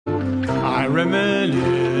I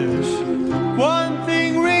reminisce. One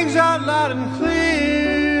thing rings out loud and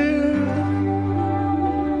clear.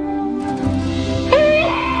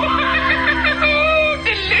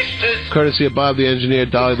 Delicious. Courtesy of Bob the engineer,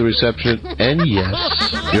 Dolly the receptionist, and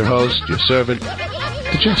yes, your host, your servant,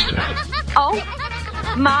 the Jester. Oh,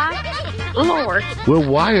 my Lord. We're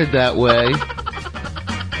wired that way.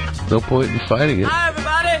 No point in fighting it. Hi,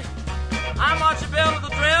 everybody. I'm Archie Bell of the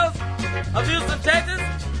Trails of Houston, Texas.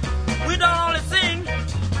 We don't only sing,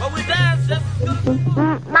 but we dance just as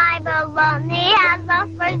good. My baloney has a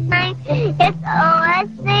first name. It's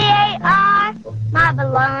O-S-C-A-R. My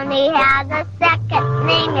baloney has a second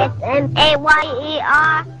name. It's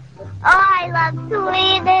M-A-Y-E-R. Oh, I love to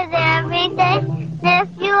eat it every day. If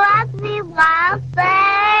you ask me why, I'll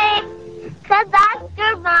say, 'cause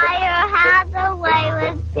Oscar Mayer has a way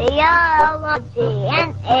with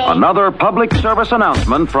C-O-L-O-G-N-A. Another public service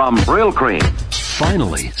announcement from Brill Cream.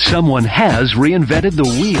 Finally, someone has reinvented the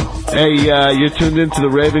wheel. Hey, you're tuned into the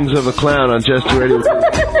Ravings of a Clown on Jester Radio.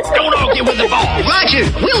 Don't argue with the ball. Roger,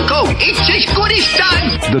 we'll go. It's as good as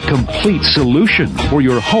done. The complete solution for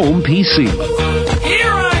your home PC. Here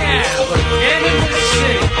I am, in the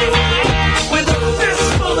city, with a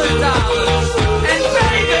fistful of dollars. And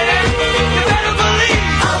baby, you better believe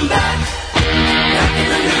I'm back in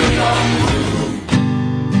the New York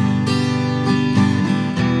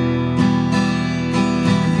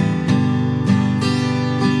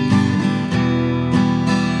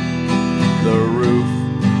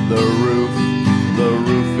groove. The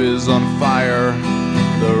roof is on fire.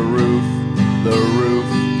 The roof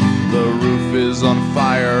is on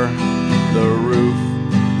fire. The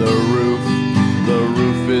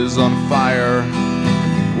roof is on fire.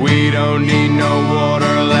 We don't need no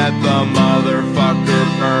water, let the motherfucker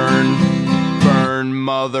burn. Burn,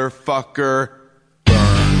 motherfucker.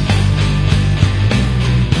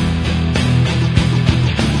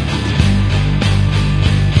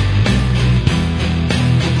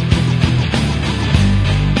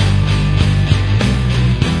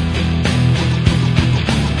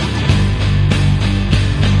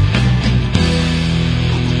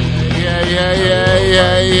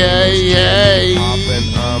 Yeah.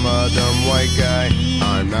 Poppin', I'm a dumb white guy.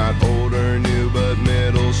 I'm not old or new, but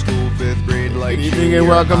middle school, 5th grade, like Good evening and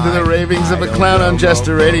welcome to the Ravings of a Clown on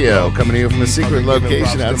Jester Radio, coming to you from a secret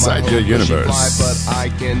location outside your universe. But I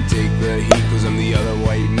can take the heat, 'cause I'm the other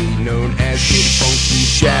white meat known as Kid Funky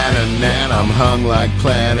Shannon, and I'm hung like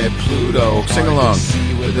planet Pluto. Sing along.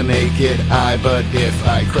 With a naked eye, but if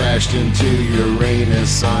I crashed into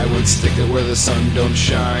Uranus, I would stick it where the sun don't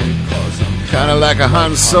shine. Kinda like a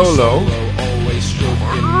Han Solo.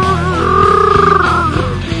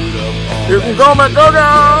 You can go, McGoga!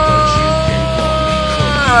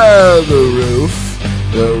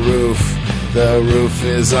 The roof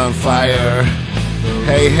is on fire.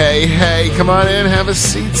 Hey, come on in, have a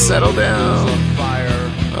seat, settle down.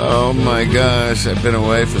 Oh my gosh, I've been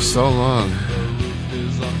away for so long.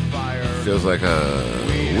 Feels like a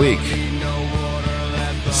week.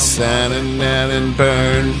 And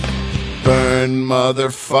burn,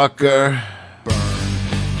 motherfucker.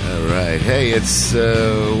 All right, hey, it's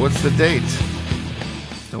what's the date?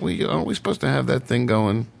 Aren't we supposed to have that thing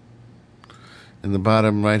going in the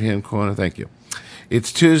bottom right-hand corner? Thank you.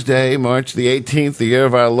 It's Tuesday, March the 18th, the year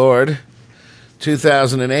of our Lord,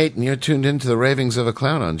 2008, and you're tuned into the Ravings of a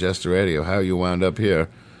Clown on Jester Radio. How you wound up here?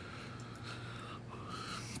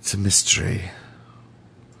 It's a mystery.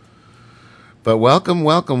 But welcome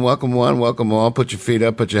one, welcome all. Put your feet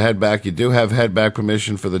up, put your head back. You do have head back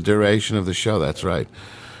permission for the duration of the show. That's right.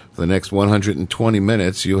 For the next 120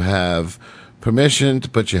 minutes, you have permission to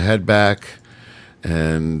put your head back.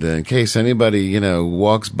 And in case anybody,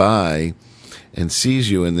 walks by and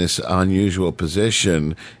sees you in this unusual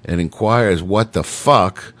position and inquires what the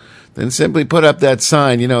fuck, then simply put up that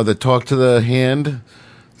sign, the talk to the hand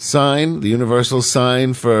sign, the universal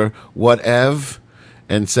sign for whatev,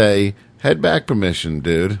 and say, head back permission,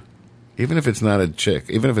 dude. Even if it's not a chick,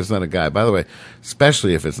 even if it's not a guy. By the way,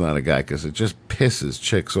 especially if it's not a guy, because it just pisses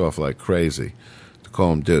chicks off like crazy to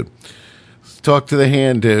call him dude. Talk to the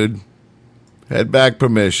hand, dude. Head back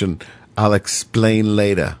permission. I'll explain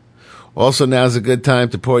later. Also, now's a good time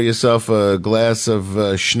to pour yourself a glass of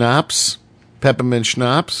schnapps, peppermint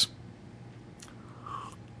schnapps.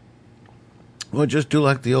 Or just do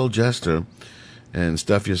like the old Jester and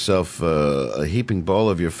stuff yourself a heaping bowl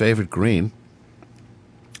of your favorite green.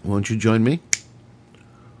 Won't you join me?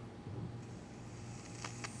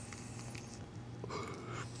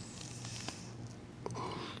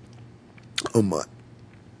 Oh, my.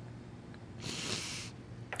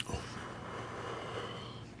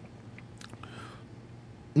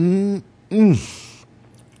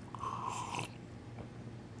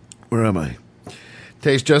 Where am I?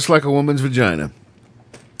 Tastes just like a woman's vagina.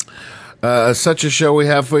 Such a show we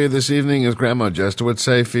have for you this evening, as Grandma Jester would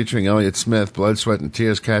say, featuring Elliott Smith, Blood, Sweat, and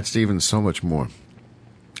Tears, Cat Stevens, so much more.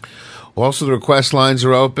 Also, the request lines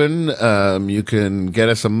are open. You can get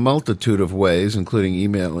us a multitude of ways, including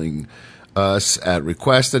emailing us at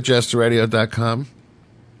request@jesterradio.com.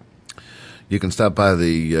 You can stop by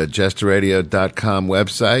the jesterradio.com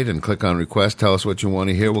website and click on request. Tell us what you want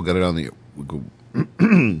to hear. We'll get it on the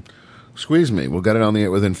we'll get it on the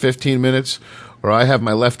air within 15 minutes, or I have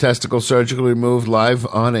my left testicle surgically removed live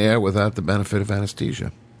on air without the benefit of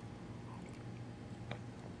anesthesia.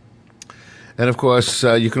 And, of course,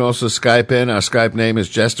 you can also Skype in. Our Skype name is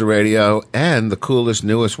Jester Radio, and the coolest,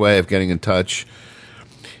 newest way of getting in touch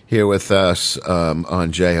here with us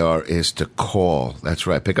on JR is to call. That's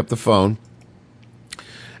right. Pick up the phone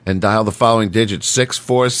and dial the following digits,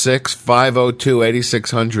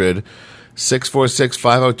 646-502-8600,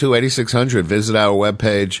 646-502-8600. Visit our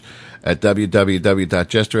webpage at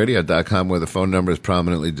www.jesterradio.com, where the phone number is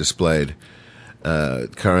prominently displayed.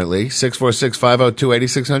 Currently,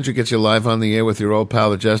 646-502-8600 gets you live on the air with your old pal,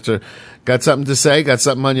 the Jester. Got something to say? Got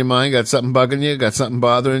something on your mind? Got something bugging you? Got something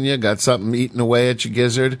bothering you? Got something eating away at your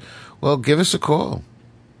gizzard? Well, give us a call.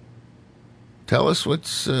 Tell us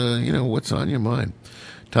what's on your mind.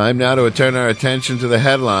 Time now to turn our attention to the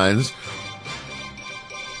headlines.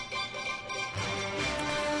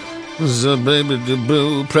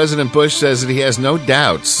 President Bush says that he has no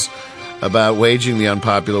doubts about waging the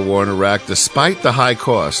unpopular war in Iraq despite the high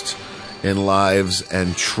cost in lives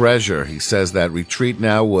and treasure. He says that retreat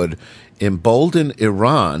now would embolden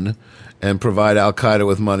Iran and provide al-Qaeda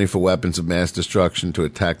with money for weapons of mass destruction to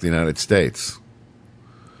attack the United States.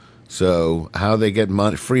 So how they get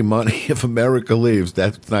free money if America leaves,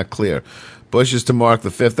 that's not clear. Bush is to mark the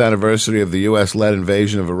 5th anniversary of the U.S.-led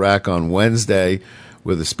invasion of Iraq on Wednesday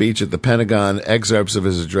with a speech at the Pentagon. Excerpts of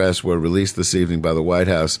his address were released this evening by the White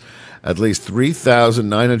House. At least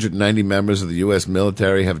 3,990 members of the U.S.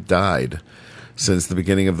 military have died since the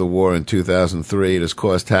beginning of the war in 2003. It has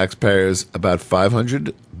cost taxpayers about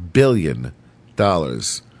 $500 billion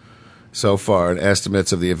so far, and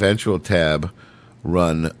estimates of the eventual tab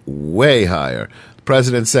run way higher. The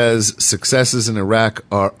president says successes in Iraq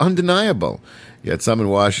are undeniable, yet some in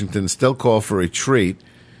Washington still call for retreat.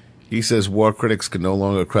 He says war critics can no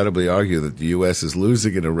longer credibly argue that the U.S. is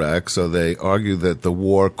losing in Iraq, so they argue that the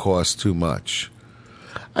war costs too much.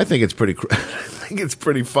 I think it's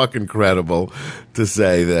pretty fucking credible to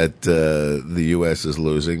say that the U.S. is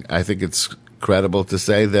losing. I think it's credible to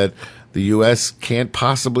say that the U.S. can't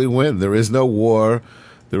possibly win. There is no war.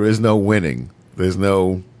 There is no winning. There's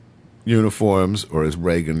no uniforms, or as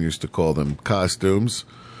Reagan used to call them, costumes.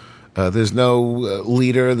 There's no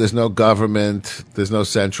leader. There's no government. There's no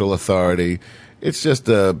central authority. It's just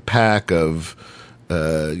a pack of,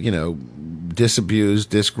 disabused,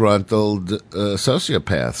 disgruntled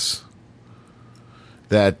sociopaths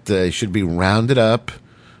that should be rounded up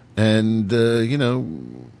and, heavily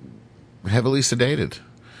sedated.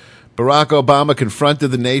 Barack Obama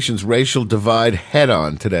confronted the nation's racial divide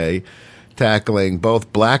head-on today, tackling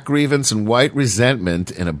both black grievance and white resentment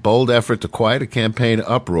in a bold effort to quiet a campaign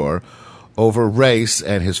uproar over race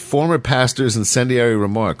and his former pastor's incendiary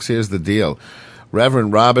remarks. Here's the deal.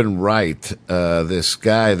 Reverend Robin Wright, this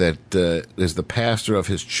guy that is the pastor of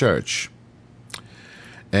his church,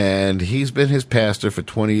 and he's been his pastor for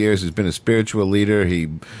 20 years. He's been a spiritual leader. He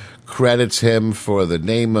credits him for the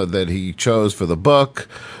name that he chose for the book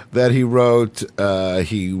that he wrote.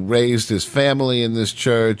 He raised his family in this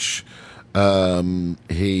church. The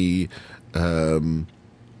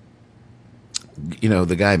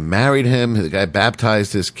guy married him. The guy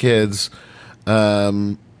baptized his kids.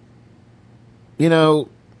 I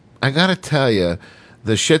gotta tell you,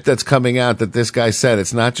 the shit that's coming out that this guy said,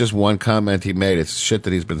 it's not just one comment he made. It's shit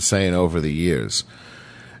that he's been saying over the years.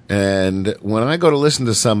 And when I go to listen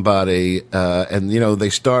to somebody, they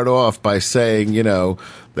start off by saying,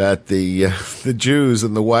 that the Jews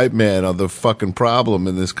and the white man are the fucking problem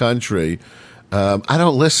in this country, I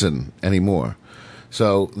don't listen anymore.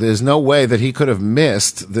 So there's no way that he could have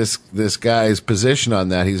missed this guy's position on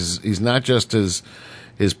that. He's not just his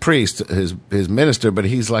priest, his minister, but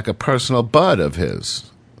he's like a personal bud of his.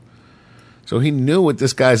 So he knew what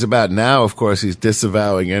this guy's about. Now, of course, he's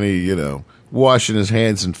disavowing any, washing his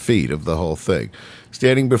hands and feet of the whole thing.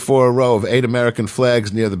 Standing before a row of 8 American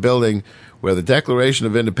flags near the building where the Declaration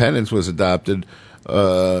of Independence was adopted,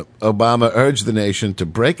 Obama urged the nation to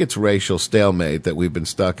break its racial stalemate that we've been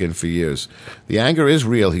stuck in for years. The anger is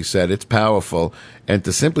real, he said. It's powerful. And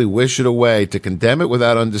to simply wish it away, to condemn it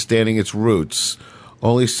without understanding its roots,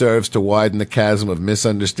 only serves to widen the chasm of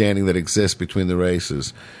misunderstanding that exists between the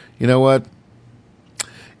races. You know what?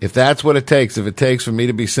 If that's what it takes, if it takes for me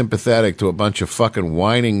to be sympathetic to a bunch of fucking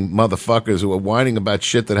whining motherfuckers who are whining about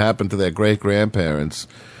shit that happened to their great-grandparents,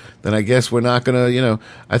 then I guess we're not going to,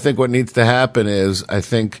 I think what needs to happen is, I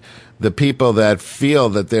think the people that feel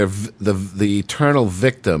that they're the eternal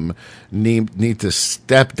victim need to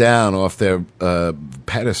step down off their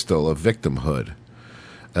pedestal of victimhood.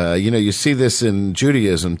 You see this in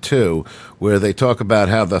Judaism, too, where they talk about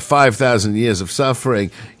how the 5,000 years of suffering,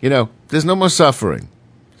 there's no more suffering.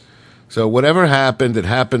 So whatever happened, it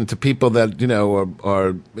happened to people that,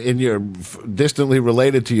 are in your distantly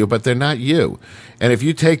related to you, but they're not you. And if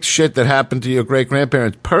you take shit that happened to your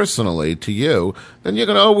great-grandparents personally to you, then you're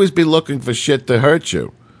going to always be looking for shit to hurt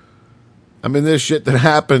you. I mean, there's shit that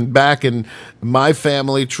happened back in my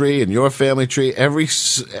family tree and your family tree. Every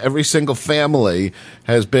single family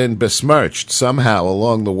has been besmirched somehow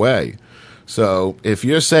along the way. So if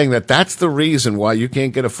you're saying that that's the reason why you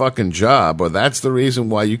can't get a fucking job, or that's the reason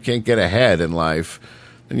why you can't get ahead in life,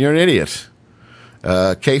 then you're an idiot.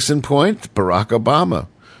 Case in point, Barack Obama.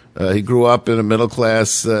 He grew up in a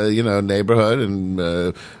middle-class, neighborhood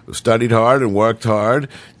and studied hard and worked hard.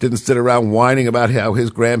 Didn't sit around whining about how his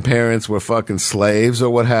grandparents were fucking slaves or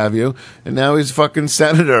what have you. And now he's fucking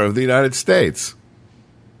senator of the United States.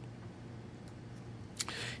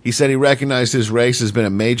 He said he recognized his race has been a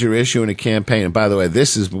major issue in a campaign. And by the way,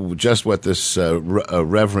 this is just what this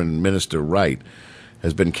Reverend Minister Wright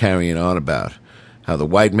has been carrying on about. How the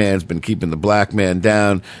white man's been keeping the black man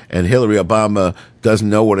down, and Hillary Obama doesn't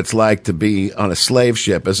know what it's like to be on a slave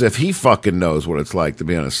ship, as if he fucking knows what it's like to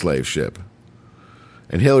be on a slave ship.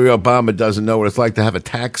 And Hillary Obama doesn't know what it's like to have a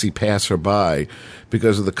taxi pass her by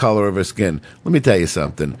because of the color of her skin. Let me tell you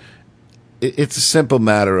something. It's a simple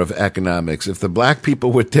matter of economics. If the black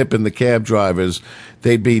people were tipping the cab drivers,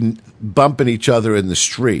 they'd be bumping each other in the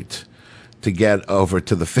street to get over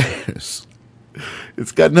to the fares.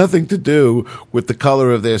 It's got nothing to do with the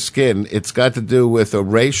color of their skin. It's got to do with a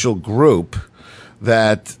racial group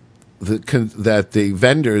that the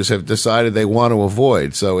vendors have decided they want to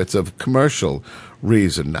avoid. So it's a commercial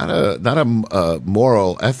reason, not a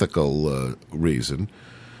moral, ethical reason.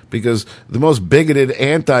 Because the most bigoted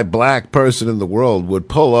anti-black person in the world would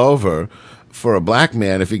pull over for a black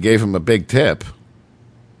man if he gave him a big tip.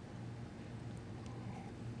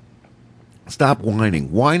 Stop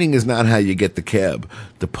whining. Whining is not how you get the cab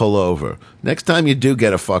to pull over. Next time you do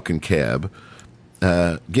get a fucking cab,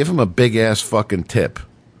 give him a big-ass fucking tip.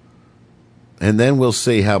 And then we'll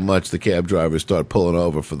see how much the cab drivers start pulling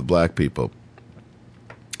over for the black people.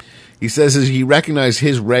 He says he recognized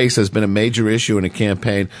his race has been a major issue in a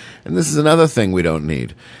campaign, and this is another thing we don't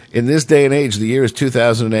need. In this day and age, the year is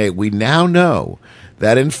 2008, we now know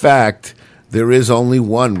that, in fact, there is only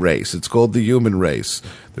one race. It's called the human race.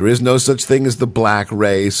 There is no such thing as the black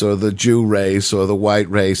race or the Jew race or the white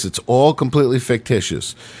race. It's all completely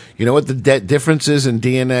fictitious. You know what the difference is in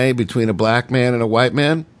DNA between a black man and a white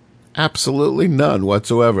man? Absolutely none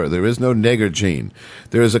whatsoever. There is no nigger gene.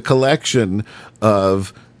 There is a collection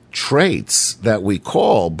of traits that we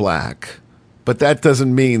call black, but that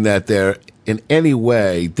doesn't mean that they're in any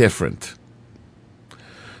way different.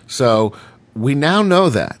 So we now know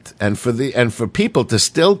that, and for people to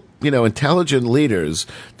still, intelligent leaders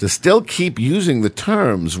to still keep using the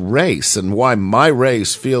terms race and why my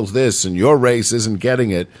race feels this and your race isn't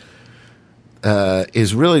getting it,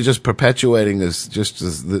 is really just perpetuating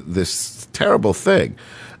this terrible thing.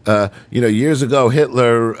 Years ago,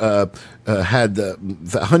 Hitler had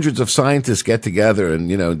the hundreds of scientists get together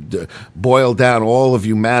and, boil down all of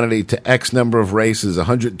humanity to X number of races,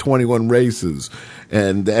 121 races.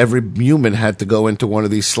 And every human had to go into one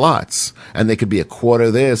of these slots. And they could be a quarter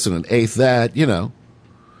this and an eighth that,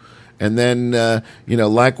 And then,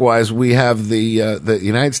 likewise, we have the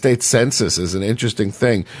United States Census is an interesting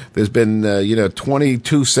thing. There's been,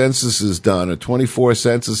 22 censuses done or 24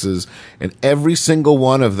 censuses, and every single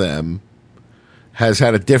one of them has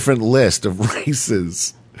had a different list of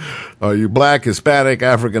races. Are you black, Hispanic,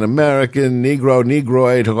 African American, Negro,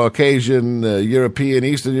 Negroid, Caucasian, European,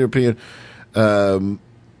 Eastern European?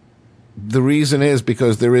 The reason is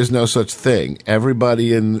because there is no such thing.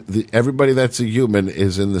 Everybody that's a human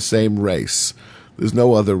is in the same race. There's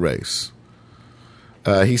no other race.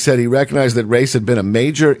 He said he recognized that race had been a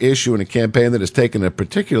major issue in a campaign that has taken a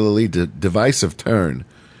particularly divisive turn.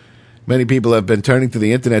 Many people have been turning to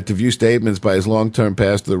the internet to view statements by his long-term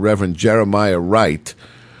pastor, the Reverend Jeremiah Wright,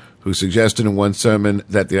 who suggested in one sermon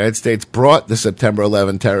that the United States brought the September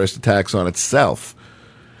 11 terrorist attacks on itself,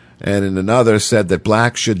 and in another said that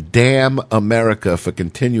blacks should damn America for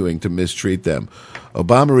continuing to mistreat them.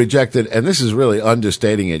 Obama rejected, and this is really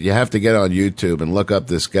understating it. You have to get on YouTube and look up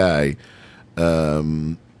this guy,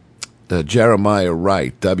 Jeremiah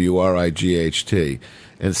Wright, W-R-I-G-H-T,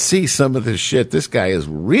 and see some of this shit. This guy is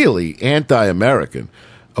really anti-American.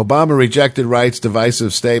 Obama rejected Wright's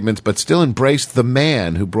divisive statements, but still embraced the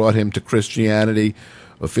man who brought him to Christianity,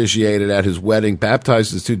 officiated at his wedding,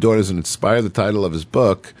 baptized his two daughters, and inspired the title of his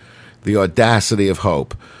book, The Audacity of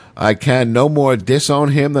Hope. I can no more disown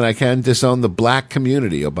him than I can disown the black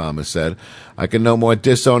community, Obama said. I can no more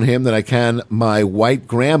disown him than I can my white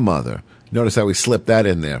grandmother. Notice how he slipped that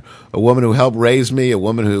in there. A woman who helped raise me, a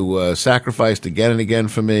woman who sacrificed again and again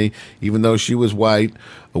for me, even though she was white,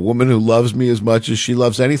 a woman who loves me as much as she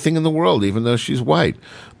loves anything in the world, even though she's white,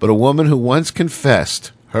 but a woman who once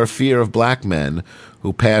confessed her fear of black men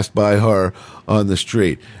who passed by her on the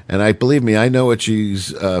street. And believe me, I know what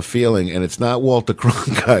she's feeling, and it's not Walter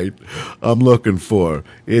Cronkite I'm looking for.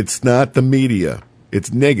 It's not the media.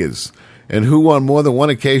 It's niggas. And who on more than one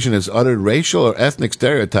occasion has uttered racial or ethnic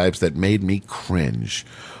stereotypes that made me cringe.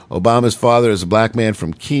 Obama's father is a black man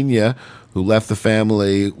from Kenya who left the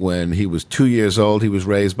family when he was 2 years old. He was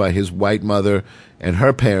raised by his white mother and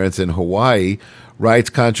her parents in Hawaii. Wright's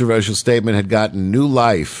controversial statement had gotten new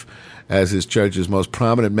life as his church's most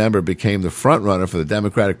prominent member became the frontrunner for the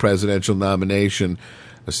Democratic presidential nomination.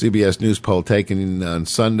 A CBS News poll taken on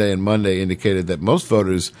Sunday and Monday indicated that most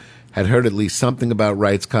voters had heard at least something about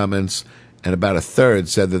Wright's comments, and about a third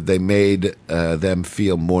said that they made them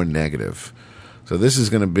feel more negative. So this is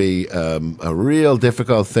going to be a real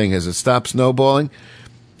difficult thing as it stops snowballing.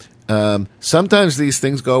 Sometimes these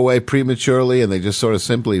things go away prematurely and they just sort of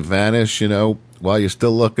simply vanish, while you're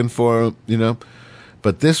still looking for them,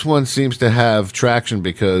 But this one seems to have traction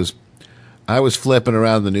because I was flipping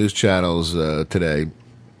around the news channels today,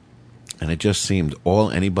 and it just seemed all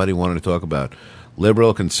anybody wanted to talk about.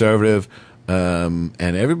 Liberal, conservative, and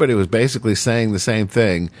everybody was basically saying the same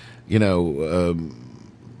thing. I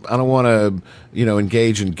don't want to,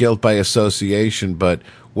 engage in guilt by association, but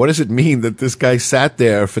what does it mean that this guy sat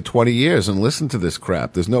there for 20 years and listened to this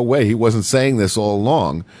crap? There's no way he wasn't saying this all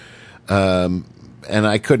along. And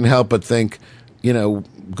I couldn't help but think,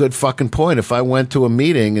 good fucking point. If I went to a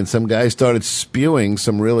meeting and some guy started spewing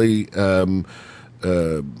some really,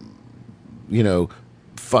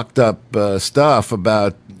 fucked up stuff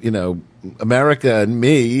about, America and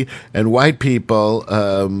me and white people,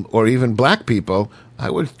 or even black people, I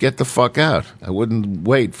would get the fuck out. I wouldn't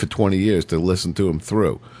wait for 20 years to listen to him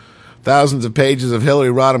through. Thousands of pages of Hillary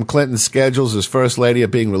Rodham Clinton's schedules as First Lady are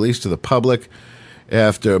being released to the public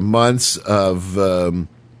after months of the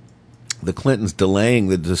Clintons delaying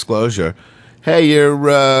the disclosure. Hey, you're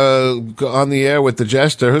on the air with the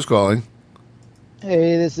Jester. Who's calling?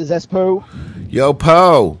 Hey, this is Espo. Yo,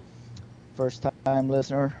 Poe. First time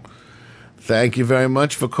listener. Thank you very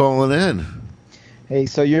much for calling in. Hey,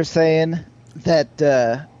 so you're saying that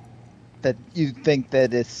that you think that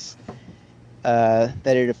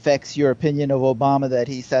that it affects your opinion of Obama that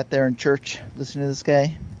he sat there in church listening to this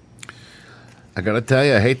guy? I got to tell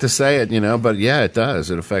you, I hate to say it, but yeah, it does.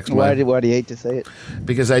 It affects why do you hate to say it?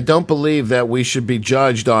 Because I don't believe that we should be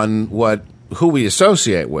judged on who we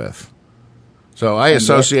associate with. So I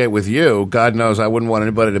associate with you. God knows I wouldn't want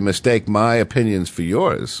anybody to mistake my opinions for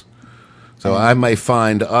yours. So I may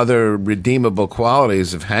find other redeemable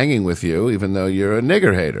qualities of hanging with you, even though you're a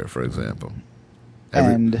nigger hater, for example.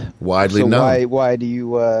 Widely known. Why do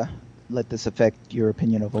you let this affect your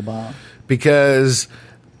opinion of Obama? Because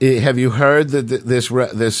have you heard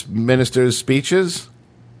this minister's speeches?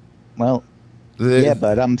 Well, yeah,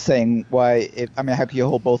 but I'm saying why? How can you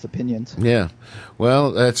hold both opinions? Yeah, well,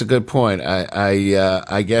 that's a good point.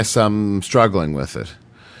 I guess I'm struggling with it.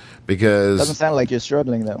 Because doesn't sound like you're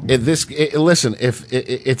struggling, though. Listen, if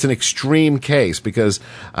it's an extreme case, because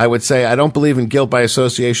I would say I don't believe in guilt by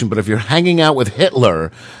association, but if you're hanging out with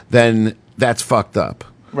Hitler, then that's fucked up.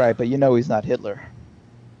 Right, but he's not Hitler.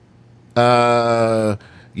 Yeah,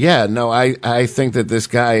 no, I think that this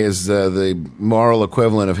guy is the moral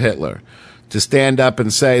equivalent of Hitler. To stand up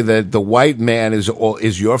and say that the white man is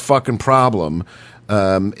your fucking problem.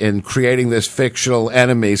 In creating this fictional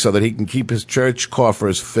enemy so that he can keep his church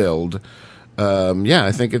coffers filled.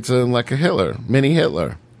 I think it's like a Hitler, mini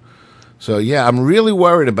Hitler. So, yeah, I'm really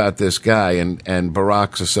worried about this guy and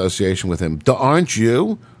Barack's association with him. Aren't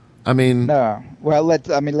you? No. Well,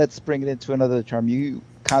 let's bring it into another term. You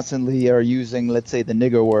constantly are using, let's say, the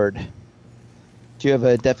nigger word Do you have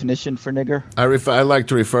a definition for nigger? I like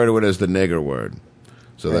to refer to it as the nigger word,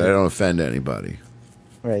 so that I don't offend anybody.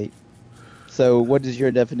 Right. So what is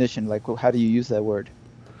your definition? Like, how do you use that word?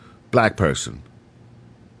 Black person.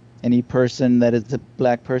 Any person that is a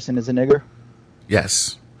black person is a nigger?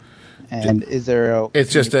 Yes. And is there a...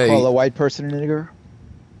 It's just call a white person a nigger?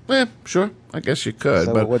 Yeah, sure. I guess you could,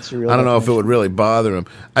 So but what's your real I don't know if it definition? would really bother him.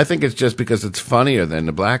 I think it's just because it's funnier than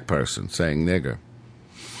the black person saying nigger.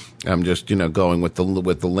 I'm just, going with the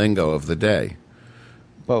lingo of the day.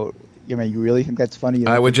 Well, you really think that's funny?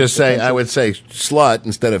 I would say slut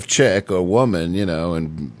instead of chick or woman,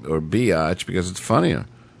 or biatch because it's funnier.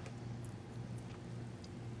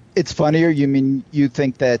 It's funnier? You mean you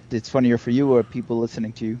think that it's funnier for you or people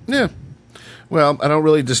listening to you? Yeah. Well, I don't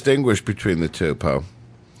really distinguish between the two, Poe.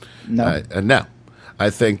 No. No. I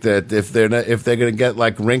think that if they're going to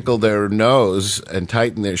get wrinkle their nose and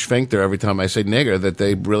tighten their sphincter every time I say nigger, that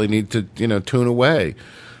they really need to tune away.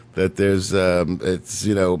 That there's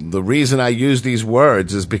the reason I use these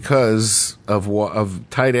words is because of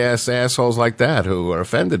tight assholes like that who are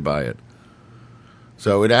offended by it.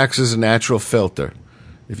 So it acts as a natural filter.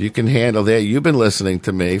 If you can handle that, you've been listening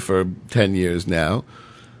to me for 10 years now.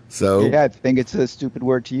 So yeah, I think it's a stupid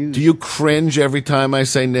word to use. Do you cringe every time I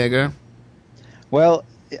say nigger? Well,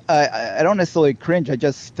 I don't necessarily cringe. I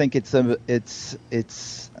just think it's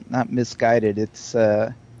not misguided.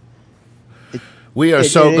 We are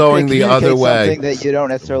going the other way. Something that you don't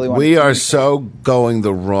necessarily want. We are so going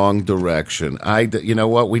the wrong direction. You know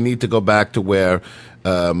what? We need to go back to where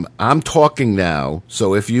I'm talking now.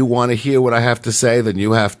 So if you want to hear what I have to say, then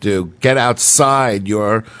you have to get outside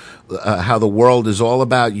your how the world is all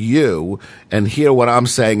about you and hear what I'm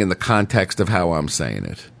saying in the context of how I'm saying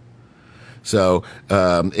it. So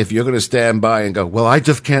if you're going to stand by and go, well, I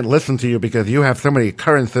just can't listen to you because you have so many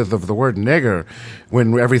occurrences of the word nigger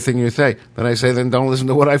when everything you say, then I say, then don't listen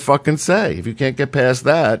to what I fucking say. If you can't get past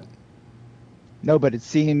that. No, but it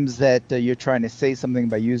seems that you're trying to say something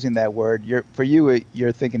by using that word. You're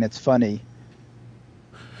thinking it's funny.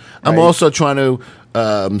 I'm also trying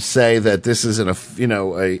to say that this isn't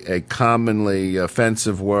a commonly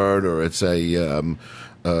offensive word, or it's a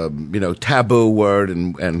taboo word,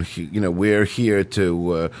 and we're here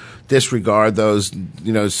to disregard those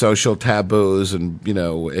social taboos and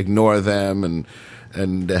ignore them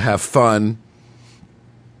and have fun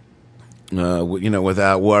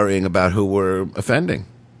without worrying about who we're offending.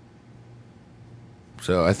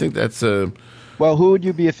 So I think that's well, who would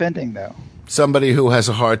you be offending though? Somebody who has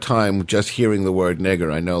a hard time just hearing the word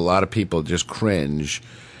nigger. I know a lot of people just cringe.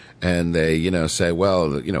 And they, say,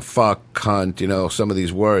 well, fuck, cunt, some of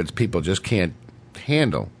these words people just can't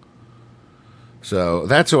handle. So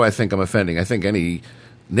that's who I think I'm offending. I think any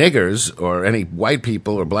niggers or any white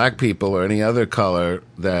people or black people or any other color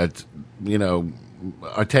that,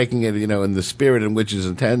 are taking it, in the spirit in which is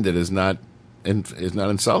intended is not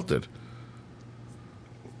insulted.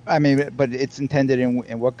 I mean, but it's intended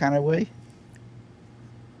in what kind of way?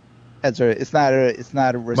 It's not a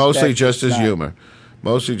respect. Mostly just as humor.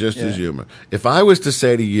 Mostly just as humor. If I was to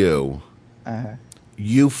say to you,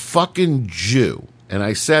 you fucking Jew, and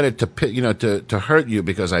I said it to hurt you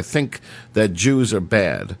because I think that Jews are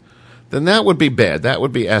bad, then that would be bad. That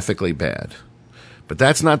would be ethically bad. But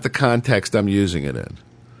that's not the context I'm using it in.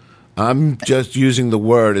 I'm just using the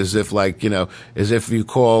word as if as if you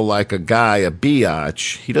call a guy a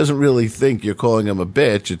biatch. He doesn't really think you're calling him a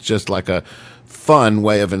bitch. It's just like a fun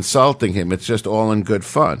way of insulting him. It's just all in good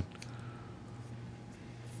fun.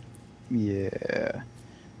 Yeah.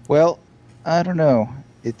 Well, I don't know.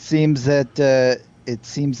 It seems that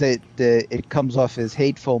it comes off as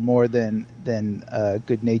hateful more than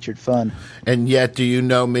good-natured fun. And yet, do you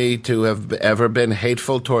know me to have ever been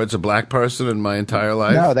hateful towards a black person in my entire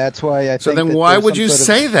life? No, that's why I think. So then, why would you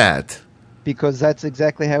say that? Because that's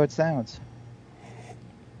exactly how it sounds.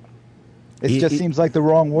 It just seems like the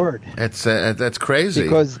wrong word. That's crazy.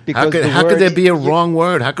 Because how could there be a wrong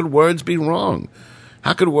word? How could words be wrong?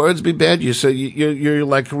 How could words be bad? You're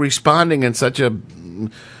responding in such a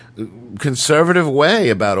conservative way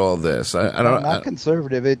about all this. Not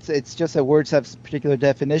conservative. It's just that words have particular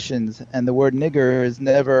definitions, and the word nigger is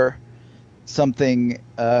never something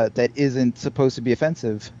that isn't supposed to be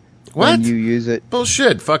offensive. What? When you use it.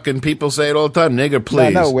 Bullshit. Fucking people say it all the time. Nigger,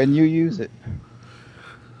 please. No, when you use it.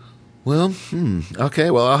 Well, okay.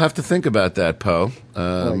 Well, I'll have to think about that, Poe.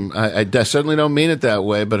 I certainly don't mean it that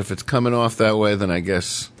way, but if it's coming off that way, then I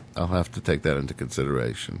guess I'll have to take that into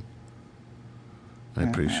consideration. I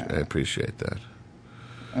appreciate that.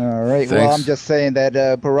 All right. Thanks. Well, I'm just saying that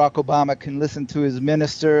Barack Obama can listen to his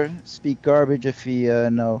minister speak garbage if he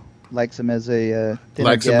likes him as a dinner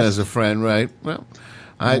Likes him guest. as a friend, right? Well,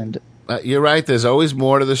 And- you're right. There's always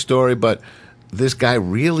more to the story, but this guy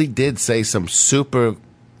really did say some super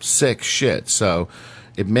sick shit. So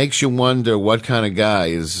it makes you wonder what kind of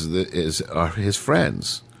guy are his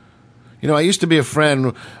friends. You know, I used to be a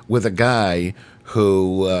friend with a guy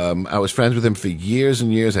who I was friends with him for years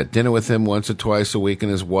and years. Had dinner with him once or twice a week,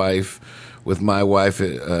 and his wife. With my wife,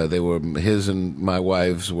 his and my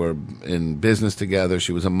wives were in business together.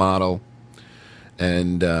 She was a model,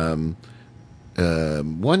 and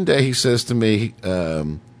one day he says to me,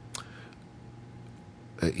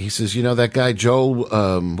 he says, "You know that guy Joel?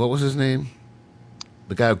 What was his name?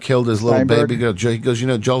 The guy who killed his little Steinberg? baby girl." He goes, "You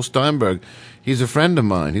know Joel Steinberg? He's a friend of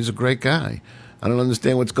mine. He's a great guy. I don't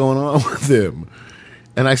understand what's going on with him."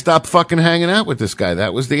 And I stopped fucking hanging out with this guy.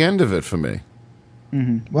 That was the end of it for me.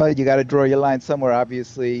 Mm-hmm. Well, you got to draw your line somewhere.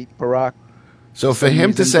 Obviously, Barack. So for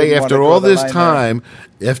him to say after all this time,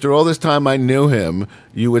 I knew him,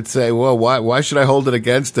 you would say, well, why should I hold it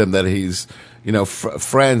against him that he's,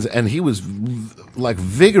 friends? And he was like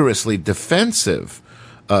vigorously defensive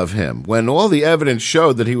of him when all the evidence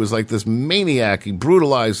showed that he was like this maniac. He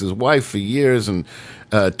brutalized his wife for years and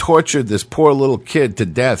tortured this poor little kid to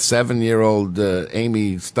death, 7-year-old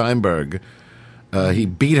Amy Steinberg. He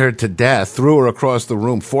beat her to death, threw her across the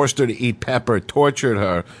room, forced her to eat pepper, tortured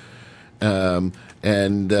her.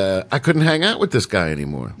 And I couldn't hang out with this guy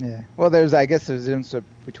anymore. Yeah. Well, I guess there's a difference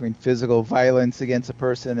between physical violence against a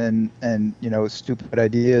person and stupid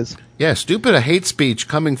ideas. Yeah, stupid hate speech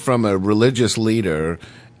coming from a religious leader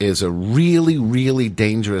is a really, really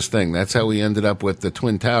dangerous thing. That's how we ended up with the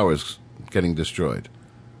Twin Towers getting destroyed.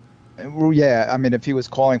 Yeah, I mean, if he was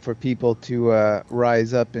calling for people to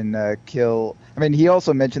rise up and kill... I mean, he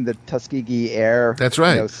also mentioned the Tuskegee Air. That's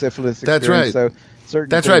right. Syphilis That's experience. right. So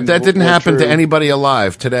That's right. That didn't happen to anybody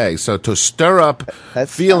alive today. So to stir up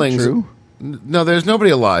feelings... Not true. No, there's nobody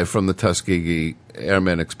alive from the Tuskegee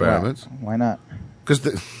Airmen experiments. Why not? Because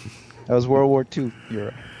that was World War II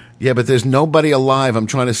Europe. Yeah, but there's nobody alive. I'm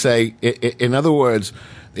trying to say, in other words,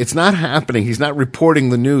 it's not happening. He's not reporting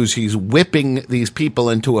the news. He's whipping these people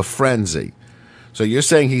into a frenzy. So you're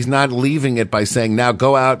saying he's not leaving it by saying, now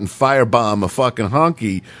go out and firebomb a fucking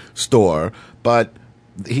honky store, but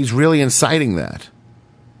he's really inciting that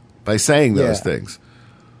by saying those things.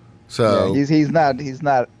 So yeah, he's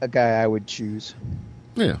not a guy I would choose.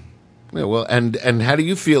 Yeah. Yeah, well, and how do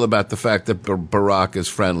you feel about the fact that Barack is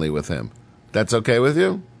friendly with him? That's okay with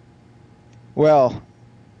you? Well,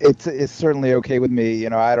 it's certainly okay with me.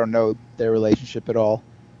 I don't know their relationship at all,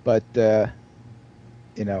 but I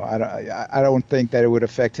don't think that it would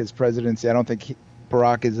affect his presidency. I don't think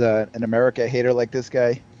Barack is an America hater like this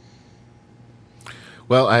guy.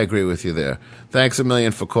 Well, I agree with you there. Thanks a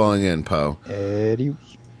million for calling in, Poe.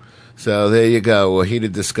 Adios. So there you go, a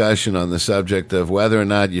heated discussion on the subject of whether or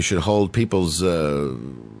not you should hold people's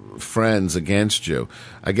friends against you.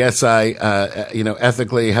 I guess I,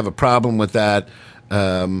 ethically have a problem with that,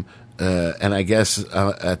 and I guess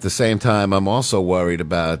at the same time I'm also worried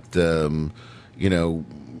about, whether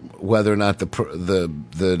or not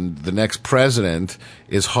the next president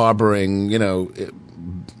is harboring,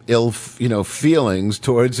 ill, feelings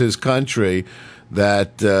towards his country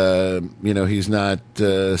that he's not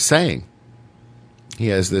saying. He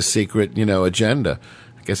has this secret, agenda.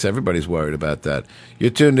 I guess everybody's worried about that.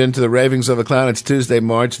 You're tuned into the Ravings of a Clown. It's Tuesday,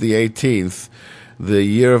 March the 18th, the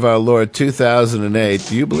year of our Lord 2008.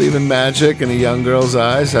 Do you believe in magic in a young girl's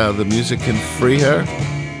eyes? How the music can free her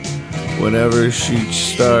whenever she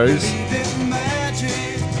stars?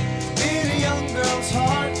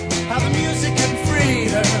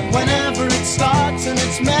 Whenever it starts and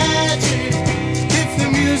it's magic, if the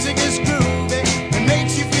music is groovy and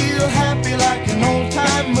makes you feel happy like an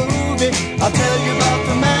old-time movie, I'll tell you about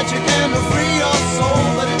the magic and it'll free your soul,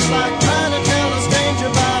 but it's like trying to tell a stranger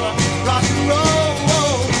about a rock and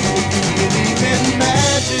roll. Believe in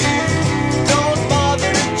magic, don't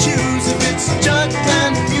bother to choose if it's jug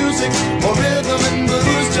band music or rhythm and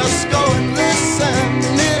blues, just go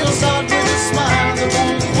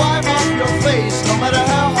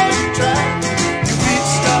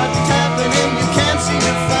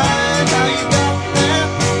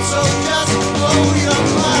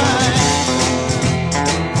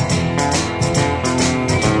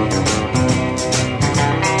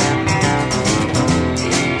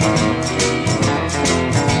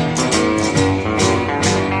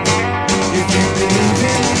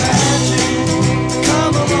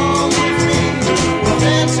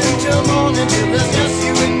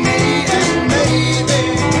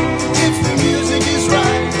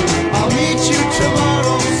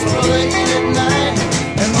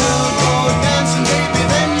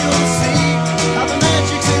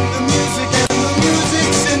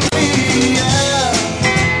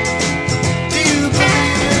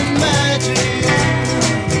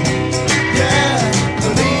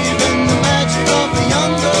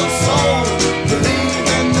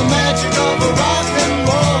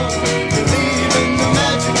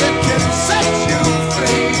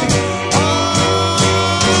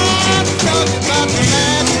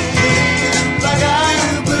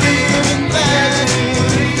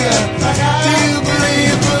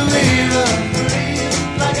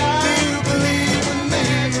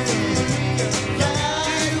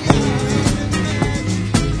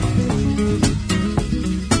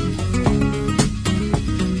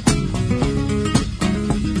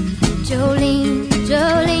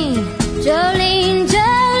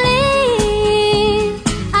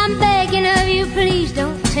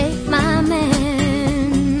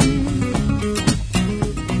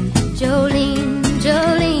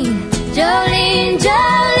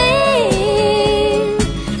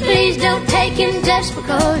just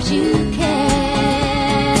because you can.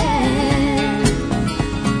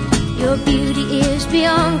 Your beauty is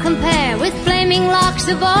beyond compare, with flaming locks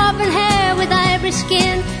of auburn hair, with ivory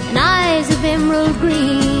skin and eyes of emerald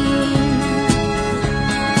green.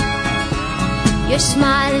 Your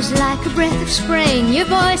smile is like a breath of spring, your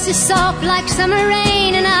voice is soft like summer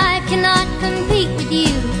rain, and I cannot compete with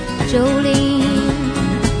you, Jolene.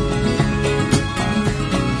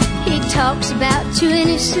 He talks about you in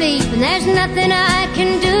his sleep, and there's nothing I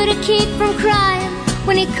can do to keep from crying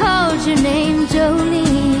when he calls your name,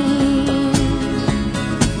 Jolene.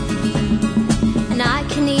 And I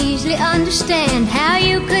can easily understand how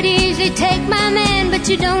you could easily take my man, but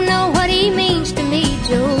you don't know what he means to me,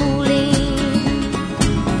 Jolene.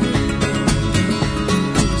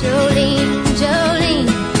 Jolene, Jolene,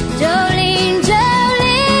 Jolene,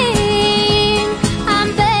 Jolene, I'm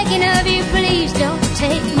begging of you, please don't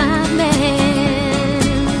take my man.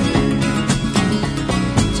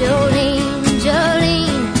 Jolene,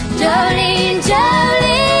 Jolene, Jolene,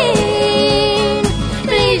 Jolene,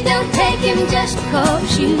 please don't take him just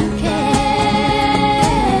because you can.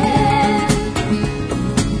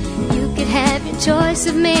 You could have your choice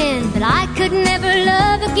of men, but I could never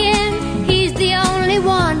love again. He's the only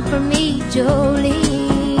one for me,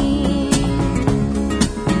 Jolene.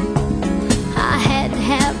 I had to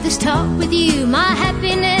have this talk with you. My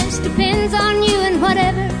happiness depends on you, and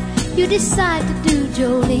whatever you decide to do,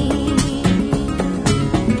 Jolene.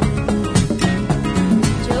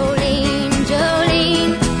 Jolene,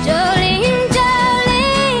 Jolene, Jolene,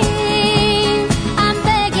 Jolene, I'm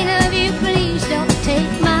begging of you, please don't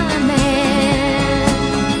take my man.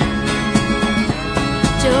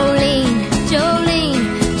 Jolene, Jolene,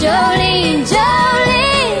 Jolene,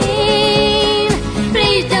 Jolene,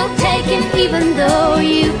 please don't take him even though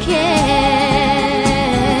you can.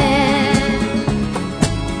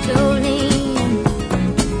 Jolene,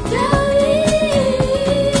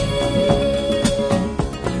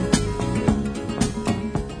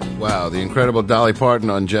 Jolene. Wow, the incredible Dolly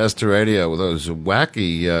Parton on Jester Radio with those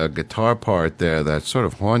wacky guitar part there, that sort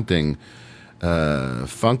of haunting,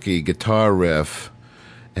 funky guitar riff,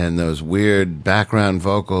 and those weird background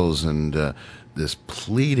vocals, and this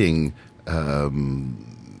pleading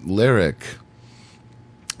lyric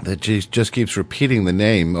that she just keeps repeating the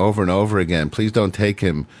name over and over again. Please don't take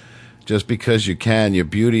him just because you can. Your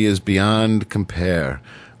beauty is beyond compare,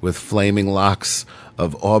 with flaming locks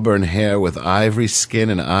of auburn hair, with ivory skin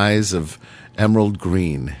and eyes of emerald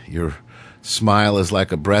green. Your smile is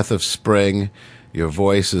like a breath of spring. Your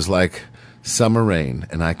voice is like summer rain,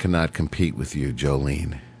 and I cannot compete with you,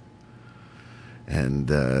 Jolene.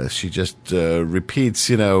 And she just repeats,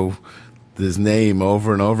 his name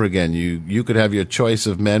over and over again. You could have your choice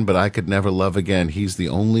of men, but I could never love again. He's the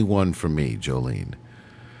only one for me, Jolene.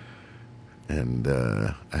 And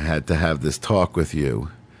I had to have this talk with you.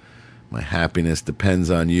 My happiness depends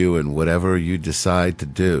on you and whatever you decide to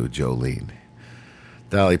do, Jolene.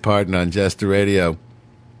 Dolly Parton on Jester Radio.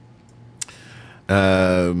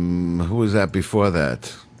 Who was that before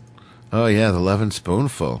that? Oh, yeah, the Lovin'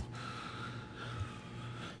 Spoonful.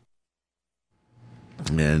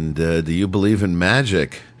 And do you believe in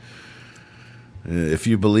magic? If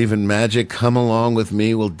you believe in magic, come along with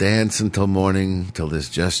me. We'll dance until morning, till there's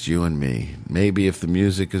just you and me. Maybe if the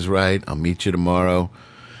music is right, I'll meet you tomorrow,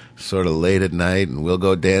 sort of late at night, and we'll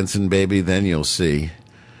go dancing, baby. Then you'll see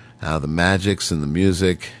how the magic's in the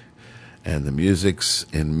music, and the music's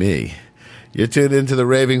in me. You're tuned into the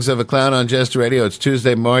Ravings of a Clown on Jester Radio. It's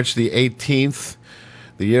Tuesday, March the 18th,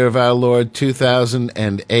 the year of our Lord,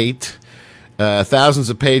 2008. Thousands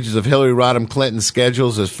of pages of Hillary Rodham Clinton's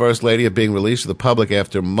schedules as First Lady are being released to the public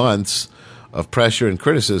after months of pressure and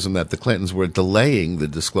criticism that the Clintons were delaying the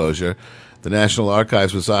disclosure. The National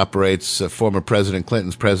Archives, which operates former President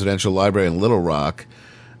Clinton's presidential library in Little Rock,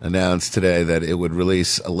 announced today that it would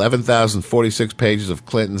release 11,046 pages of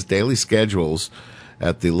Clinton's daily schedules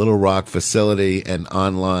at the Little Rock facility and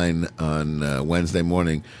online on Wednesday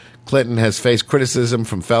morning. Clinton has faced criticism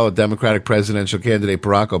from fellow Democratic presidential candidate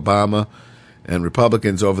Barack Obama and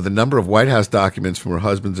Republicans over the number of White House documents from her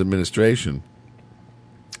husband's administration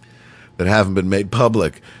that haven't been made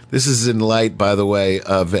public. This is in light, by the way,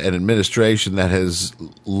 of an administration that has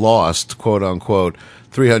lost, quote-unquote,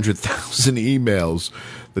 300,000 emails.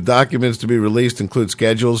 The documents to be released include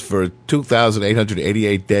schedules for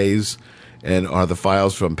 2,888 days and are the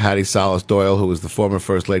files from Patty Solis Doyle, who was the former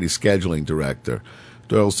First Lady's scheduling director.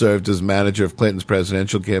 Doyle served as manager of Clinton's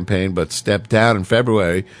presidential campaign, but stepped down in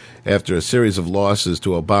February after a series of losses to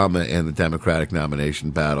Obama in the Democratic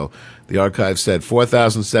nomination battle. The archive said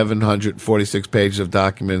 4,746 pages of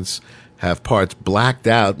documents have parts blacked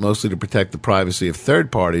out, mostly to protect the privacy of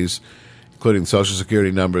third parties, including Social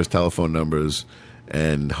Security numbers, telephone numbers,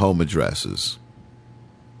 and home addresses.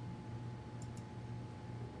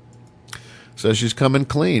 So she's coming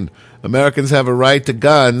clean. Americans have a right to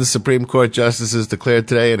guns, Supreme Court justices declared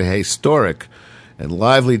today in a historic and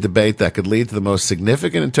lively debate that could lead to the most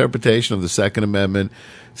significant interpretation of the Second Amendment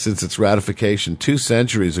since its ratification 2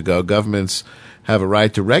 centuries ago. Governments have a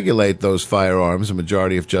right to regulate those firearms. A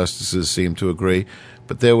majority of justices seem to agree.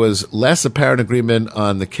 But there was less apparent agreement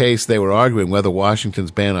on the case they were arguing, whether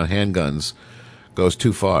Washington's ban on handguns goes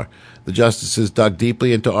too far. The justices dug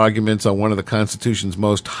deeply into arguments on one of the Constitution's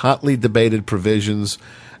most hotly debated provisions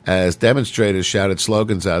as demonstrators shouted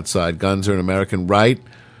slogans outside. Guns are an American right,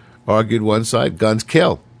 argued one side. Guns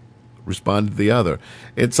kill, responded the other.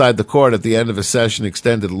 Inside the court, at the end of a session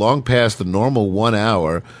extended long past the normal 1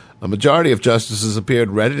 hour, a majority of justices appeared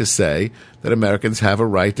ready to say that Americans have a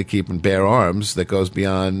right to keep and bear arms that goes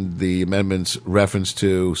beyond the amendment's reference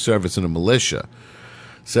to service in a militia.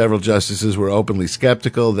 Several justices were openly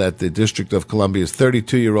skeptical that the District of Columbia's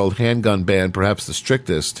 32-year-old handgun ban, perhaps the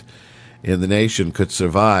strictest in the nation, could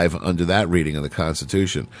survive under that reading of the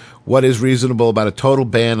Constitution. What is reasonable about a total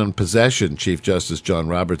ban on possession? Chief Justice John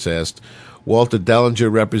Roberts asked. Walter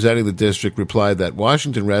Dellinger, representing the district, replied that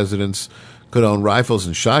Washington residents could own rifles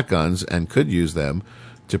and shotguns and could use them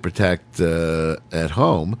to protect at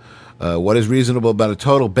home. What is reasonable about a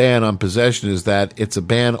total ban on possession is that it's a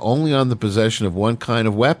ban only on the possession of one kind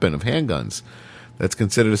of weapon, of handguns. That's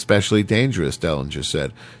considered especially dangerous, Dellinger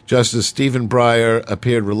said. Justice Stephen Breyer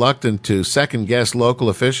appeared reluctant to second-guess local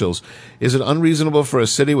officials. Is it unreasonable for a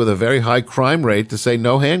city with a very high crime rate to say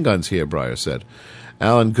no handguns here, Breyer said.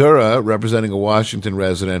 Alan Gura, representing a Washington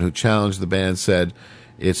resident who challenged the ban, said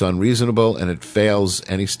it's unreasonable and it fails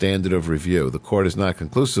any standard of review. The court has not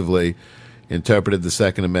conclusively interpreted the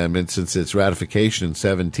Second Amendment since its ratification in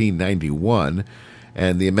 1791,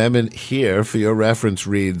 and the amendment here, for your reference,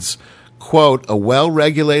 reads, quote, a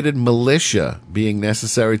well-regulated militia being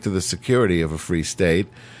necessary to the security of a free state,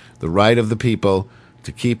 the right of the people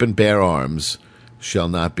to keep and bear arms shall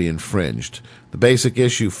not be infringed. The basic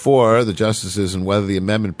issue for the justices is whether the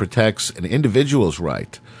amendment protects an individual's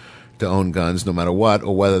right to own guns no matter what,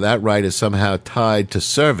 or whether that right is somehow tied to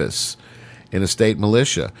service in a state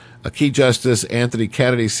militia. A key justice, Anthony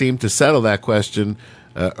Kennedy, seemed to settle that question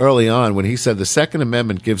early on when he said the Second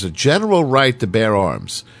Amendment gives a general right to bear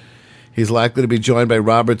arms. He's likely to be joined by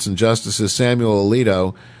Roberts and Justices Samuel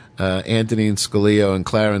Alito, Antonin Scalia, and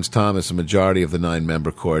Clarence Thomas, a majority of the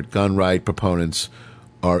 9-member court. Gun right proponents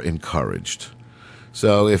are encouraged.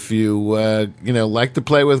 So if you like to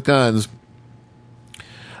play with guns,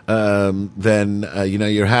 then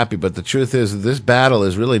you're happy. But the truth is, this battle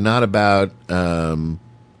is really not about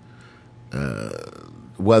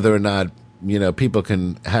whether or not people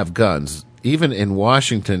can have guns. Even in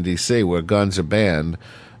Washington, D.C., where guns are banned,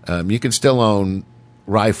 you can still own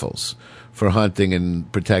rifles for hunting and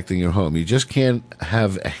protecting your home. You just can't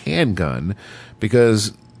have a handgun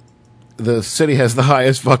because the city has the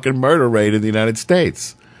highest fucking murder rate in the United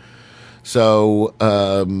States. So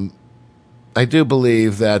I do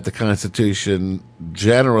believe that the Constitution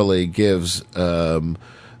generally gives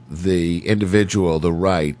the individual the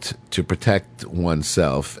right to protect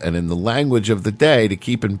oneself, and in the language of the day, to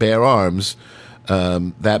keep and bear arms.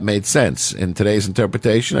 That made sense. In today's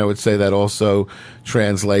interpretation, I would say that also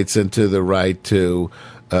translates into the right to,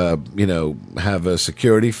 have a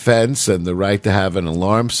security fence and the right to have an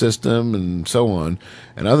alarm system and so on,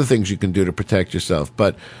 and other things you can do to protect yourself.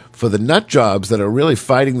 But for the nut jobs that are really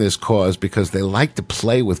fighting this cause because they like to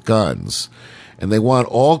play with guns and they want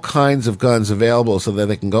all kinds of guns available so that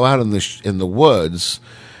they can go out in the woods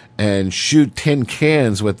and shoot tin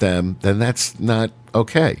cans with them, then that's not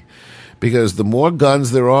okay. Because the more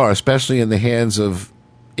guns there are, especially in the hands of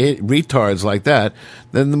retards like that,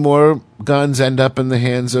 then the more guns end up in the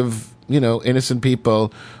hands of, innocent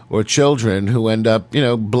people or children who end up,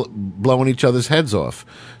 blowing each other's heads off.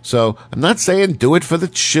 So I'm not saying do it for the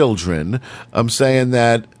children. I'm saying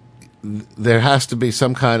that there has to be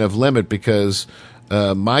some kind of limit because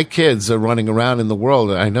my kids are running around in the world,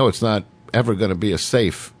 and I know it's not ever going to be a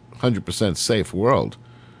 100% safe world.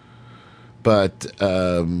 But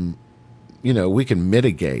we can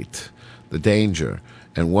mitigate the danger.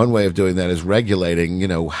 And one way of doing that is regulating,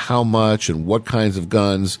 how much and what kinds of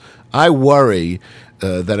guns. I worry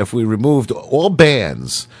that if we removed all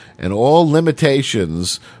bans and all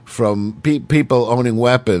limitations from people owning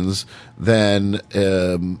weapons, then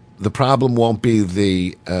the problem won't be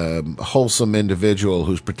the wholesome individual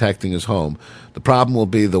who's protecting his home. The problem will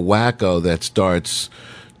be the wacko that starts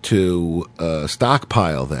to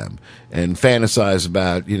stockpile them and fantasize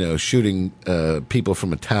about, shooting people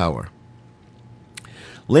from a tower.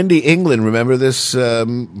 Lindy England, remember this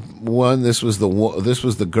one? This was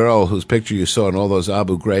the girl whose picture you saw in all those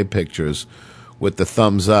Abu Ghraib pictures with the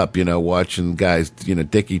thumbs up, watching guys,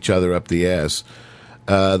 dick each other up the ass.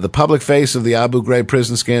 The public face of the Abu Ghraib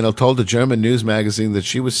prison scandal told a German news magazine that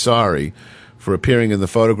she was sorry for appearing in the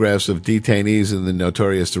photographs of detainees in the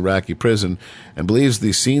notorious Iraqi prison and believes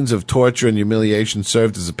the scenes of torture and humiliation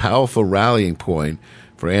served as a powerful rallying point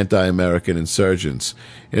for anti-American insurgents.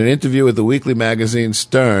 In an interview with the weekly magazine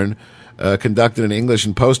Stern, conducted in English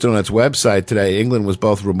and posted on its website today, England was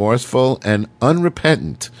both remorseful and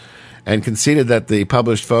unrepentant and conceded that the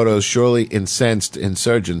published photos surely incensed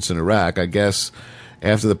insurgents in Iraq. I guess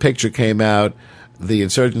after the picture came out, the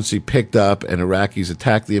insurgency picked up and Iraqis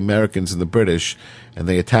attacked the Americans and the British, and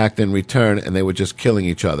they attacked in return, and they were just killing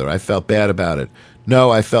each other. I felt bad about it.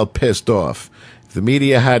 No, I felt pissed off. If the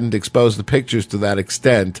media hadn't exposed the pictures to that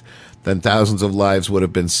extent, then thousands of lives would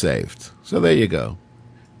have been saved. So there you go.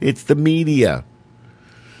 It's the media.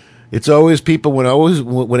 It's always people,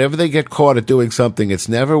 whenever they get caught at doing something, it's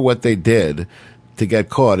never what they did to get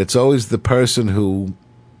caught. It's always the person who,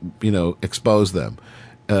 exposed them.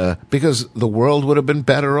 Because the world would have been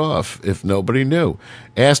better off if nobody knew.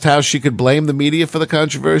 Asked how she could blame the media for the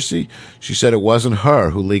controversy, she said it wasn't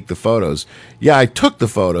her who leaked the photos. Yeah, I took the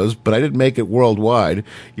photos, but I didn't make it worldwide.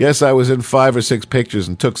 Yes, I was in 5 or 6 pictures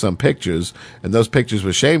and took some pictures, and those pictures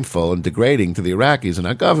were shameful and degrading to the Iraqis and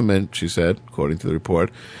our government, she said, according to the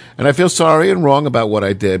report. And I feel sorry and wrong about what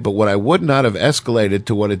I did, but what I would not have escalated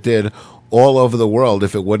to what it did all over the world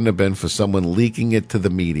if it wouldn't have been for someone leaking it to the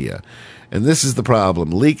media. And this is the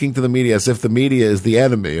problem, leaking to the media as if the media is the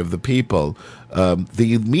enemy of the people.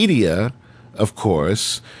 The media, of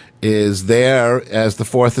course, is there as the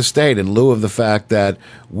fourth estate in lieu of the fact that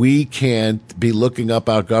we can't be looking up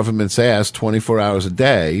our government's ass 24 hours a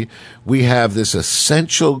day. We have this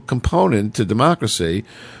essential component to democracy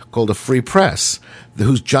called a free press,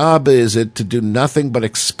 whose job is it to do nothing but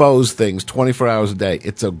expose things 24 hours a day.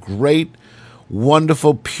 It's a great,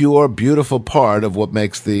 wonderful, pure, beautiful part of what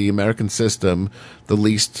makes the American system the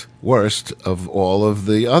least worst of all of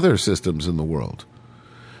the other systems in the world.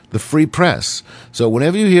 The free press. So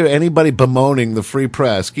whenever you hear anybody bemoaning the free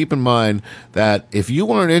press, keep in mind that if you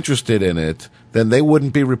weren't interested in it, then they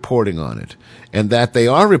wouldn't be reporting on it. And that they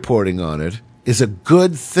are reporting on it is a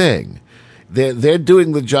good thing. They're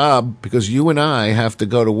doing the job because you and I have to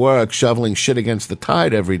go to work shoveling shit against the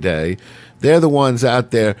tide every day. They're the ones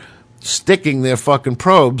out there sticking their fucking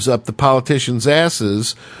probes up the politicians'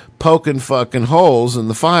 asses, poking fucking holes in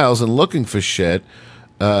the files and looking for shit.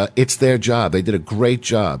 It's their job. They did a great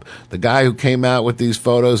job. The guy who came out with these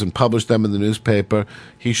photos and published them in the newspaper,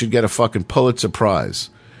 he should get a fucking Pulitzer Prize.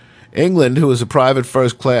 England, who was a private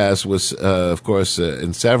first class, was, of course,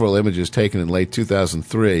 in several images taken in late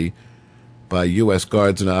 2003 by U.S.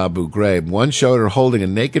 guards in Abu Ghraib. One showed her holding a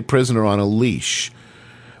naked prisoner on a leash,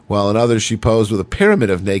 while in others she posed with a pyramid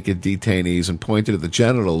of naked detainees and pointed at the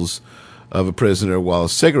genitals of a prisoner while a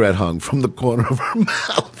cigarette hung from the corner of her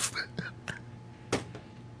mouth.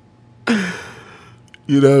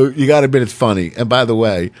 You got to admit it's funny. And by the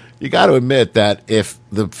way, you got to admit that if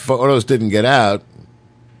the photos didn't get out,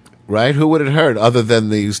 right, who would it hurt other than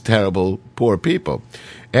these terrible, poor people?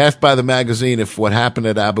 Asked by the magazine if what happened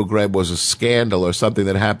at Abu Ghraib was a scandal or something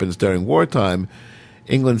that happens during wartime,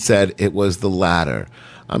 England said it was the latter.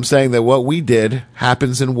 I'm saying that what we did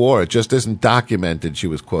happens in war. It just isn't documented, she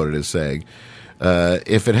was quoted as saying.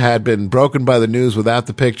 If it had been broken by the news without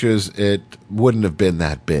the pictures, it wouldn't have been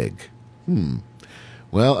that big.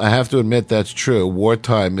 Well, I have to admit that's true.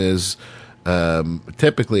 Wartime is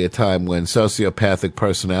typically a time when sociopathic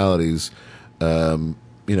personalities,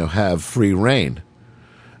 have free reign.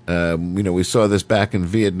 We saw this back in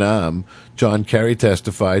Vietnam. John Kerry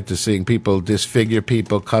testified to seeing people disfigure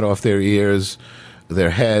people, cut off their ears,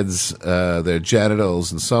 their heads, their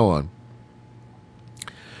genitals, and so on.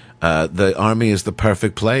 The army is the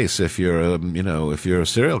perfect place if you're, if you're a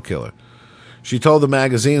serial killer. She told the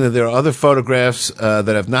magazine that there are other photographs that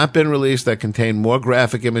have not been released that contain more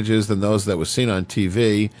graphic images than those that were seen on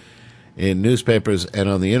TV, in newspapers, and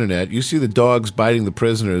on the internet. You see the dogs biting the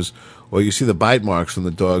prisoners, or you see the bite marks from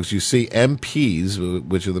the dogs. You see MPs,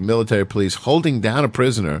 which are the military police, holding down a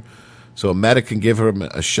prisoner so a medic can give her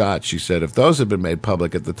a shot, she said. If those had been made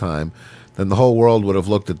public at the time, then the whole world would have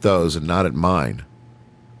looked at those and not at mine.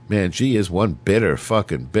 Man, she is one bitter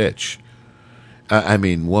fucking bitch.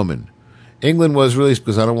 Woman. England was released,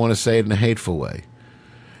 because I don't want to say it in a hateful way.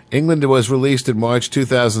 England was released in March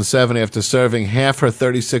 2007 after serving half her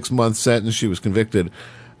 36-month sentence. She was convicted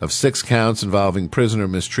of 6 counts involving prisoner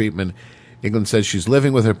mistreatment. England says she's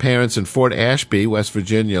living with her parents in Fort Ashby, West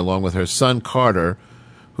Virginia, along with her son Carter,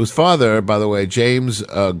 whose father, by the way, James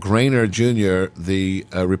Grainer Jr., the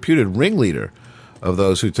reputed ringleader of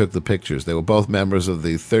those who took the pictures. They were both members of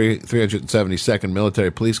the 372nd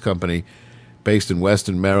Military Police Company based in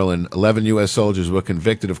Western Maryland. 11 U.S. soldiers were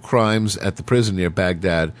convicted of crimes at the prison near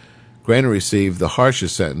Baghdad. Grainer received the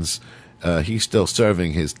harshest sentence. He's still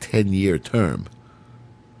serving his 10-year term.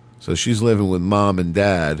 So she's living with mom and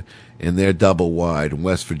dad in their double wide in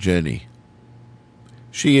West Virginia.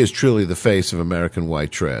 She is truly the face of American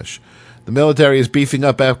white trash. The military is beefing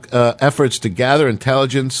up efforts to gather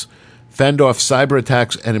intelligence, fend off cyber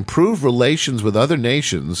attacks, and improve relations with other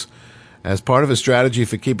nations as part of a strategy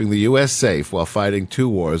for keeping the U.S. safe while fighting 2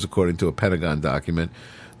 wars, according to a Pentagon document.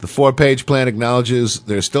 The 4-page plan acknowledges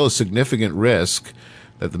there's still a significant risk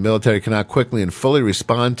that the military cannot quickly and fully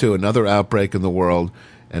respond to another outbreak in the world,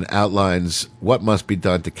 and outlines what must be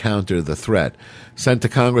done to counter the threat. Sent to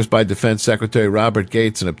Congress by Defense Secretary Robert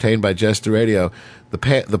Gates and obtained by Jester Radio, the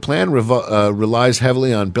plan relies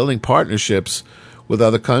heavily on building partnerships with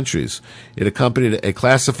other countries. It accompanied a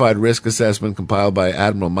classified risk assessment compiled by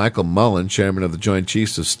Admiral Michael Mullen, chairman of the Joint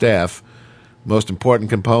Chiefs of Staff. Most important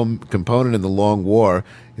component in the long war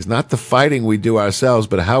is not the fighting we do ourselves,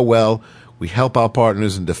 but how well we help our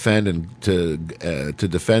partners and to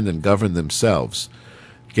defend and govern themselves.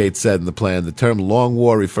 Gates said in the plan, the term long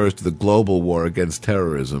war refers to the global war against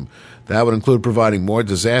terrorism. That would include providing more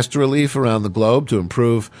disaster relief around the globe to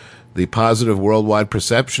improve the positive worldwide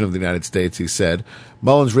perception of the United States, he said.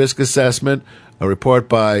 Mullen's risk assessment, a report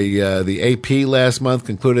by the AP last month,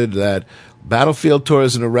 concluded that battlefield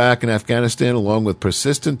tours in Iraq and Afghanistan, along with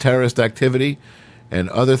persistent terrorist activity and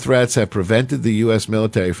other threats, have prevented the U.S.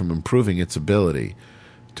 military from improving its ability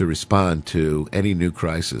to respond to any new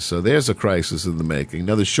crisis. So there's a crisis in the making.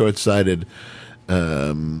 Another short-sighted,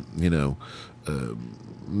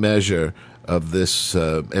 measure of this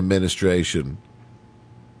administration.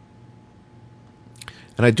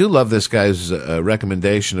 And I do love this guy's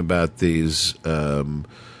recommendation about these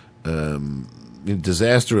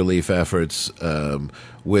disaster relief efforts,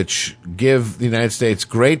 which give the United States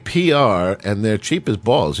great PR, and they're cheap as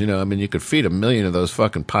balls. You could feed 1 million of those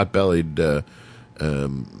fucking pot-bellied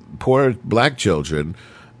poor black children,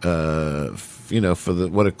 for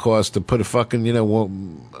what it costs to put a fucking,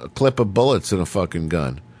 a clip of bullets in a fucking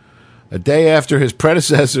gun. A day after his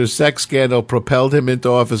predecessor's sex scandal propelled him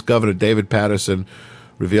into office, Governor David Patterson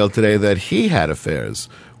revealed today that he had affairs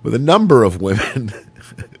with a number of women.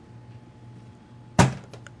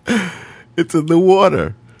 It's in the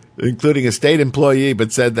water, including a state employee,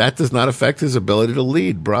 but said that does not affect his ability to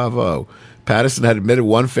lead. Bravo. Patterson had admitted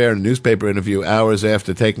one affair in a newspaper interview hours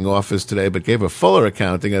after taking office today, but gave a fuller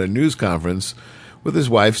accounting at a news conference with his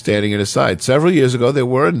wife standing at his side. Several years ago, there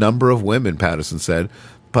were a number of women, Patterson said.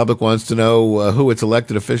 The public wants to know who its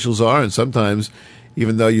elected officials are, and sometimes,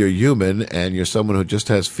 even though you're human and you're someone who just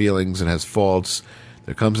has feelings and has faults,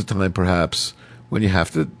 there comes a time, perhaps, when you have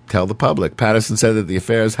to tell the public. Patterson said that the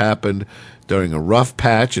affairs happened during a rough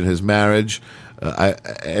patch in his marriage,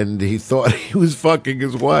 and he thought he was fucking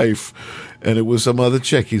his wife, and it was some other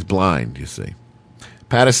chick. He's blind, you see.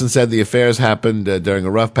 Patterson said the affairs happened during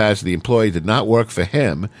a rough patch. The employee did not work for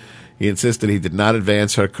him. He insisted he did not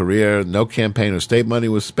advance her career. No campaign or state money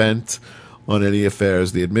was spent on any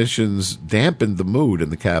affairs. The admissions dampened the mood in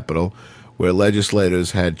the Capitol, where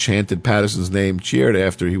legislators had chanted Patterson's name, cheered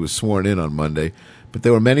after he was sworn in on Monday. But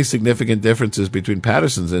there were many significant differences between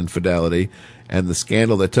Patterson's infidelity and the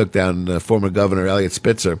scandal that took down former Governor Eliot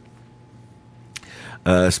Spitzer.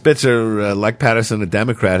 Spitzer, like Patterson, a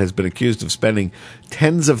Democrat, has been accused of spending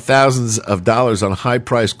tens of thousands of dollars on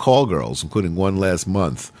high-priced call girls, including one last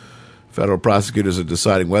month. Federal prosecutors are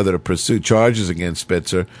deciding whether to pursue charges against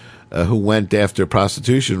Spitzer, who went after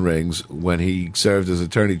prostitution rings when he served as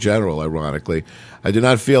Attorney General, ironically. I do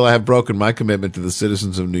not feel I have broken my commitment to the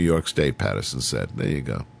citizens of New York State, Patterson said. There you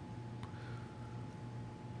go.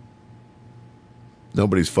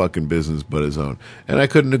 Nobody's fucking business but his own. And I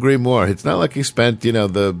couldn't agree more. It's not like he spent,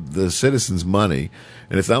 the citizens' money,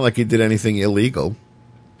 and it's not like he did anything illegal.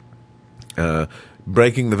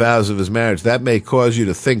 Breaking the vows of his marriage, that may cause you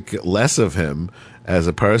to think less of him as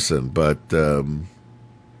a person, but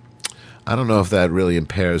I don't know if that really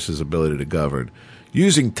impairs his ability to govern.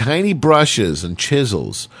 Using tiny brushes and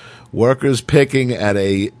chisels, workers picking at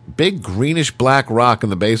a big greenish-black rock in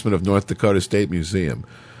the basement of North Dakota State Museum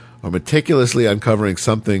are meticulously uncovering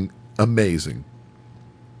something amazing.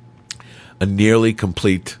 A nearly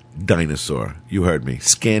complete dinosaur. You heard me.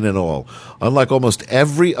 Skin and all. Unlike almost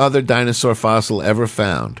every other dinosaur fossil ever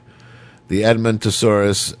found, the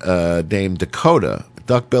Edmontosaurus named Dakota, a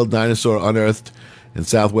duck-billed dinosaur unearthed in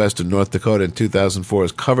southwestern North Dakota in 2004,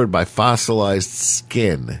 is covered by fossilized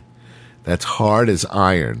skin that's hard as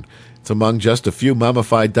iron. It's among just a few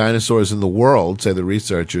mummified dinosaurs in the world, say the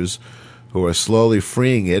researchers, who are slowly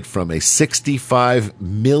freeing it from a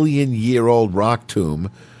 65-million-year-old rock tomb.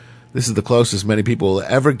 This is the closest many people will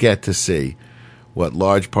ever get to see what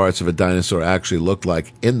large parts of a dinosaur actually looked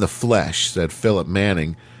like in the flesh, said Philip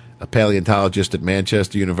Manning, a paleontologist at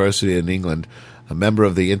Manchester University in England, a member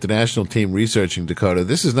of the international team researching Dakota.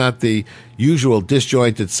 This is not the usual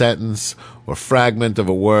disjointed sentence or fragment of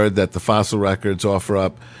a word that the fossil records offer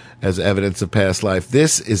up as evidence of past life.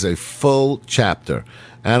 This is a full chapter.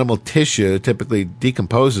 Animal tissue typically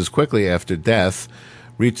decomposes quickly after death.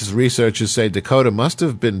 Researchers say Dakota must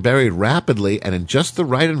have been buried rapidly and in just the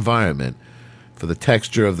right environment for the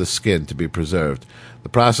texture of the skin to be preserved. The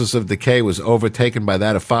process of decay was overtaken by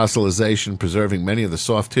that of fossilization, preserving many of the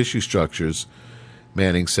soft tissue structures,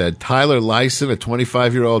 Manning said. Tyler Lyson, a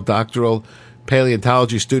 25-year-old doctoral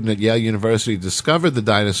paleontology student at Yale University, discovered the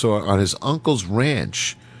dinosaur on his uncle's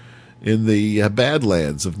ranch in the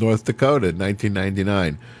Badlands of North Dakota in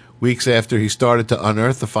 1999. Weeks after he started to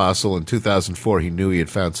unearth the fossil in 2004, he knew he had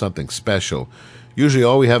found something special. Usually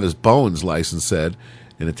all we have is bones, Lyson said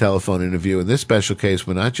in a telephone interview. In this special case,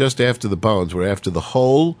 we're not just after the bones, we're after the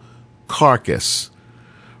whole carcass.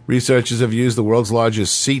 Researchers have used the world's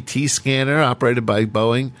largest CT scanner, operated by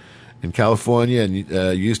Boeing in California, and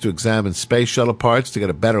used to examine space shuttle parts to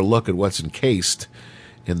get a better look at what's encased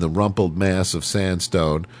in the rumpled mass of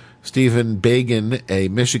sandstone. Stephen Bagan, a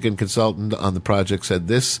Michigan consultant on the project, said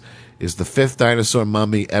this is the fifth dinosaur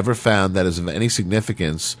mummy ever found that is of any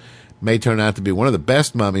significance. May turn out to be one of the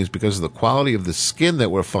best mummies because of the quality of the skin that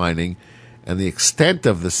we're finding and the extent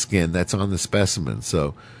of the skin that's on the specimen.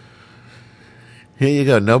 So here you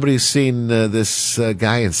go. Nobody's seen this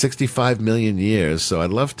guy in 65 million years, so I'd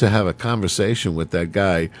love to have a conversation with that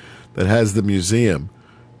guy that has the museum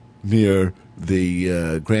near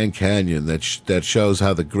the Grand Canyon that shows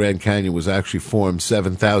how the Grand Canyon was actually formed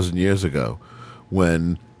 7,000 years ago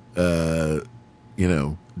when,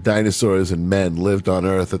 dinosaurs and men lived on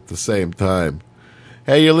Earth at the same time.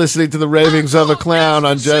 Hey, you're listening to the Ravings of a Clown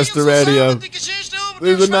on Just the Radio.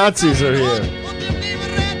 The Nazis are here.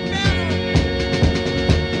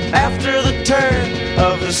 After the turn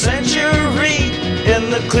of the century, in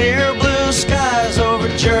the clear blue skies over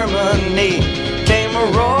Germany, came a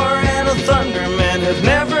roar and a thunder men have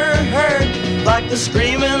never heard, like the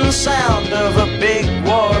screaming sound of a big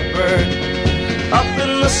warbird. Up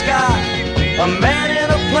in the sky, a man in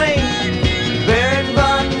a plane, Baron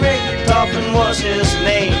von Richthofen was his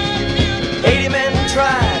name. 80 men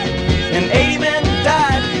tried and 80 men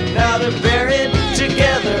died, now they're buried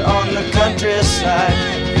together on the countryside.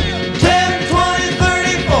 10, 20,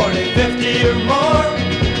 30, 40, 50 or more,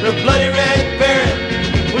 the bloody red Baron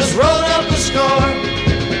was rolling up the score.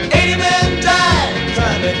 80 men died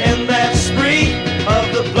trying to end that spree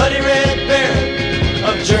of the bloody red Baron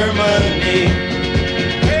of Germany.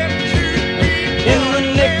 In the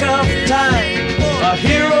nick of time, a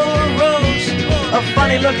hero arose, a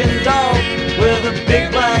funny looking dog with a big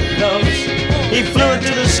black nose. He flew into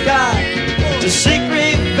the sky to seek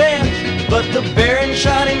revenge, but the Baron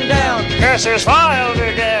shot him down. Curses filed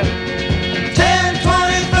again. 10,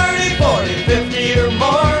 20, 30, 40, 50 or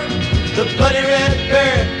more, the bloody red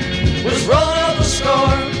Baron was rolling up a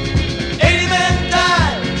score. 80 men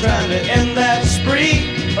died trying to end that spree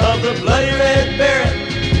of the bloody red Baron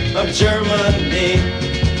of Germany.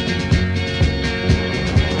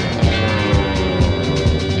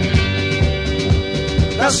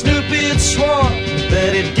 Now Snoopy had sworn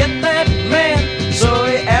that he'd get that man, so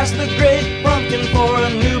he asked the great pumpkin for a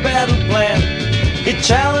new battle plan. He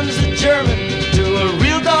challenged the German to a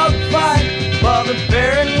real dog fight, while the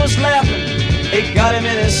Baron was laughing, it got him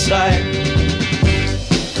in his sight.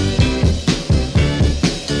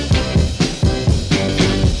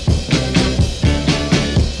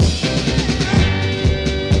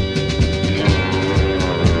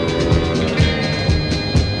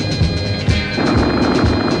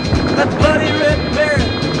 That bloody red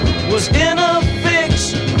Baron was in a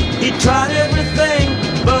fix. He tried everything,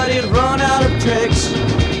 but he'd run out of tricks.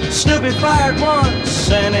 Snoopy fired once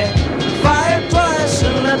and he fired twice,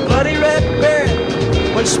 and that bloody red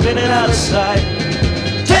Baron went spinning out of sight.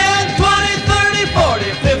 10, 20, 30,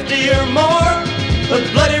 40, 50 or more, the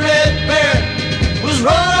bloody red Baron was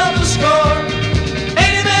rolling up the score.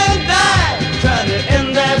 80 men died trying to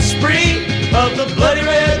end that spree of the bloody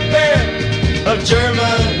red Baron of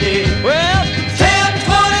Germany. Well, 10, 20,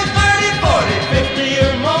 30, 40, 50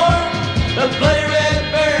 or more, the bloody red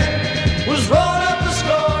Baron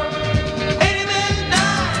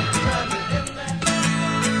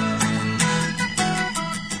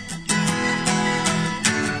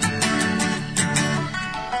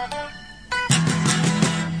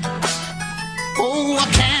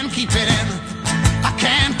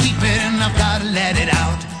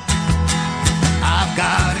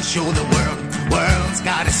show the world's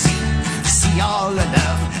gotta see all the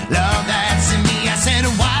love that's in me. I said,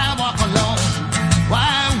 why walk alone?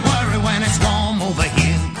 Why worry when it's warm over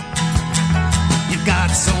here? You've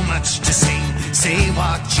got so much to say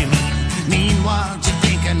what you mean what you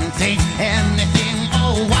think and think anything.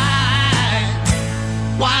 Oh,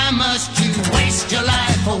 why must you waste your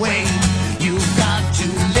life away? You've got to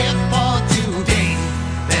live for today,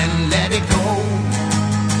 then let it go.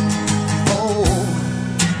 Oh,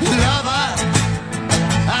 lover,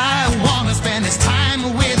 I wanna spend this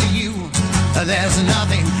time with you. There's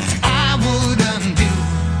nothing I wouldn't do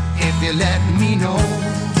if you let me know.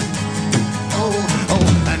 Oh,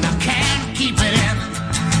 and I can't keep it in,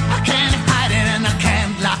 I can't hide it, and I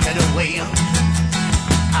can't lock it away.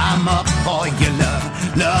 I'm up for your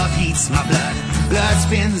love heats my blood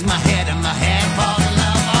spins my head, and my head falls in love.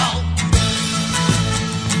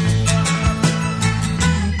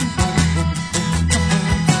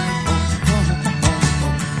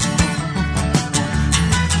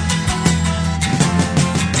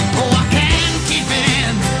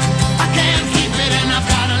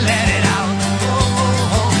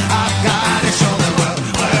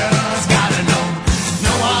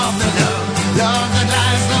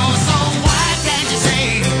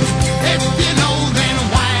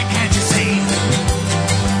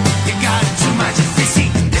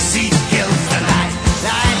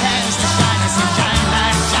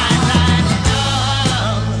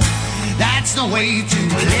 Way to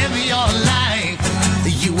live your life.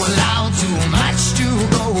 You allow too much to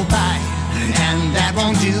go by, and that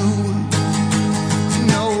won't do.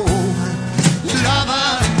 No, lover,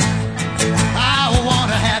 I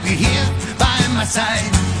wanna have you here by my side.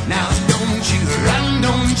 Now don't you run,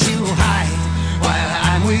 don't you hide, while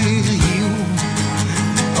I'm with you.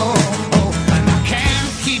 Oh, and I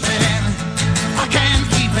can't keep it in, I can't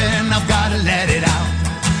keep it in, I've gotta let it out.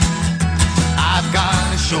 I've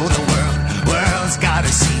gotta show the world's gotta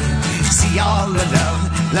see all the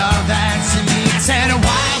love that's in me. I said,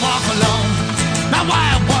 why walk alone? Now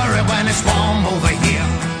why worry when it's warm over here?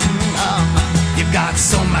 You've got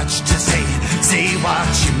so much to say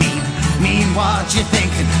what you mean what you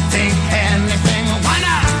think anything. Why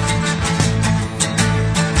not?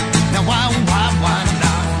 Now why not?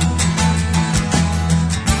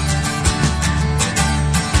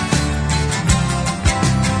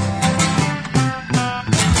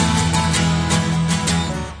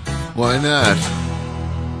 Why not?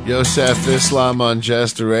 Yosef Islam on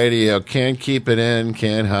Jester Radio. Can't keep it in,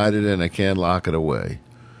 can't hide it in, I can't lock it away.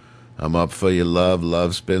 I'm up for your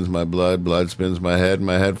love spins my blood spins my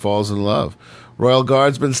head falls in love. Royal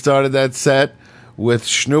Guardsman started that set with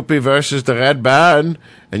Snoopy versus the Red Baron,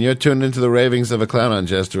 and you're tuned into the Ravings of a Clown on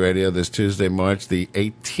Jester Radio this Tuesday, March the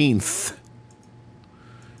 18th.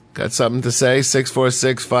 Got something to say?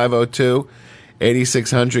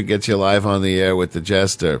 646-502-8600 gets you live on the air with the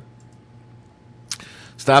Jester.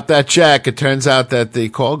 Stop that check. It turns out that the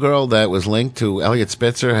call girl that was linked to Elliot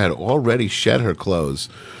Spitzer had already shed her clothes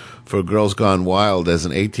for Girls Gone Wild as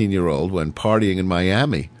an 18-year-old when partying in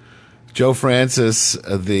Miami. Joe Francis,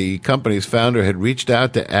 the company's founder, had reached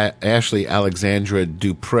out to Ashley Alexandra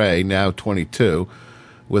Dupre, now 22,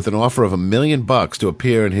 with an offer of $1 million to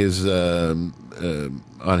appear in his on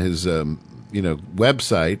his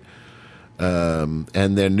website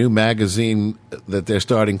and their new magazine that they're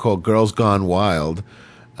starting called Girls Gone Wild.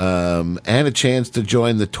 And a chance to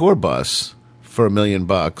join the tour bus for $1 million.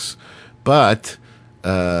 But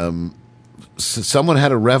someone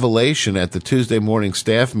had a revelation at the Tuesday morning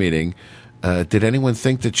staff meeting. Did anyone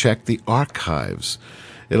think to check the archives?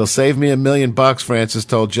 It'll save me $1 million, Francis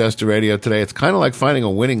told Jester Radio today. It's kind of like finding a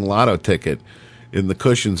winning lotto ticket in the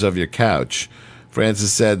cushions of your couch.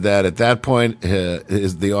 Francis said that at that point,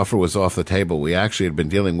 the offer was off the table. We actually had been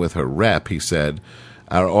dealing with her rep, he said.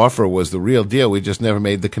 Our offer was the real deal. We just never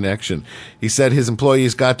made the connection. He said his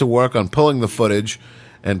employees got to work on pulling the footage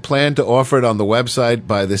and planned to offer it on the website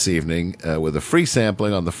by this evening with a free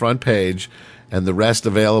sampling on the front page and the rest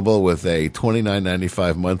available with a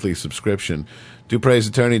 $29.95 monthly subscription. Dupre's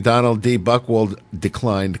attorney Donald D. Buchwald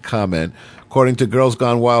declined comment. According to Girls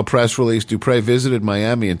Gone Wild press release, Dupre visited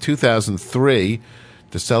Miami in 2003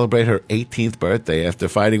 to celebrate her 18th birthday. After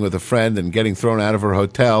fighting with a friend and getting thrown out of her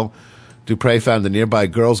hotel, Dupre found the nearby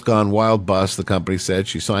Girls Gone Wild bus, the company said.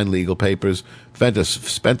 She signed legal papers,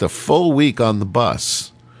 spent a full week on the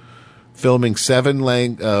bus, filming 7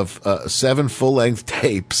 full-length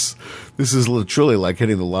tapes. This is truly like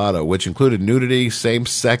hitting the lotto, which included nudity,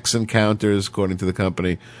 same-sex encounters, according to the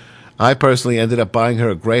company. I personally ended up buying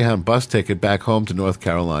her a Greyhound bus ticket back home to North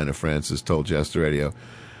Carolina, Francis told Jester Radio.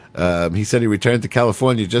 He said he returned to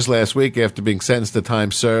California just last week after being sentenced to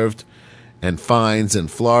time served and fines in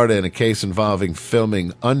Florida in a case involving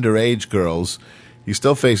filming underage girls. He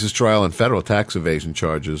still faces trial on federal tax evasion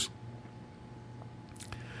charges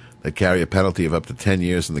that carry a penalty of up to 10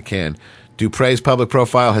 years in the can. Dupre's public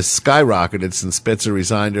profile has skyrocketed since Spitzer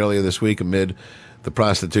resigned earlier this week amid the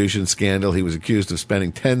prostitution scandal. He was accused of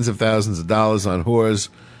spending tens of thousands of dollars on whores,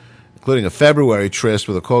 including a February tryst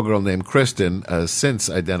with a call girl named Kristen, since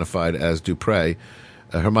identified as Dupre.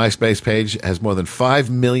 Her MySpace page has more than 5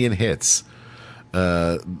 million hits.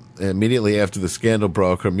 Immediately after the scandal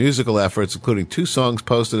broke, her musical efforts, including 2 songs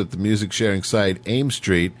posted at the music sharing site AIM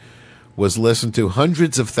Street, was listened to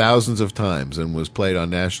hundreds of thousands of times and was played on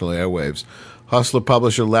national airwaves. Hustler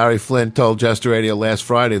publisher Larry Flint told Jester Radio last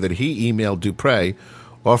Friday that he emailed Dupre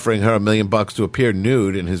offering her $1 million to appear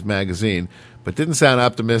nude in his magazine, but didn't sound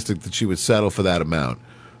optimistic that she would settle for that amount.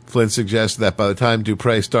 Flint suggested that by the time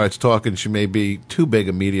Dupre starts talking, she may be too big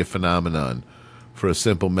a media phenomenon for a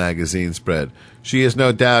simple magazine spread. She is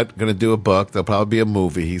no doubt going to do a book. There'll probably be a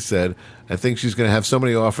movie, he said. I think she's going to have so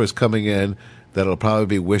many offers coming in that it'll probably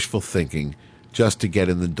be wishful thinking just to get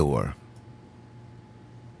in the door.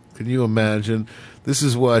 Can you imagine? This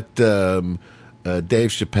is what Dave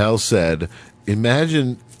Chappelle said.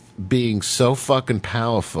 Imagine being so fucking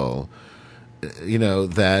powerful,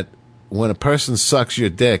 that when a person sucks your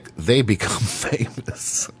dick, they become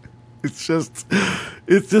famous. It's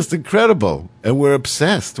just incredible. And we're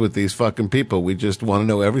obsessed with these fucking people. We just want to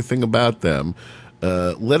know everything about them.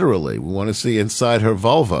 Literally. We want to see inside her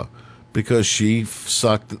vulva because she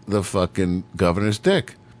sucked the fucking governor's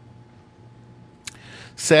dick.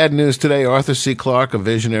 Sad news today. Arthur C. Clarke, a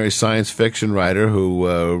visionary science fiction writer who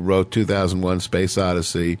wrote 2001 Space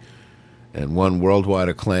Odyssey and won worldwide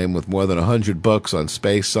acclaim with more than 100 books on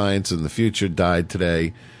space science and the future, died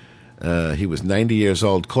today. He was 90 years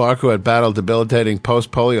old. Clarke, who had battled debilitating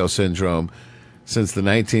post-polio syndrome since the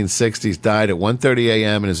 1960s, died at 1:30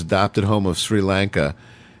 a.m. in his adopted home of Sri Lanka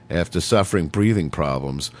after suffering breathing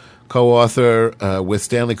problems. Co-author with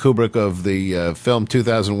Stanley Kubrick of the film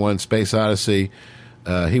 2001 Space Odyssey,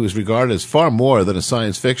 he was regarded as far more than a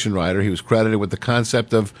science fiction writer. He was credited with the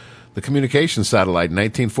concept of the communication satellite in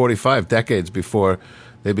 1945, decades before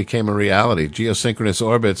they became a reality. Geosynchronous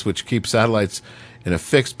orbits, which keep satellites in a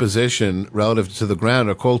fixed position relative to the ground,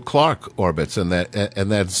 are called Clarke orbits, and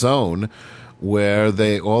that zone where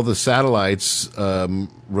all the satellites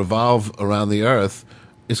revolve around the Earth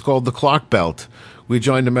is called the Clarke Belt. We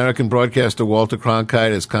joined American broadcaster Walter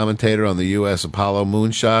Cronkite as commentator on the U.S. Apollo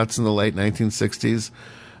moonshots in the late 1960s.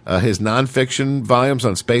 His nonfiction volumes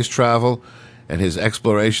on space travel and his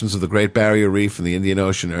explorations of the Great Barrier Reef and the Indian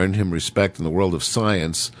Ocean earned him respect in the world of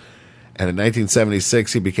science. And in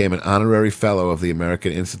 1976, he became an honorary fellow of the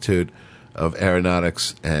American Institute of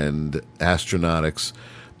Aeronautics and Astronautics.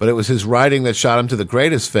 But it was his writing that shot him to the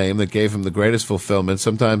greatest fame, that gave him the greatest fulfillment.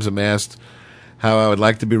 Sometimes I'm asked how I would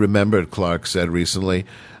like to be remembered, Clarke said recently.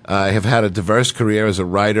 I have had a diverse career as a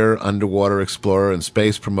writer, underwater explorer, and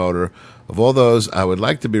space promoter. Of all those, I would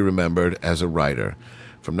like to be remembered as a writer.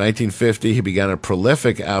 From 1950, he began a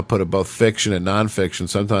prolific output of both fiction and nonfiction,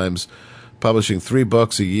 sometimes publishing 3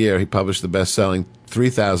 books a year. He published the best-selling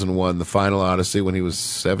 3001, The Final Odyssey, when he was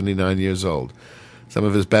 79 years old. Some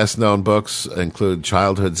of his best-known books include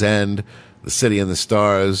Childhood's End, The City and the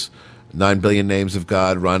Stars, 9 Billion Names of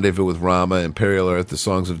God, Rendezvous with Rama, Imperial Earth, The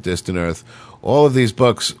Songs of Distant Earth. All of these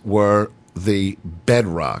books were the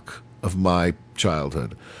bedrock of my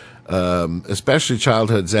childhood, especially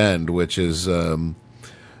Childhood's End, which is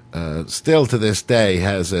still to this day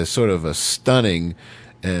has a sort of a stunning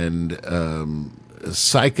and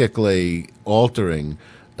psychically altering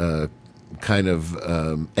kind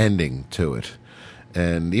of ending to it.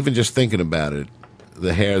 And even just thinking about it,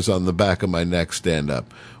 the hairs on the back of my neck stand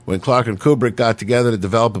up. When Clarke and Kubrick got together to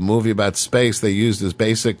develop a movie about space, they used as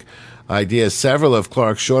basic ideas several of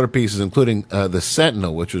Clarke's shorter pieces, including The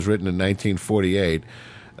Sentinel, which was written in 1948,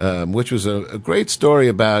 which was a great story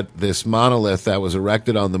about this monolith that was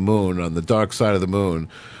erected on the moon, on the dark side of the moon.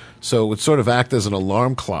 So it would sort of act as an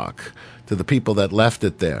alarm clock to the people that left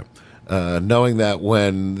it there, knowing that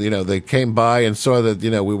when they came by and saw that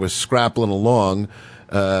we were scrappling along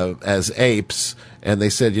as apes, and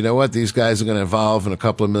they said, you know what, these guys are going to evolve in a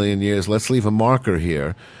couple of million years. Let's leave a marker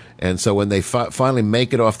here. And so when they finally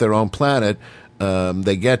make it off their own planet,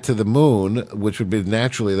 they get to the moon, which would be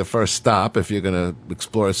naturally the first stop if you're going to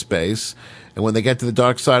explore space. And when they get to the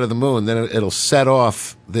dark side of the moon, then it'll set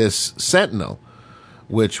off this sentinel,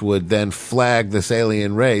 which would then flag this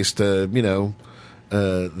alien race to,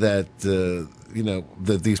 that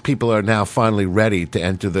that these people are now finally ready to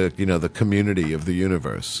enter the community of the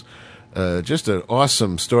universe. Just an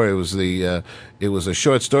awesome story. It was a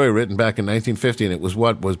short story written back in 1950, and it was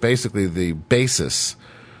what was basically the basis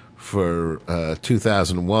for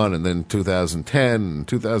 2001, and then 2010, and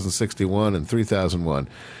 2061, and 3001.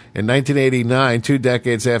 In 1989, 2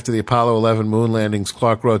 decades after the Apollo 11 moon landings,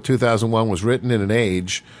 Clark wrote 2001 was written in an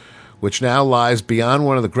age which now lies beyond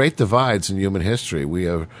one of the great divides in human history. We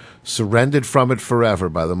are surrendered from it forever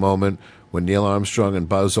by the moment when Neil Armstrong and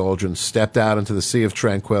Buzz Aldrin stepped out into the sea of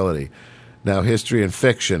tranquility. Now history and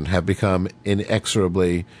fiction have become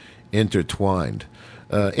inexorably intertwined.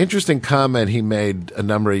 Interesting comment he made a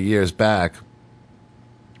number of years back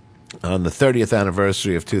on the 30th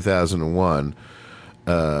anniversary of 2001.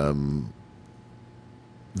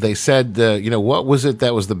 They said, what was it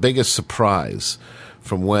that was the biggest surprise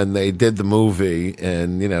from when they did the movie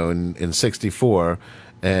in 64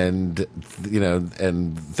 and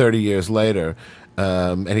 30 years later.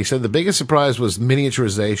 And he said the biggest surprise was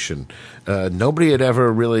miniaturization. Nobody had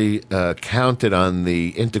ever really counted on the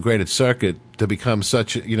integrated circuit to become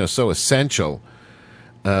such, so essential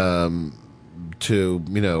to,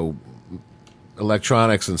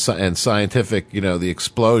 electronics and scientific, the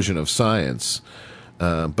explosion of science.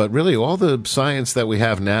 But really all the science that we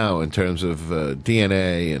have now in terms of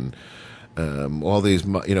DNA and all these,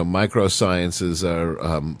 microsciences are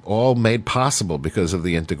all made possible because of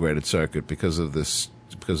the integrated circuit, because of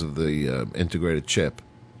the integrated chip.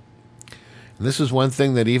 And this is one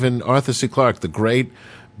thing that even Arthur C. Clarke, the great,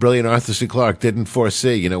 brilliant Arthur C. Clarke, didn't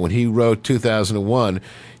foresee. When he wrote 2001,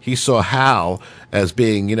 he saw HAL as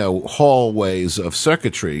being, hallways of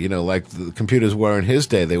circuitry, like the computers were in his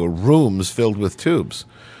day. They were rooms filled with tubes.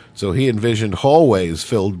 So he envisioned hallways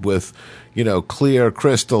filled with, clear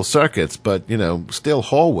crystal circuits, but, still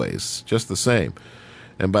hallways, just the same.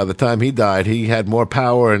 And by the time he died, he had more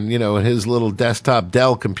power in, in his little desktop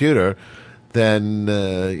Dell computer than,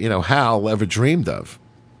 HAL ever dreamed of.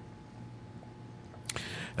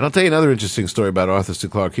 And I'll tell you another interesting story about Arthur C.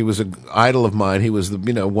 Clarke. He was an idol of mine. He was,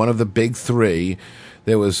 one of the big three.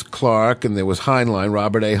 There was Clarke, and there was Heinlein,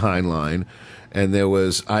 Robert A. Heinlein, and there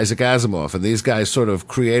was Isaac Asimov. And these guys sort of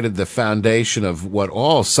created the foundation of what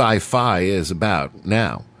all sci-fi is about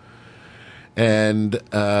now. And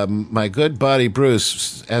my good buddy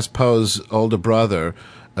Bruce, Espo's older brother,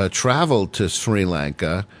 traveled to Sri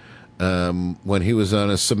Lanka when he was on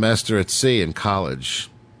a semester at sea in college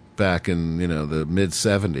back in, the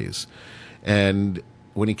mid-'70s. And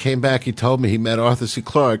when he came back, he told me he met Arthur C.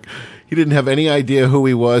 Clarke. He didn't have any idea who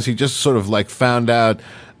he was. He just sort of found out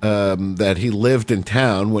that he lived in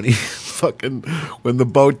town when he when the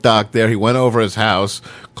boat docked there. He went over his house.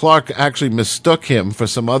 Clarke actually mistook him for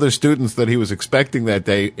some other students that he was expecting that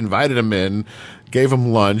day, invited him in, gave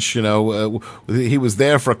him lunch. He was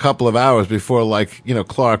there for a couple of hours before,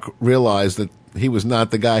 Clarke realized that he was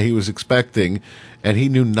not the guy he was expecting, and he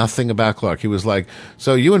knew nothing about Clarke. He was like,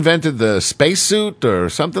 "So you invented the spacesuit or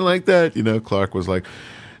something like that?" Clarke was like,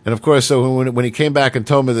 and of course, so when he came back and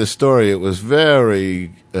told me this story, it was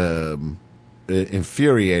very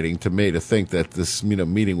infuriating to me to think that this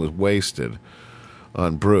meeting was wasted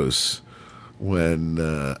on Bruce when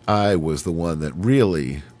I was the one that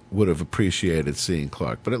really would have appreciated seeing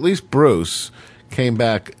Clarke. But at least Bruce came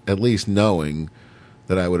back at least knowing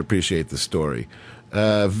that I would appreciate the story.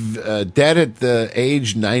 Dead at the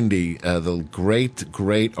age 90, the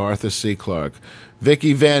great Arthur C. Clarke.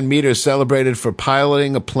 Vicky Van Meter celebrated for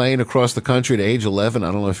piloting a plane across the country at age 11.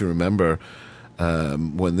 I don't know if you remember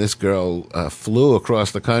when this girl flew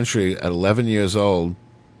across the country at 11 years old.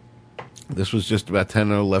 This was just about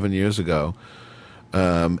 10 or 11 years ago.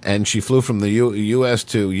 And she flew from the U.S.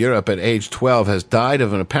 to Europe at age 12, has died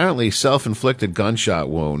of an apparently self-inflicted gunshot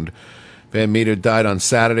wound. Van Meter died on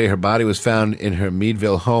Saturday. Her body was found in her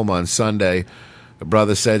Meadville home on Sunday. Her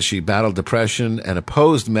brother said she battled depression and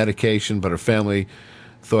opposed medication, but her family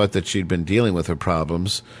thought that she'd been dealing with her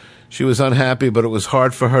problems. She was unhappy, but it was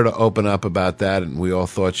hard for her to open up about that, and we all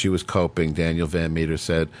thought she was coping, Daniel Van Meter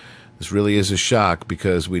said. This really is a shock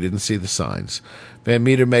because we didn't see the signs. Van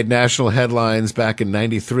Meter made national headlines back in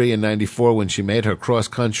 93 and 94 when she made her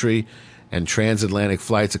cross-country and transatlantic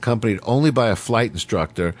flights accompanied only by a flight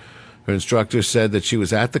instructor. Her instructor said that she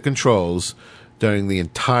was at the controls during the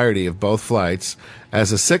entirety of both flights.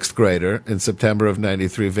 As a sixth grader in September of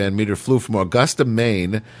 93, Van Meter flew from Augusta,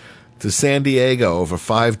 Maine to San Diego over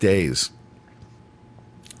 5 days.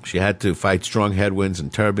 She had to fight strong headwinds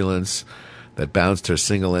and turbulence that bounced her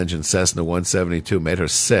single-engine Cessna 172, made her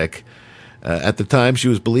sick. At the time, she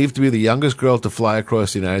was believed to be the youngest girl to fly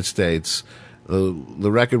across the United States.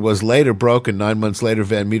 The record was later broken. 9 months later,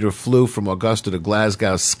 Van Meter flew from Augusta to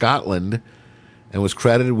Glasgow, Scotland, and was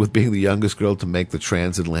credited with being the youngest girl to make the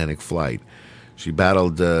transatlantic flight. She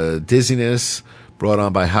battled dizziness brought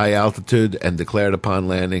on by high altitude and declared upon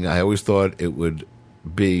landing, "I always thought it would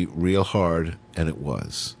be real hard," and it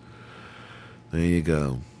was. There you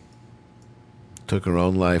go. Took her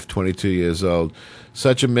own life, 22 years old.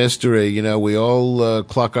 Such a mystery. You know, we all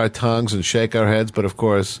cluck our tongues and shake our heads, but of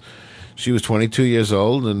course, she was 22 years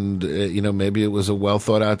old, and, you know, maybe it was a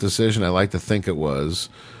well-thought-out decision. I like to think it was.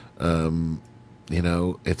 You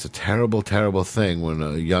know, it's a terrible, terrible thing when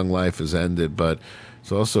a young life is ended, but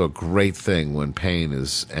it's also a great thing when pain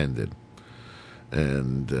is ended.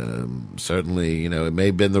 And certainly, you know, it may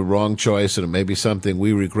have been the wrong choice, and it may be something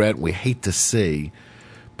we regret and we hate to see,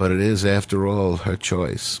 but it is, after all, her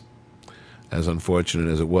choice, as unfortunate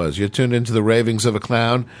as it was. You're tuned into the Ravings of a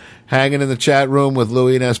Clown, hanging in the chat room with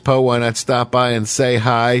Louie and Espo. Why not stop by and say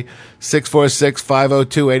hi?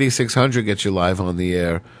 646-502-8600 gets you live on the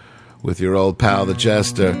air with your old pal, the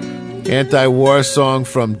Jester. Anti-war song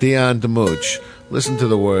from Dion DeMuch. Listen to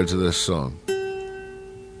the words of this song.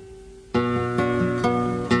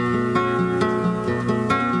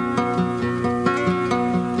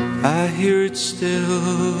 I hear it still,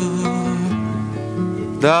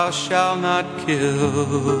 thou shalt not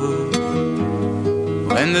kill.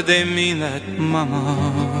 When did they mean that, mama?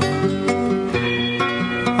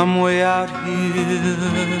 I'm way out here,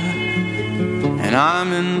 and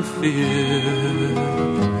I'm in fear.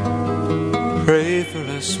 Pray for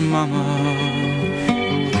us, mama.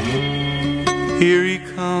 Here he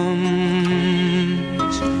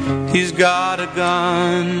comes, he's got a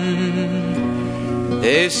gun.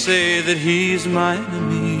 They say that he's my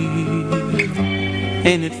enemy.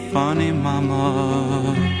 Ain't it funny,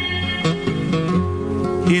 mama?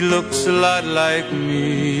 He looks a lot like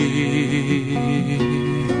me.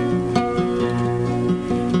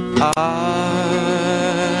 I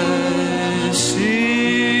see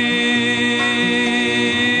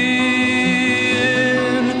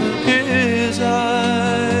in his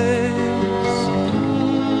eyes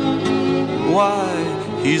why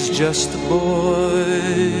he's just a boy.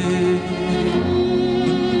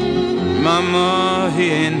 Mama,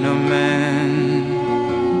 he ain't no man.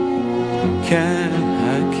 Can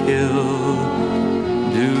I kill?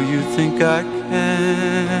 Do you think I can?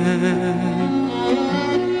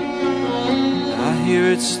 I hear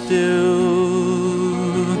it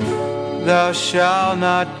still, thou shalt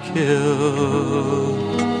not kill.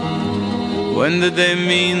 When did they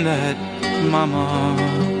mean that, mama?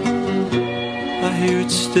 I hear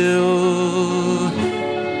it still,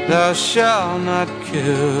 thou shalt not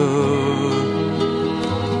kill.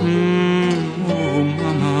 Oh,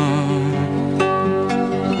 mama.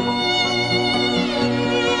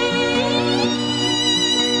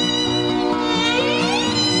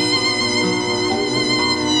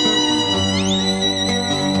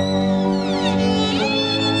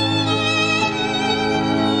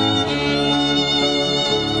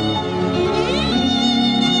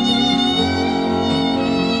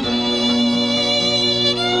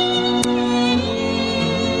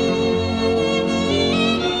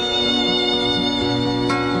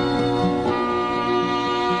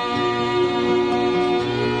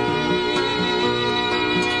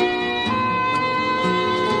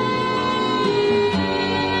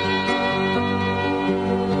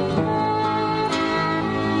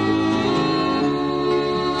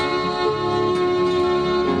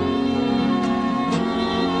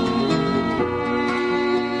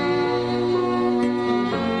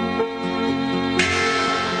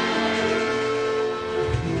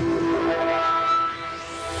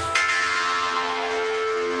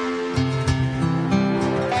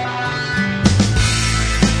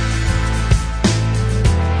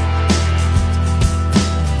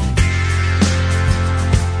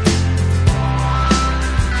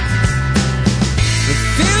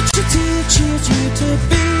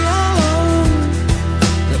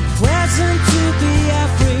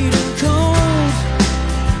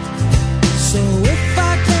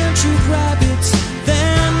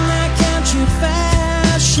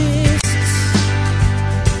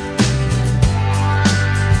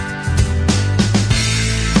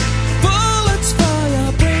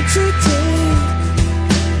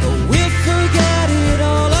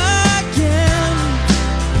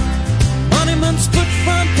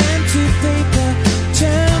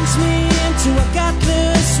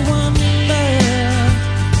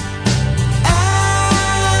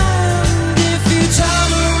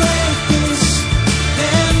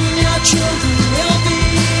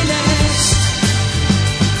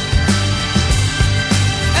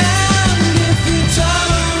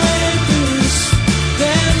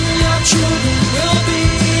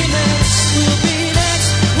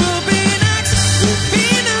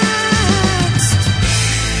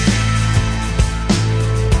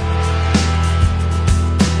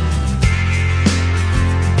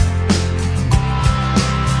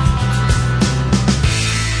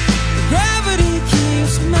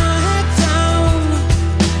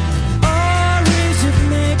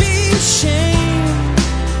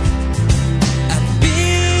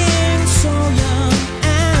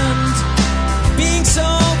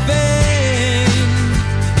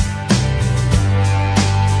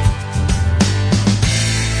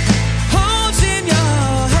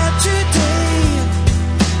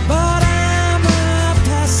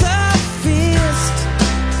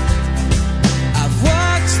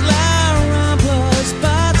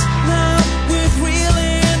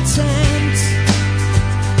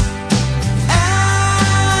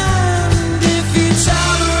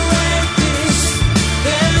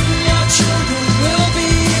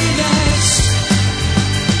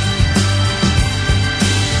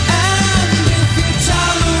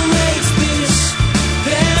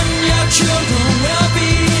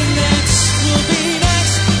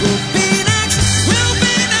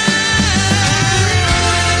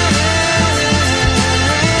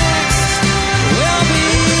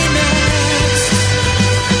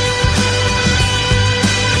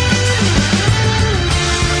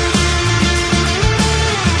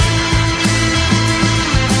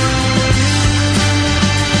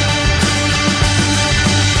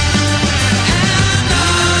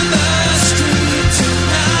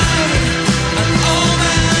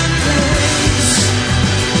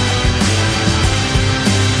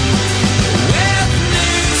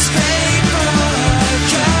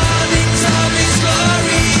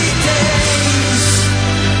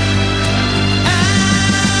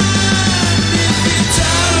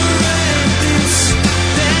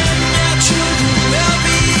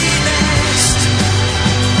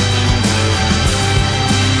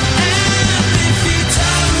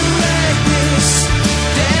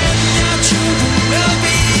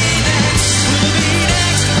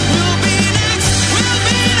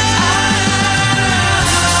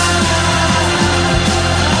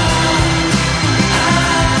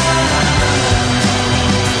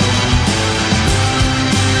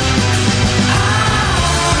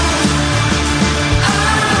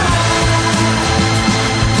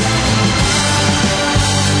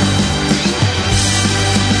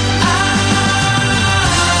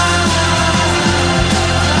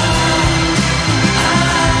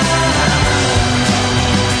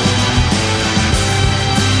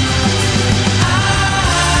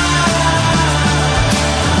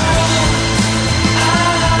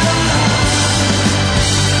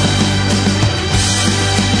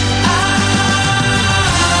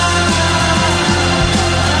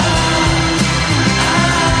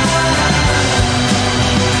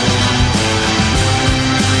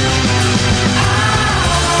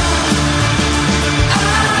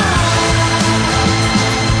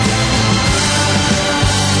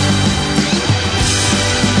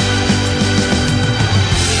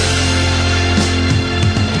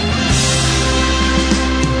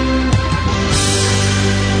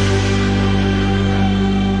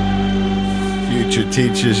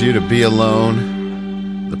 teaches you to be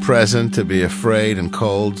alone, the present to be afraid and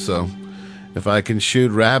cold. So if I can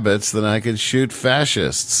shoot rabbits, then I can shoot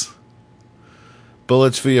fascists.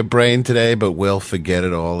 Bullets for your brain today, but we'll forget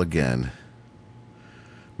it all again.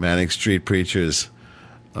 Manic Street Preachers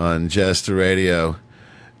on Jester Radio.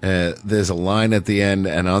 There's a line at the end,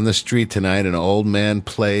 and on the street tonight an old man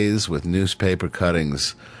plays with newspaper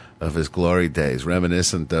cuttings of his glory days,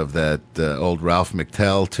 reminiscent of that old Ralph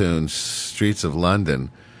McTell tune, Streets of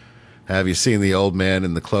London. Have you seen the old man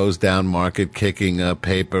in the closed-down market kicking up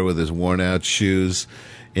paper with his worn-out shoes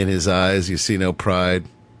in his eyes? You see no pride,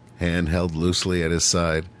 hand held loosely at his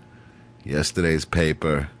side. Yesterday's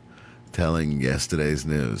paper telling yesterday's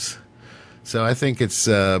news. So I think it's,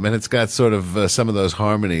 and it's got sort of some of those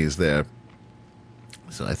harmonies there.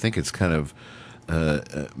 So I think it's kind of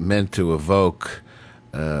meant to evoke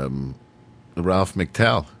Ralph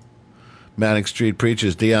McTell. Manic Street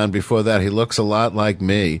Preachers, Dion before that. He looks a lot like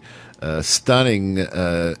me. Stunning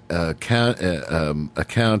account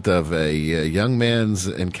of a young man's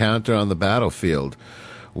encounter on the battlefield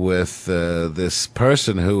with this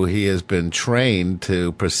person who he has been trained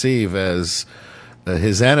to perceive as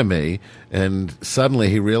his enemy, and suddenly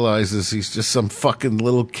he realizes he's just some fucking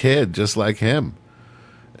little kid just like him,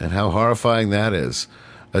 and how horrifying that is.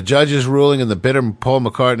 A judge's ruling in the bitter Paul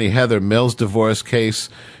McCartney-Heather Mills divorce case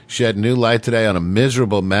shed new light today on a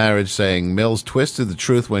miserable marriage, saying Mills twisted the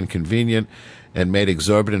truth when convenient and made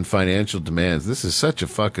exorbitant financial demands. This is such a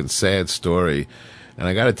fucking sad story. And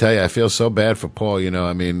I got to tell you, I feel so bad for Paul. You know,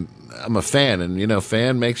 I mean, I'm a fan, and, you know,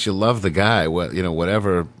 fan makes you love the guy, you know,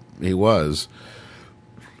 whatever he was.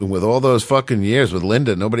 With all those fucking years with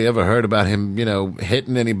Linda, nobody ever heard about him, you know,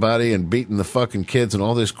 hitting anybody and beating the fucking kids and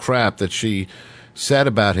all this crap that she said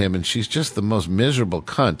about him. And she's just the most miserable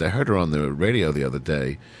cunt. I heard her on the radio the other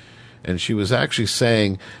day, and she was actually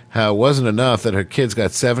saying how it wasn't enough that her kids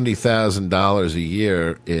got $70,000 a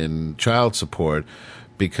year in child support,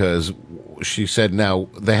 because she said now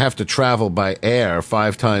they have to travel by air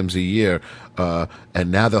 5 times a year,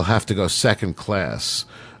 and now they'll have to go second class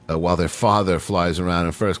while their father flies around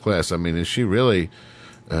in first class. I mean, is she really...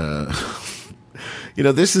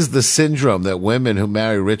 this is the syndrome that women who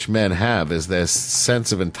marry rich men have, is their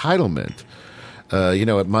sense of entitlement.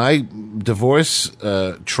 At my divorce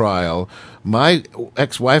trial, my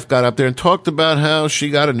ex-wife got up there and talked about how she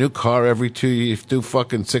got a new car every 2 years,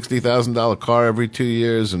 fucking $60,000 car every 2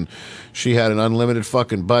 years, and she had an unlimited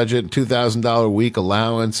fucking budget, $2,000 a week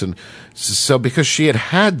allowance, and so because she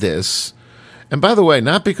had this, and by the way,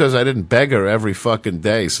 not because I didn't beg her every fucking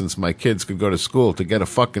day since my kids could go to school to get a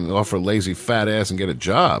fucking off her lazy fat ass and get a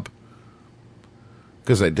job,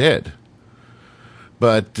 because I did.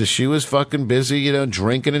 But she was fucking busy,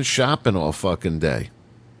 drinking and shopping all fucking day.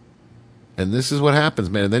 And this is what happens,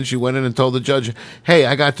 man. And then she went in and told the judge, hey,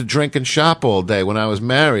 I got to drink and shop all day when I was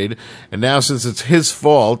married, and now since it's his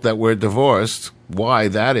fault that we're divorced, why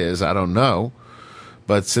that is, I don't know.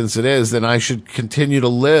 But since it is, then I should continue to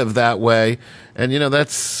live that way. And,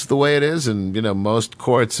 that's the way it is. And, most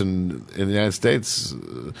courts in the United States,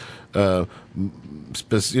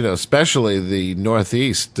 especially the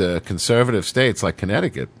Northeast conservative states like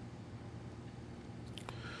Connecticut.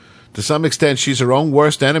 To some extent, she's her own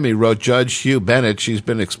worst enemy, wrote Judge Hugh Bennett. She's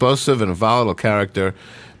been explosive and a volatile character.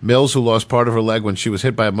 Mills, who lost part of her leg when she was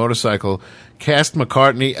hit by a motorcycle, cast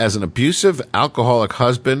McCartney as an abusive, alcoholic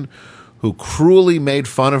husband who cruelly made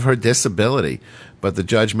fun of her disability. But the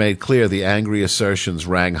judge made clear the angry assertions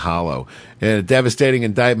rang hollow. In a devastating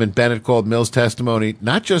indictment, Bennett called Mills' testimony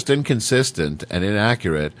not just inconsistent and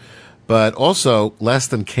inaccurate, but also less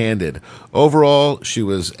than candid. Overall, she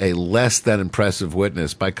was a less than impressive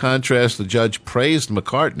witness. By contrast, the judge praised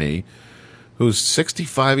McCartney, who's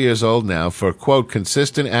 65 years old now, for, quote,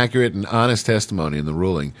 consistent, accurate, and honest testimony in the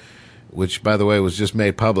ruling, which, by the way, was just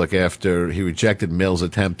made public after he rejected Mills'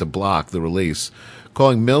 attempt to block the release,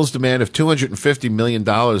 calling Mills' demand of $250 million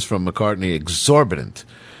from McCartney exorbitant.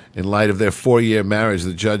 In light of their 4-year marriage,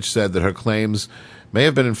 the judge said that her claims may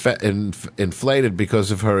have been inflated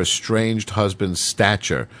because of her estranged husband's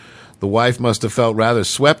stature. The wife must have felt rather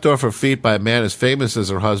swept off her feet by a man as famous as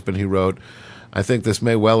her husband, he wrote. I think this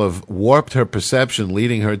may well have warped her perception,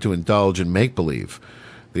 leading her to indulge in make-believe.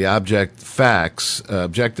 The objective facts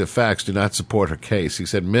do not support her case. He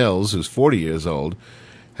said Mills, who's 40 years old,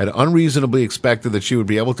 had unreasonably expected that she would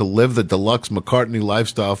be able to live the deluxe McCartney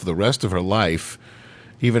lifestyle for the rest of her life,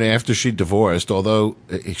 even after she divorced, although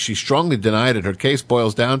she strongly denied it. Her case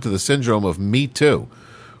boils down to the syndrome of Me Too,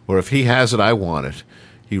 or if he has it, I want it,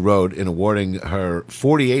 he wrote in awarding her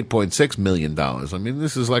 $48.6 million. I mean,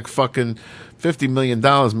 this is like fucking $50 million,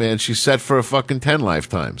 man. She's set for a fucking 10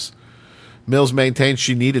 lifetimes. Mills maintained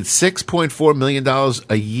she needed $6.4 million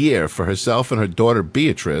a year for herself and her daughter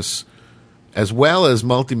Beatrice, as well as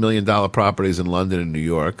multi-million-dollar properties in London and New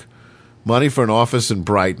York, money for an office in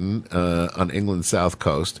Brighton on England's south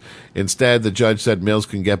coast. Instead, the judge said Mills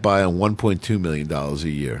can get by on $1.2 million a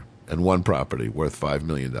year and one property worth $5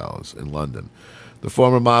 million in London. The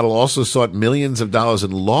former model also sought millions of dollars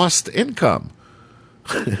in lost income.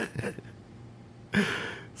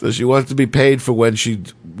 So she wants to be paid for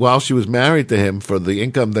while she was married to him, for the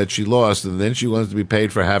income that she lost, and then she wants to be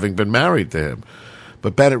paid for having been married to him.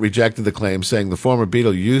 But Bennett rejected the claim, saying the former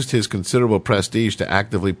Beatle used his considerable prestige to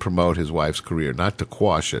actively promote his wife's career, not to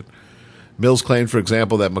quash it. Mills claimed, for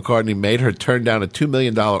example, that McCartney made her turn down a $2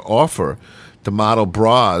 million offer to model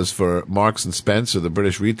bras for Marks & Spencer, the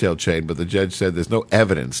British retail chain, but the judge said there's no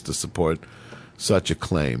evidence to support such a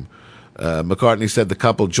claim. McCartney said the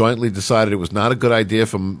couple jointly decided it was not a good idea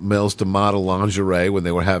for Mills to model lingerie when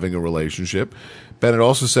they were having a relationship. Bennett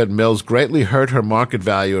also said Mills greatly hurt her market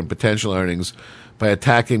value and potential earnings by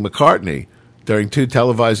attacking McCartney during 2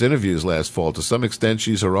 televised interviews last fall. To some extent,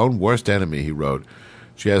 she's her own worst enemy, he wrote.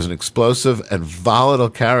 She has an explosive and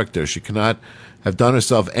volatile character. She cannot have done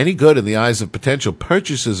herself any good in the eyes of potential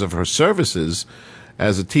purchasers of her services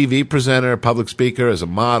as a TV presenter, public speaker, as a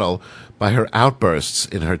model, by her outbursts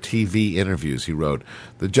in her TV interviews, he wrote.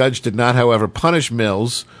 The judge did not, however, punish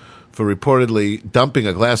Mills for reportedly dumping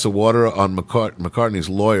a glass of water on McCartney's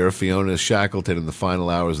lawyer, Fiona Shackleton, in the final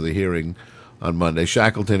hours of the hearing on Monday.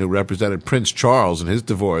 Shackleton, who represented Prince Charles in his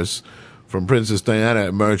divorce from Princess Diana,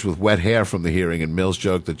 emerged with wet hair from the hearing, and Mills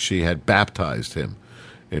joked that she had baptized him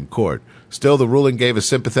in court. Still, the ruling gave a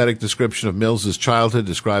sympathetic description of Mills's childhood,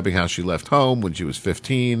 describing how she left home when she was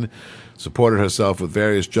 15, supported herself with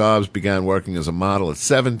various jobs, began working as a model at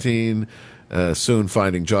 17, soon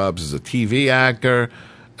finding jobs as a TV actor.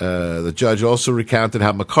 The judge also recounted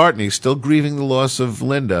how McCartney, still grieving the loss of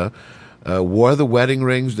Linda, wore the wedding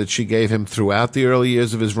rings that she gave him throughout the early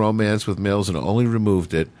years of his romance with Mills and only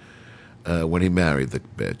removed it when he married the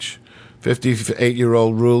bitch.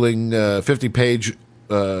 58-year-old ruling,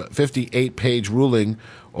 58-page ruling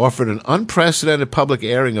offered an unprecedented public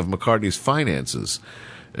airing of McCartney's finances.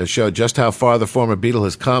 It showed just how far the former Beatle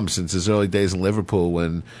has come since his early days in Liverpool,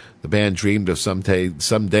 when the band dreamed of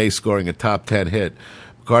someday scoring a top 10 hit.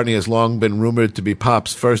 McCartney has long been rumored to be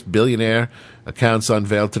pop's first billionaire. Accounts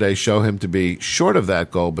unveiled today show him to be short of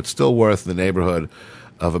that goal, but still worth the neighborhood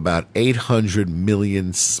of about 800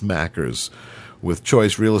 million smackers, with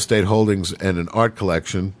choice real estate holdings and an art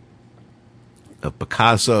collection of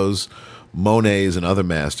Picassos, Monets, and other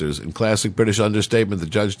masters. In classic British understatement, the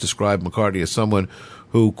judge described McCartney as someone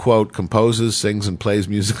who, quote, composes, sings, and plays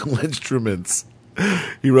musical instruments.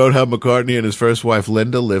 He wrote how McCartney and his first wife,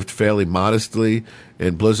 Linda, lived fairly modestly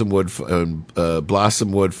in Blossomwood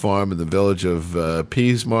Farm in the village of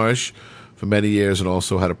Peasmarsh for many years, and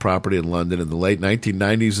also had a property in London. In the late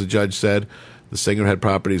 1990s, the judge said, the singer had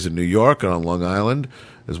properties in New York and on Long Island,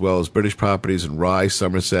 as well as British properties in Rye,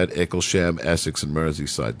 Somerset, Icklesham, Essex, and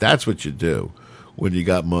Merseyside. That's what you do when you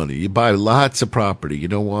got money. You buy lots of property. You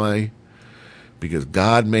know why? Because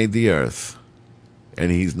God made the earth, and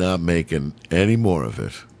he's not making any more of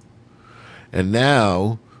it. And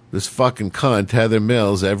now, this fucking cunt, Heather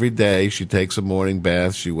Mills, every day she takes a morning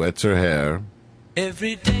bath, she wets her hair.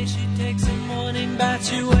 Every day she takes a morning bath,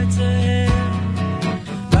 she wets her hair,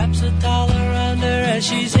 wraps a towel around her as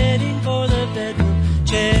she's heading for the bedroom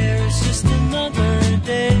chair. It's just another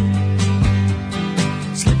day,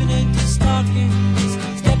 slipping into stockings,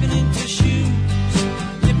 stepping into shoes,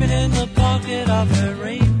 dipping in the pocket of her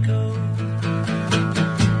raincoat.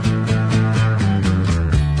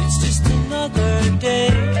 It's just another day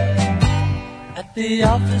at the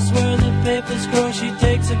office where the papers grow. She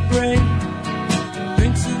takes a break,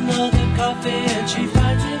 drinks another coffee, and she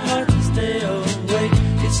finds it hard to stay awake.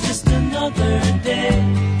 It's just another day.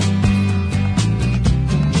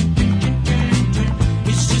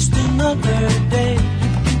 It's just another day.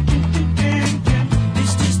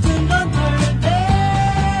 It's just another day.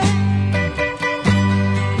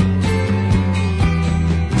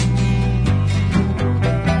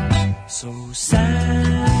 So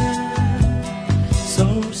sad,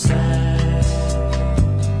 so sad.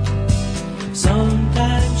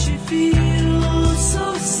 Sometimes she feels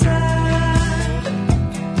so sad.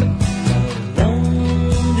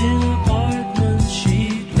 Alone in an apartment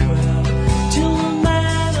she dwells, till the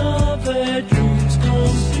man of her dreams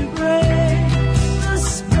comes to break the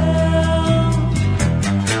spell.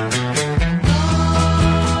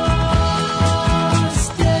 Oh,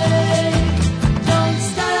 stay, don't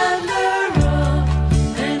stand her up.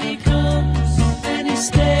 And he comes and he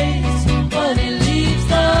stays, but he leaves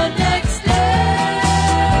the next day.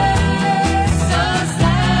 So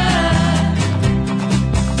sad.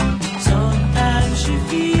 Sometimes she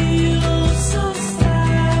feels so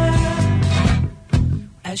sad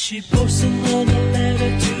as she posts another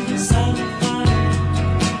letter to the silent fire.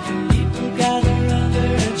 People gather around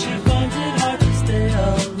her and she finds it hard to stay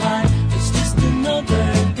alive. It's just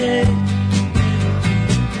another day.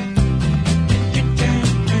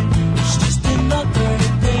 It's just another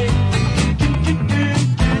day.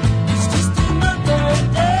 It's just another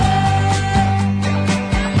day.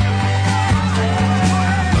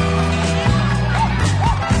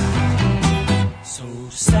 So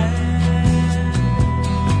sad,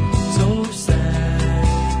 so sad.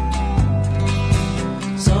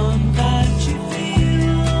 Sometimes she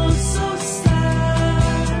feels so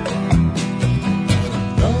sad.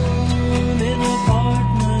 Alone in an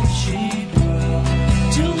apartment she dwells,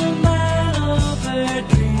 till the man of her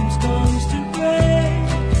dreams comes to break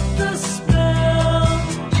the spell.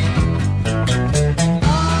 Oh,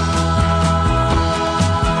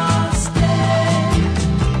 stay,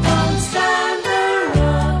 don't stand her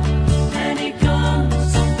up. And he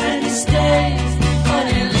comes and he stays, but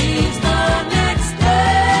he leaves the next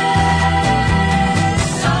day.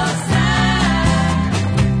 So sad.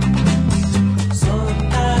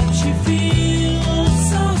 Sometimes she feels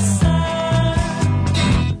so sad.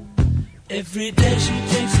 Every day she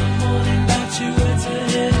takes a morning bath, she wets her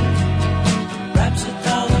hair, wraps a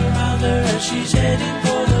towel around her as she's heading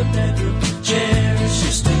for the bedroom chair. It's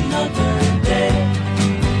just another day,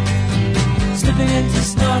 slipping into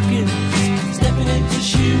stockings, stepping into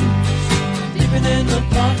shoes, dipping in the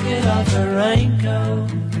pocket of her raincoat.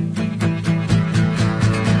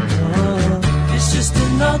 Oh, it's just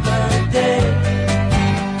another day.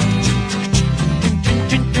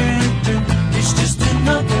 It's just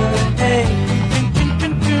another day.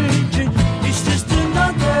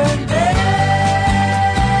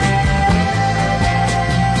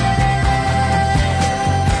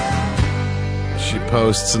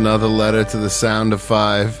 posts another letter to the sound of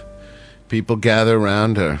 5. People gather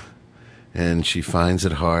around her, and she finds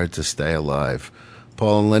it hard to stay alive.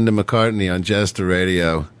 Paul and Linda McCartney on Jester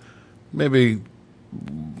Radio. Maybe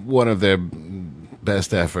one of their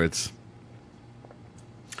best efforts.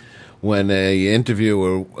 When a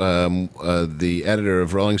interviewer, the editor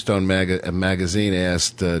of Rolling Stone magazine,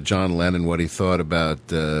 asked John Lennon what he thought about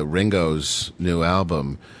Ringo's new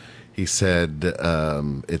album, he said,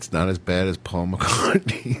 it's not as bad as Paul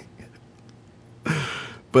McCartney.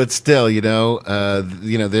 But still,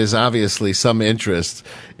 there's obviously some interest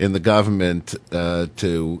in the government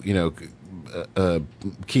to,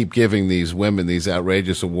 keep giving these women these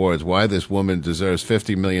outrageous awards. Why this woman deserves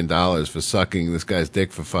 $50 million for sucking this guy's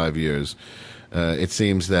dick for 5 years. It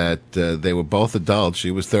seems that they were both adults. She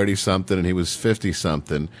was 30-something and he was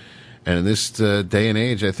 50-something. And in this day and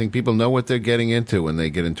age, I think people know what they're getting into when they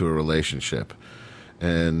get into a relationship.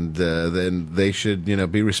 And then they should,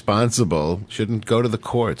 be responsible, shouldn't go to the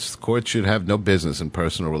courts. The courts should have no business in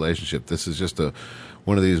personal relationship. This is just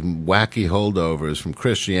one of these wacky holdovers from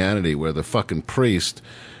Christianity where the fucking priest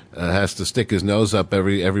has to stick his nose up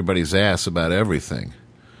everybody's ass about everything.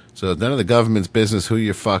 So it's none of the government's business who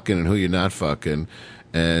you're fucking and who you're not fucking.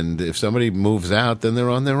 And if somebody moves out, then they're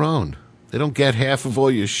on their own. They don't get half of all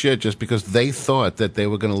your shit just because they thought that they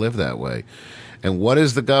were going to live that way. And what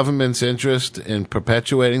is the government's interest in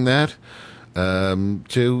perpetuating that?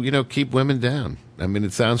 To, keep women down. I mean,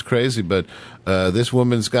 it sounds crazy, but this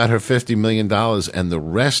woman's got her $50 million, and the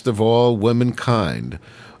rest of all womankind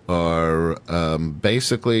are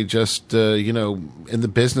basically just, in the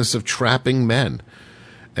business of trapping men.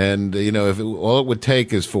 And, if all it would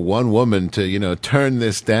take is for one woman to, turn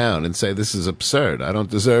this down and say, this is absurd. I don't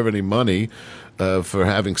deserve any money for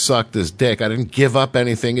having sucked his dick. I didn't give up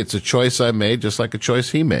anything. It's a choice I made, just like a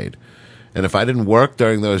choice he made. And if I didn't work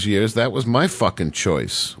during those years, that was my fucking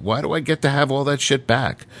choice. Why do I get to have all that shit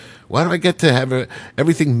back? Why do I get to have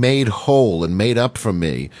everything made whole and made up for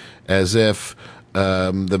me as if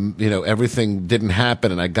everything didn't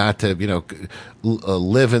happen and I got to,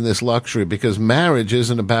 live in this luxury? Because marriage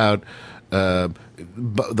isn't about the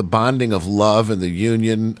bonding of love and the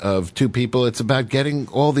union of two people. It's about getting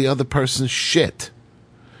all the other person's shit.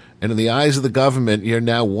 And in the eyes of the government, you're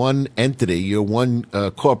now one entity, you're one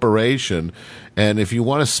corporation. And if you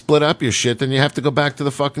want to split up your shit, then you have to go back to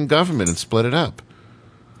the fucking government and split it up.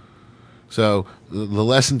 So the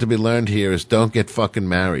lesson to be learned here is don't get fucking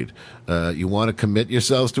married. You want to commit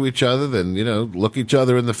yourselves to each other, then, look each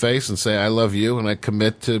other in the face and say, I love you and I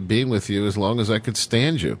commit to being with you as long as I could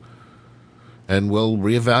stand you. And we'll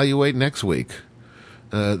reevaluate next week.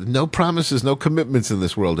 No promises, no commitments in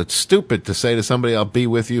this world. It's stupid to say to somebody, I'll be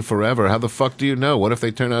with you forever. How the fuck do you know? What if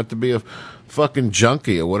they turn out to be a fucking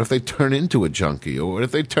junkie? Or what if they turn into a junkie? Or what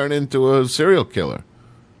if they turn into a serial killer?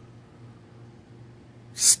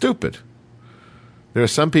 Stupid. There are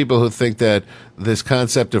some people who think that this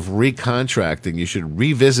concept of recontracting, you should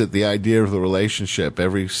revisit the idea of the relationship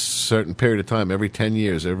every certain period of time, every 10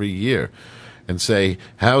 years, every year. And say,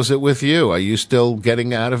 how's it with you? Are you still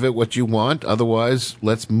getting out of it what you want? Otherwise,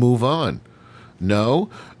 let's move on. No,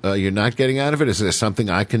 you're not getting out of it. Is there something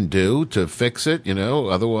I can do to fix it?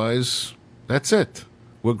 Otherwise, that's it.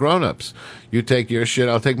 We're grown-ups. You take your shit,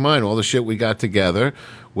 I'll take mine. All the shit we got together,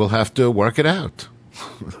 we'll have to work it out.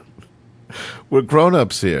 We're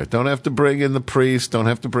grown-ups here. Don't have to bring in the priest. Don't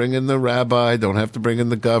have to bring in the rabbi. Don't have to bring in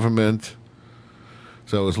the government.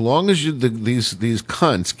 So as long as these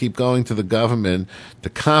cunts keep going to the government to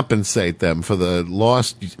compensate them for the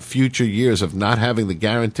lost future years of not having the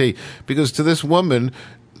guarantee, because to this woman,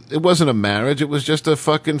 it wasn't a marriage, it was just a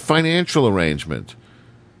fucking financial arrangement.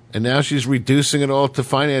 And now she's reducing it all to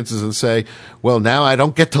finances and say, well, now I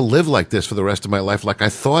don't get to live like this for the rest of my life like I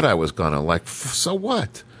thought I was gonna. Like, so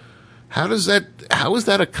what? How is that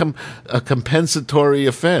a compensatory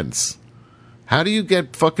offense? How do you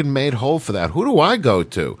get fucking made whole for that? Who do I go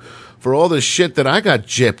to for all the shit that I got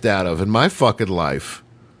gypped out of in my fucking life?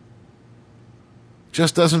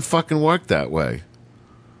 Just doesn't fucking work that way.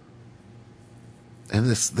 And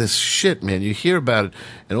this shit, man, you hear about it,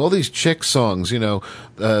 and all these chick songs,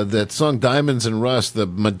 that song Diamonds and Rust, the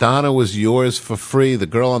Madonna was yours for free, the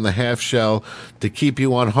girl on the half shell to keep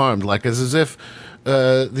you unharmed, like as if,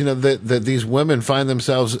 that these women find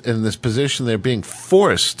themselves in this position, they're being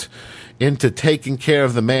forced into taking care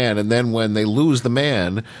of the man, and then when they lose the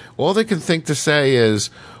man, all they can think to say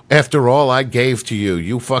is, after all I gave to you,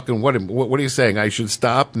 you fucking, what are you saying? I should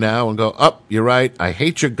stop now and go, you're right, I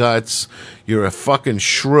hate your guts, you're a fucking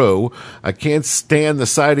shrew, I can't stand the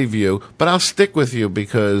sight of you, but I'll stick with you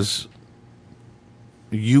because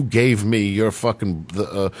you gave me your fucking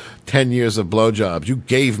 10 years of blowjobs. You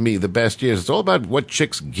gave me the best years. It's all about what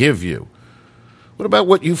chicks give you. What about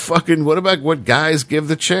what guys give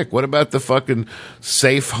the chick? What about the fucking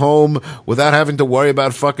safe home without having to worry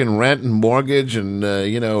about fucking rent and mortgage and,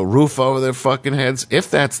 roof over their fucking heads?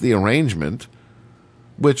 If that's the arrangement,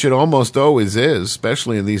 which it almost always is,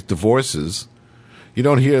 especially in these divorces. You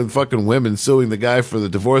don't hear fucking women suing the guy for the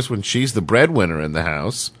divorce when she's the breadwinner in the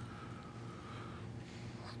house.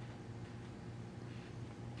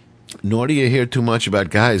 Nor do you hear too much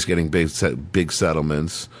about guys getting big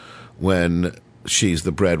settlements when she's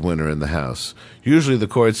the breadwinner in the house. Usually the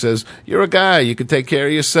court says, you're a guy, you can take care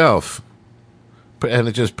of yourself. And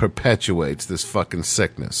it just perpetuates this fucking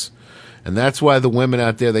sickness. And that's why the women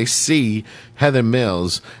out there, they see Heather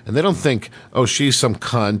Mills, and they don't think, oh, she's some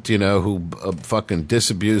cunt, who fucking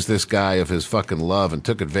disabused this guy of his fucking love and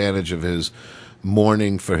took advantage of his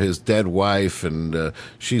mourning for his dead wife, and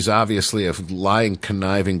she's obviously a lying,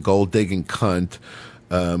 conniving, gold-digging cunt.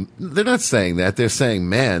 They're not saying that. They're saying,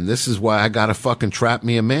 man, this is why I gotta fucking trap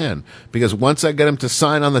me a man. Because once I get him to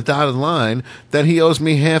sign on the dotted line, then he owes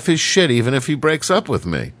me half his shit, even if he breaks up with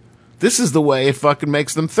me. This is the way it fucking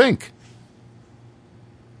makes them think.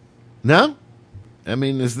 No? I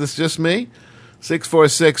mean, is this just me?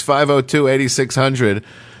 646-502-8600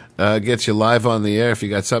 gets you live on the air if you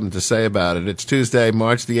got something to say about it. It's Tuesday,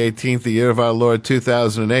 March the 18th, the year of our Lord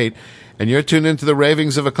 2008. And you're tuned into the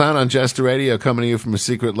Ravings of a Clown on Jester Radio, coming to you from a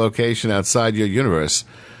secret location outside your universe.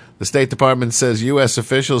 The State Department says U.S.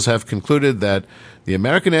 officials have concluded that the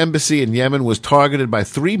American embassy in Yemen was targeted by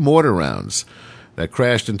 3 mortar rounds that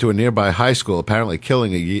crashed into a nearby high school, apparently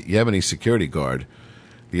killing a Yemeni security guard.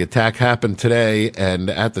 The attack happened today, and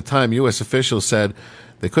at the time, U.S. officials said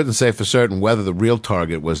they couldn't say for certain whether the real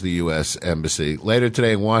target was the U.S. embassy. Later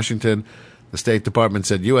today in Washington, the State Department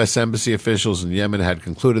said U.S. embassy officials in Yemen had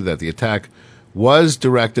concluded that the attack was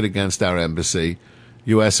directed against our embassy.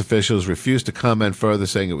 U.S. officials refused to comment further,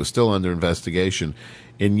 saying it was still under investigation.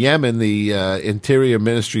 In Yemen, the Interior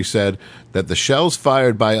Ministry said that the shells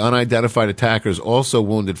fired by unidentified attackers also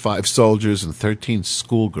wounded 5 soldiers and 13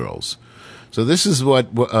 schoolgirls. So this is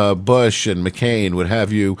what Bush and McCain would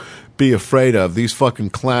have you be afraid of, these fucking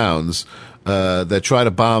clowns that try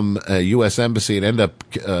to bomb a U.S. embassy and end up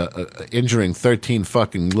injuring 13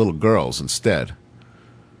 fucking little girls instead.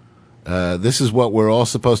 This is what we're all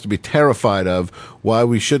supposed to be terrified of, why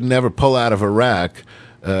we should never pull out of Iraq,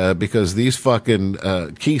 because these fucking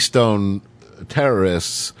Keystone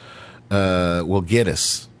terrorists will get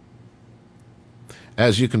us.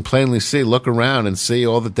 As you can plainly see, look around and see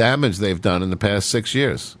all the damage they've done in the past 6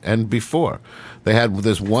 years and before. They had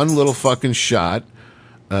this one little fucking shot.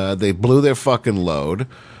 They blew their fucking load,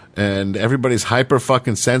 and everybody's hyper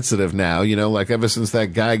fucking sensitive now. Like ever since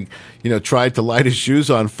that guy, tried to light his shoes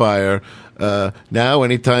on fire. Now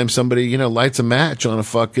anytime somebody, lights a match on a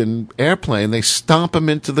fucking airplane, they stomp him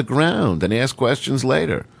into the ground and ask questions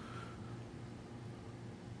later.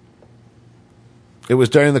 It was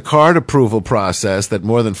during the card approval process that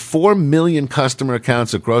more than 4 million customer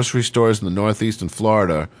accounts at grocery stores in the Northeast and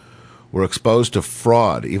Florida were exposed to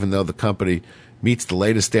fraud, even though the company meets the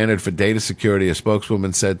latest standard for data security. A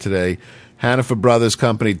spokeswoman said today, Hannaford Brothers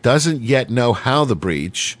Company doesn't yet know how the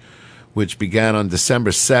breach, which began on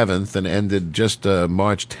December 7th and ended just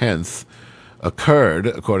March 10th, occurred,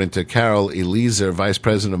 according to Carol Eliezer, Vice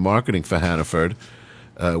President of Marketing for Hannaford,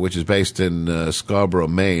 which is based in Scarborough,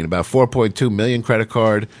 Maine. About 4.2 million credit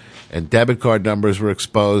card and debit card numbers were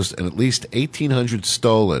exposed and at least 1,800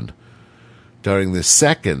 stolen during the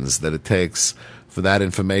seconds that it takes for that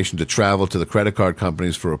information to travel to the credit card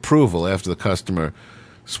companies for approval after the customer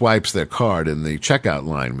swipes their card in the checkout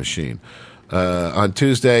line machine. On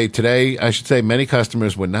today, I should say, many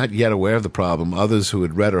customers were not yet aware of the problem. Others who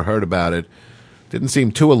had read or heard about it didn't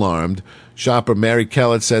seem too alarmed. Shopper Mary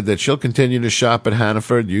Kellett said that she'll continue to shop at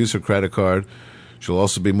Hannaford, use her credit card. She'll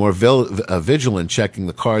also be more vigilant checking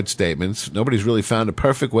the card statements. Nobody's really found a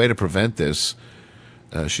perfect way to prevent this,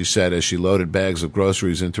 she said as she loaded bags of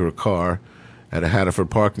groceries into her car at a Hannaford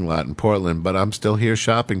parking lot in Portland, but I'm still here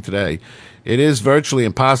shopping today. It is virtually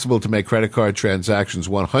impossible to make credit card transactions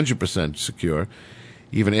 100% secure,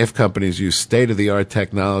 even if companies use state-of-the-art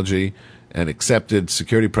technology and accepted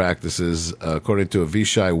security practices, according to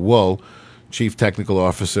Avishai Wool, Chief Technical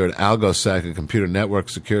Officer at AlgoSec, a computer network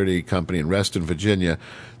security company in Reston, Virginia.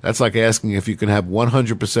 That's like asking if you can have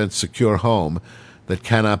 100% secure home that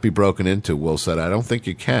cannot be broken into, Wool said. I don't think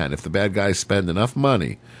you can. If the bad guys spend enough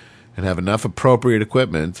money and have enough appropriate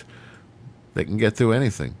equipment, they can get through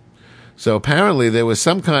anything. So apparently there was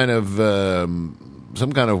some kind of worm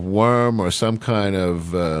or some kind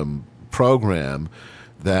of program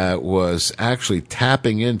that was actually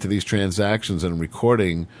tapping into these transactions and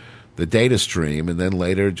recording the data stream, and then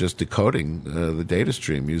later just decoding the data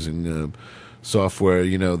stream using software,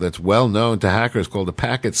 that's well known to hackers called a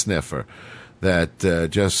packet sniffer that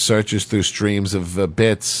just searches through streams of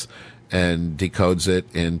bits and decodes it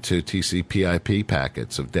into TCP/IP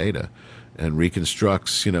packets of data and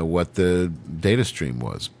reconstructs, what the data stream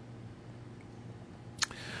was.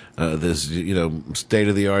 There's,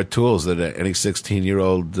 state-of-the-art tools that any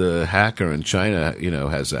 16-year-old hacker in China,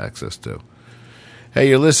 has access to. Hey,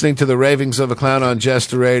 you're listening to the Ravings of a Clown on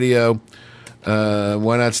Jester Radio.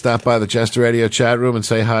 Why not stop by the Jester Radio chat room and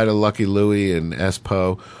say hi to Lucky Louie and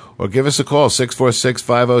Espo, or give us a call,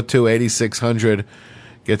 646-502-8600.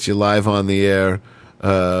 Gets you live on the air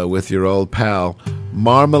with your old pal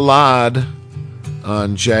Marmalade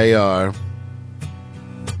on JR.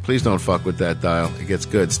 Please don't fuck with that dial. It gets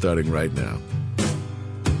good starting right now.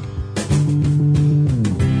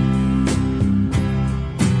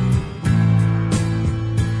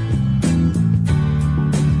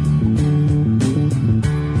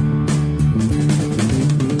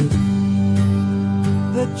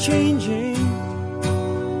 The changing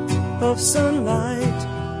of sunlight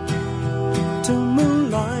to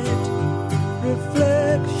moonlight,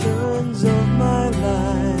 reflections of my life.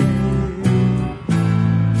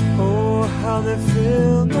 Oh, how they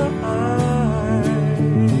fill my eyes.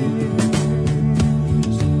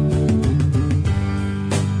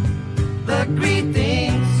 The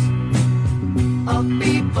greetings of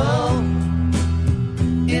people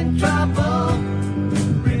in trouble,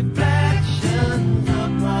 reflections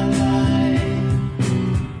of my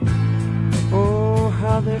life. Oh,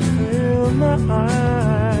 how they fill my eyes.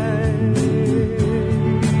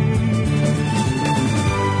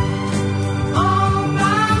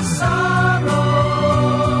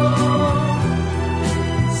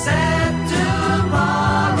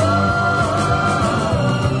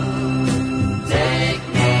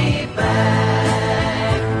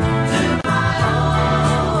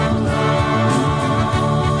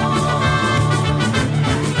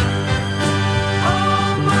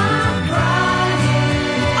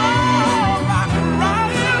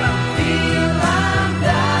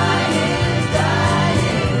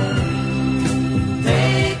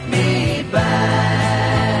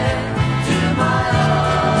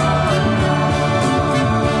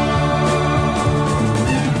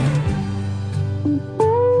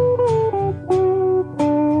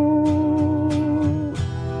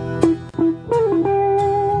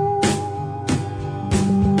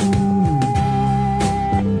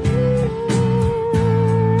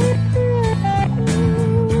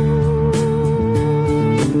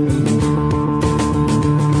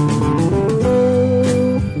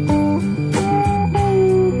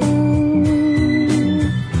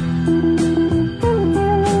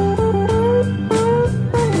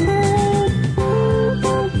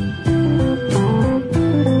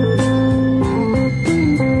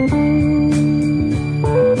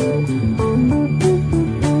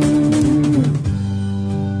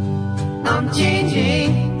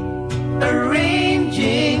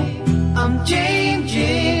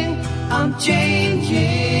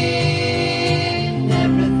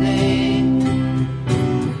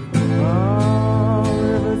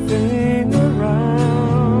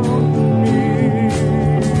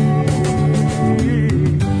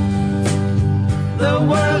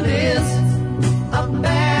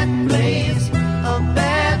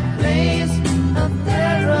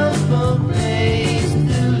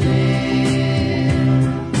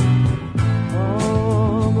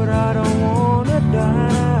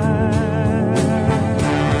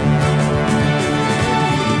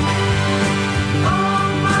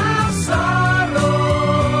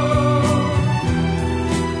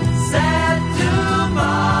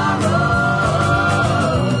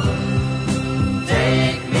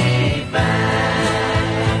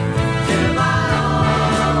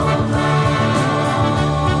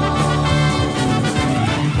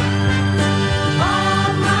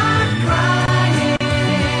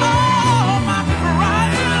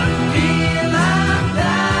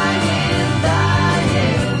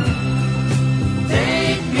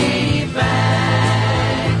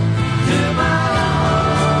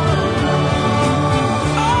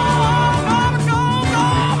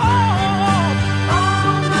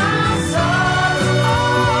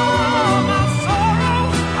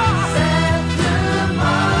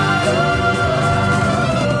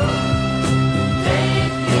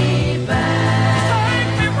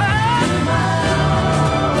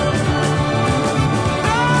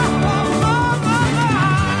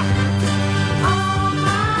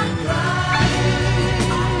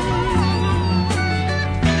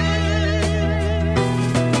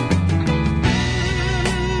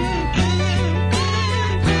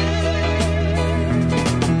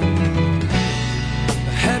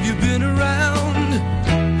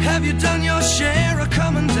 share are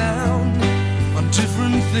coming down on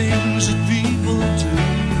different things that people do.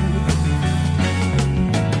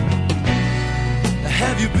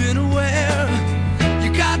 Have you been aware?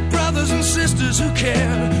 You got brothers and sisters who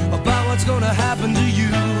care about what's gonna happen to you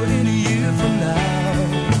in a year from now.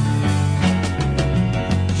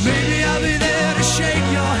 Maybe I'll be there to shake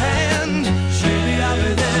your hand. Maybe I'll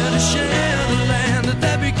be there to share the land that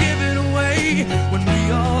they'll be giving away when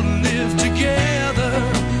we all live together.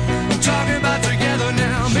 I'm talking about together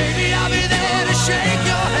now. Maybe I'll be there to shake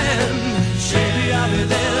your hand. Maybe I'll be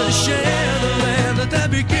there to share the land that they'll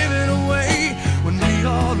be giving away when we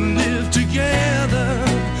all live together.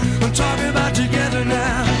 I'm talking about together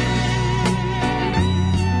now.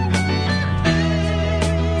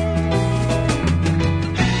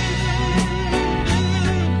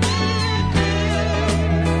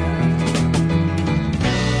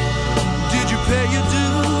 Did you pay your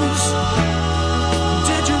dues?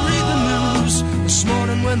 Did you read the news this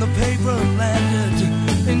morning when the paper landed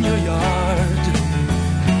in your yard?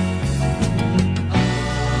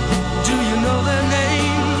 Do you know their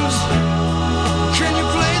names? Can you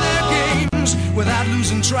play their games without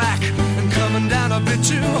losing track and coming down a bit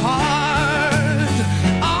too hard?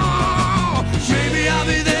 Oh, maybe I'll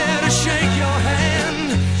be there to shake your hand.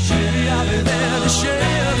 Maybe I'll be there to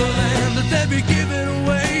share the land that they'll be giving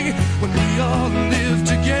away when we all live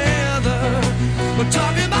together. We're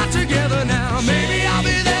talking about together now. Maybe I'll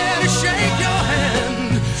be there to shake your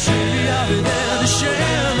hand. Maybe I'll be there to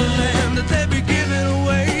share the land that they'll be giving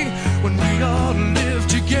away when we all live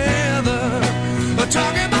together. We're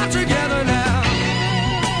talking about together now.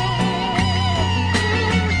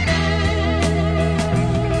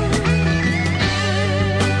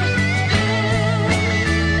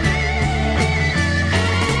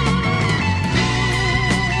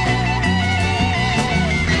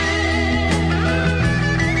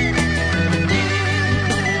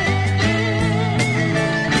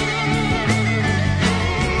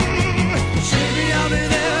 Maybe I'll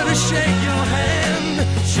be there to shake your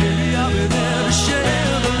hand. Maybe I'll be there to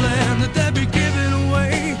share the land that they'll be giving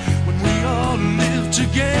away when we all live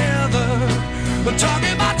together. We're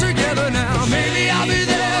talking about together now. Maybe I'll be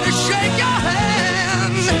there to shake your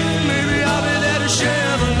hand. Maybe I'll be there to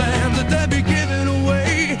share the land that they'll be giving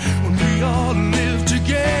away when we all live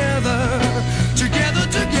together. Together,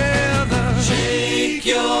 together. Shake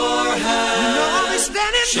your hand. You know I'll be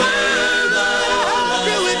standing by to help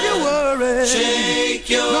you if you worry. Shake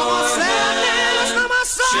your hand. No more sadness, no more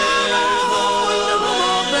sorrow, no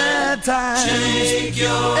more bad times. Shake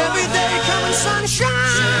your every day coming sunshine.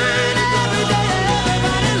 Every day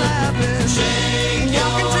everybody laughing.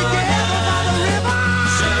 Walking together by the river.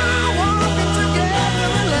 Walking together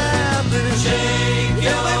and laughing.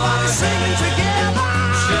 Everybody singing together.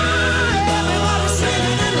 Everybody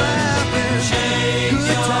singing and laughing.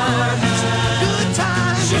 Good times, good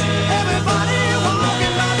times. Everybody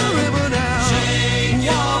walking by the river now.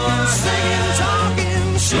 Walking, singing,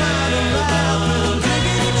 talking, smiling, laughing,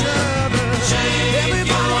 digging each other.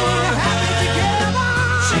 Everybody happy together.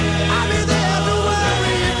 I'll be there to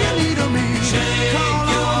worry if you need me. Call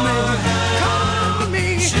on me, call on me.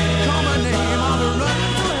 Call my name, I'll be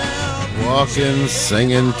running for help. Walking,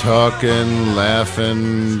 singing, talking,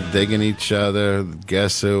 laughing, digging each other.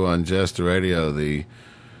 Guess who on Just Radio? The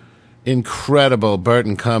incredible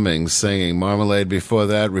Burton Cummings singing Marmalade. Before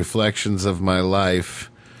that, Reflections of My Life.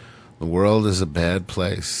 The world is a bad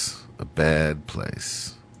place. A bad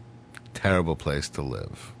place. Terrible place to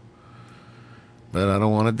live. But I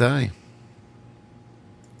don't want to die.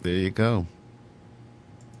 There you go.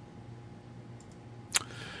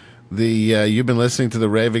 You've been listening to the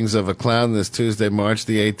Ravings of a Clown this Tuesday, March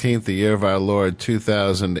the 18th, the year of our Lord,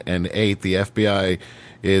 2008. The FBI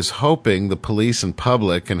is hoping the police and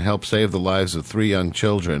public can help save the lives of 3 young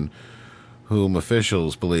children whom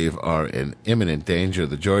officials believe are in imminent danger.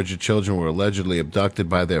 The Georgia children were allegedly abducted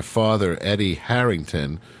by their father, Eddie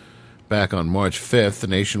Harrington, back on March 5th. The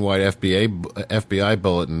nationwide FBI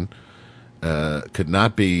bulletin could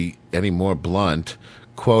not be any more blunt.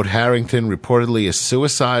 Quote, Harrington reportedly is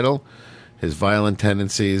suicidal, his violent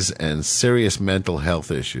tendencies, and serious mental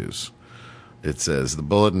health issues. It says the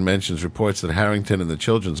bulletin mentions reports that Harrington and the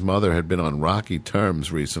children's mother had been on rocky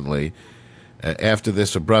terms recently. After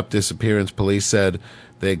this abrupt disappearance, police said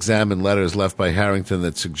they examined letters left by Harrington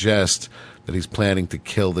that suggest that he's planning to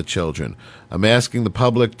kill the children. I'm asking the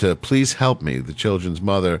public to please help me, the children's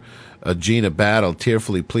mother, Gina Battle,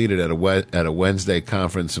 tearfully pleaded at a Wednesday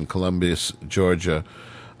conference in Columbus, Georgia.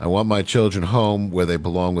 I want my children home where they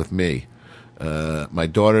belong with me. My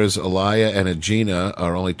daughters, Aliyah and Agina,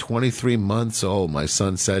 are only 23 months old. My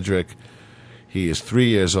son, Cedric, He is 3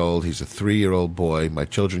 years old. He's a 3-year-old boy. My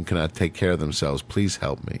children cannot take care of themselves. Please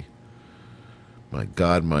help me. My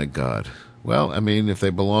God, my God. Well, I mean, if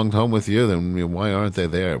they belonged home with you, then why aren't they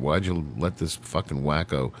there? Why'd you let this fucking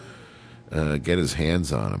wacko get his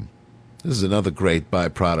hands on them? This is another great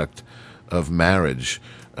byproduct of marriage,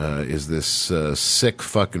 is this sick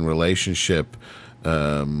fucking relationship,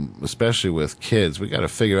 especially with kids. We got to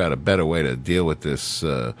figure out a better way to deal with this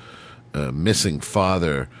missing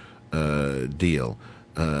father deal.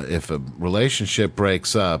 If a relationship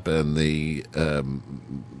breaks up and the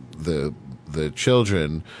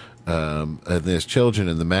children, and there's children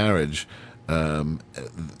in the marriage, and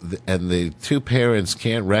the two parents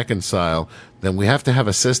can't reconcile, then we have to have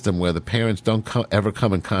a system where the parents don't ever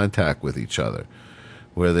come in contact with each other,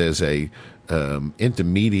 where there's a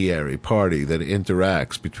intermediary party that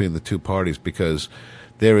interacts between the two parties, because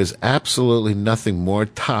there is absolutely nothing more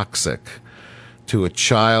toxic to a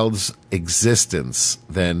child's existence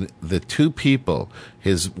than the two people,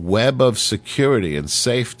 his web of security and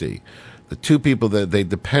safety, the two people that they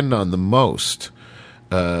depend on the most,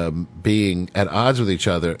 being at odds with each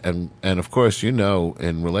other. And of course,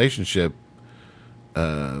 in relationship,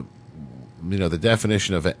 the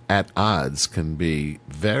definition of at odds can be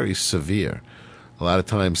very severe. A lot of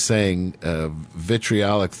times saying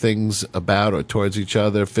vitriolic things about or towards each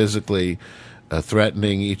other, physically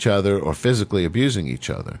threatening each other, or physically abusing each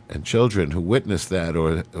other. And children who witness that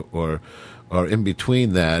or are in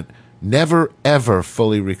between that never, ever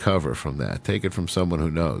fully recover from that. Take it from someone who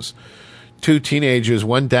knows. 2 teenagers,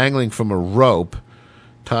 one dangling from a rope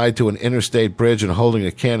tied to an interstate bridge and holding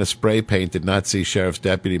a can of spray paint, did not see Sheriff's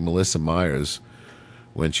Deputy Melissa Myers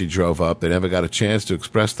when she drove up. They never got a chance to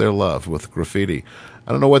express their love with graffiti.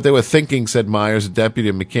 I don't know what they were thinking, said Myers, a deputy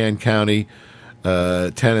in McCann County,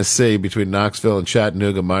 Tennessee, between Knoxville and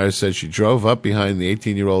Chattanooga. Myers said she drove up behind the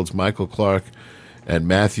 18-year-olds Michael Clark and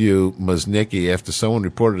Matthew Musnicki after someone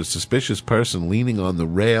reported a suspicious person leaning on the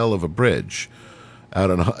rail of a bridge out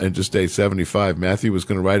on Interstate 75. Matthew was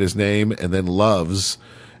going to write his name and then Love's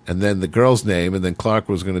and then the girl's name, and then Clark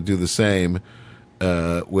was going to do the same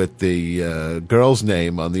with the girl's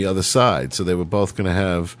name on the other side. So they were both going to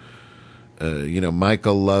have,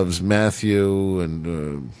 Michael loves Matthew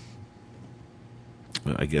and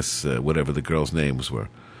I guess whatever the girls' names were.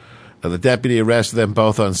 The deputy arrested them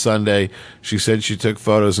both on Sunday. She said she took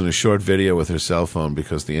photos and a short video with her cell phone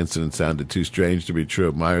because the incident sounded too strange to be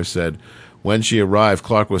true. Myers said when she arrived,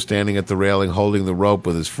 Clark was standing at the railing holding the rope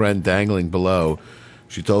with his friend dangling below.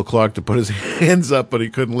 She told Clark to put his hands up, but he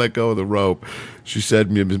couldn't let go of the rope. She said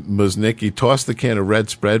Musnicki tossed the can of red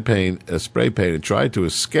spray paint and tried to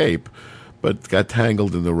escape, but got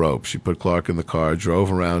tangled in the rope. She put Clark in the car,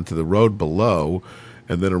 drove around to the road below,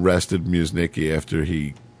 and then arrested Musnicki after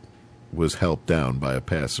he was helped down by a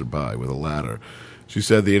passerby with a ladder. She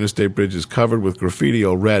said the interstate bridge is covered with graffiti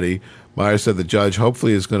already. Myers said the judge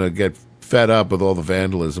hopefully is going to get fed up with all the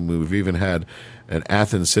vandalism. We've even had an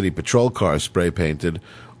Athens City patrol car spray painted.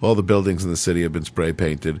 All the buildings in the city have been spray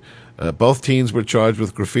painted. Both teens were charged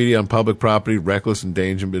with graffiti on public property, reckless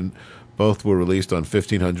endangerment. Both were released on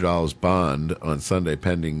 $1,500 bond on Sunday,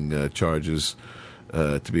 pending charges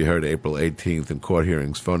to be heard April 18th in court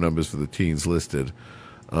hearings. Phone numbers for the teens listed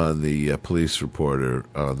on the police reporter,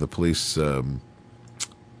 the police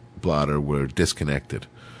blotter, were disconnected.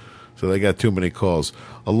 So they got too many calls.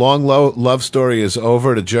 A long love story is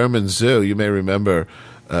over at a German zoo. You may remember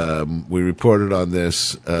we reported on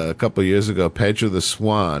this a couple of years ago. Petra the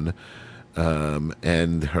swan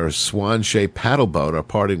and her swan-shaped paddle boat are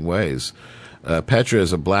parting ways. Petra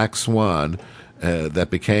is a black swan that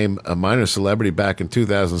became a minor celebrity back in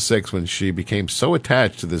 2006 when she became so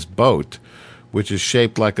attached to this boat, which is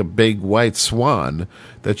shaped like a big white swan,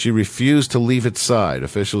 that she refused to leave its side.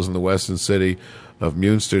 Officials in the western city of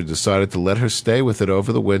Munster decided to let her stay with it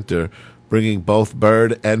over the winter, bringing both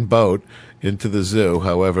bird and boat into the zoo.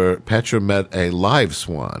 However, Petra met a live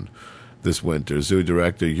swan this winter. Zoo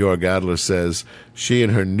director Jörg Adler says she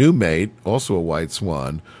and her new mate, also a white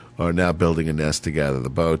swan, are now building a nest together.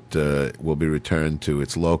 The boat will be returned to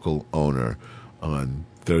its local owner on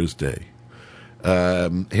Thursday.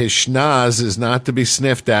 His schnoz is not to be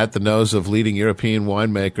sniffed at. The nose of leading European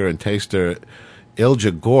winemaker and taster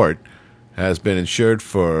Ilja Gort has been insured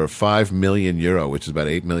for €5 million, which is about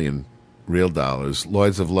 $8 million real dollars.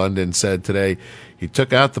 Lloyd's of London said today he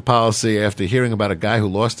took out the policy after hearing about a guy who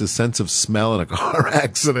lost his sense of smell in a car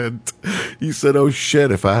accident. He said, "Oh shit,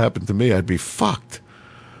 if that happened to me, I'd be fucked.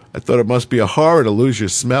 I thought it must be a horror to lose your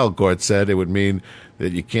smell," Gort said. "It would mean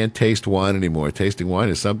that you can't taste wine anymore. Tasting wine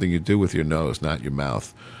is something you do with your nose, not your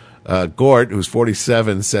mouth." Gort, who's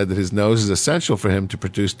 47, said that his nose is essential for him to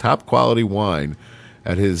produce top-quality wine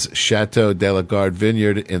at his Chateau de la Garde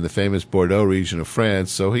vineyard in the famous Bordeaux region of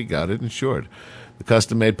France, so he got it insured. The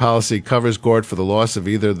custom-made policy covers Gort for the loss of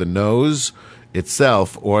either the nose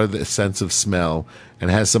itself or the sense of smell, and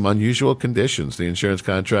has some unusual conditions. The insurance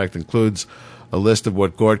contract includes a list of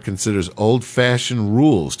what Gort considers old-fashioned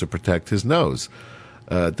rules to protect his nose.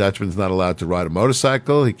 Dutchman's not allowed to ride a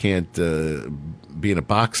motorcycle. He can't be in a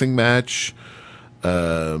boxing match.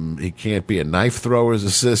 He can't be a knife thrower's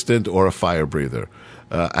assistant or a fire breather.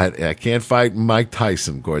 I can't fight Mike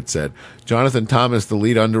Tyson, Gort said. Jonathan Thomas, the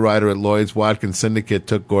lead underwriter at Lloyd's Watkins Syndicate,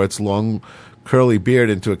 took Gort's long, curly beard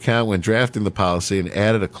into account when drafting the policy and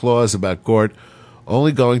added a clause about Gort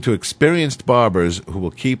only going to experienced barbers who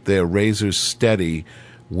will keep their razors steady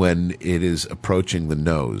when it is approaching the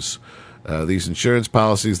nose. These insurance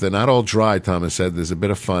policies, they're not all dry, Thomas said. There's a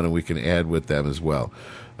bit of fun, and we can add with them as well.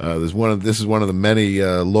 This is one of the many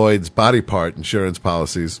Lloyd's body part insurance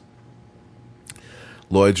policies.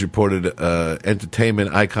 Lloyd's reported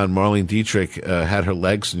entertainment icon Marlene Dietrich had her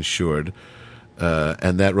legs insured,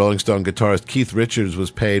 and that Rolling Stone guitarist Keith Richards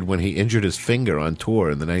was paid when he injured his finger on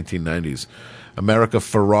tour in the 1990s. America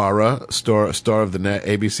Ferrara, star of the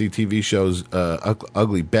ABC TV shows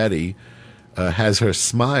Ugly Betty, has her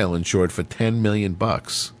smile insured for $10 million.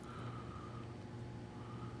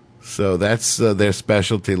 So that's their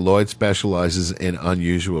specialty. Lloyd specializes in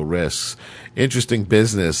unusual risks. Interesting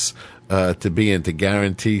business to be in, to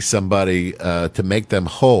guarantee somebody, to make them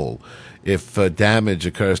whole if damage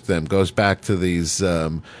occurs to them. Goes back to these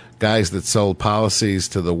guys that sold policies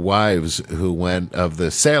to the wives of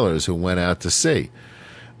the sailors who went out to sea,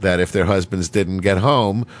 that if their husbands didn't get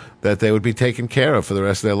home, that they would be taken care of for the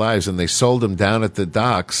rest of their lives. And they sold them down at the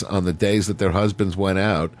docks on the days that their husbands went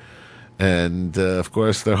out. And, of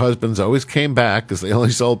course, their husbands always came back because they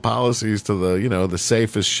only sold policies to the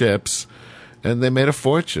safest ships. And they made a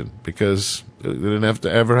fortune because they didn't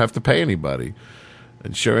ever have to pay anybody.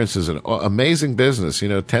 Insurance is an amazing business.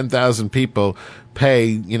 10,000 people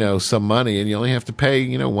pay, some money, and you only have to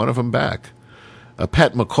pay, one of them back. A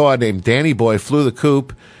pet macaw named Danny Boy flew the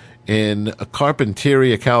coop in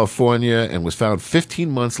Carpinteria, California, and was found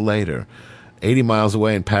 15 months later, 80 miles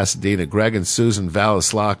away in Pasadena. Greg and Susan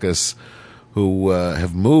Valaslakis, who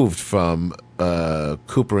have moved from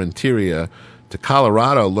Carpinteria to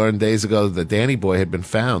Colorado, learned days ago that the Danny Boy had been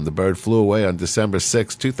found. The bird flew away on December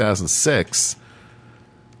 6, 2006,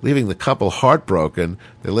 leaving the couple heartbroken.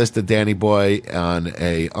 They listed Danny Boy on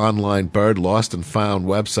a online bird lost and found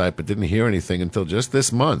website, but didn't hear anything until just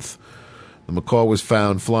this month. The macaw was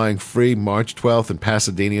found flying free March 12th in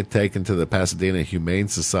Pasadena, taken to the Pasadena Humane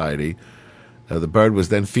Society. The bird was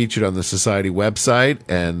then featured on the society website,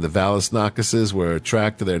 and the Valasnakises were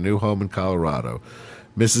tracked to their new home in Colorado.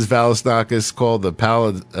 Mrs. Valasnakis called the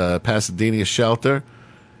Pasadena shelter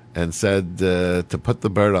and said to put the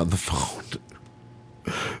bird on the phone.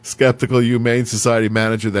 Skeptical Humane Society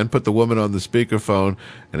manager then put the woman on the speakerphone,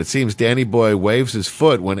 and it seems Danny Boy waves his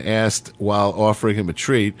foot when asked while offering him a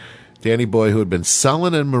treat. Danny Boy, who had been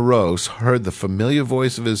sullen and morose, heard the familiar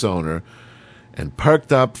voice of his owner and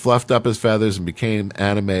perked up, fluffed up his feathers, and became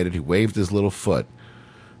animated. He waved his little foot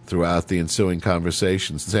throughout the ensuing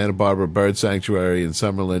conversations. The Santa Barbara Bird Sanctuary in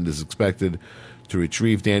Summerlin is expected to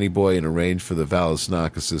retrieve Danny Boy and arrange for the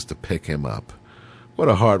Valasnakises to pick him up. What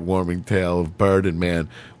a heartwarming tale of bird and man.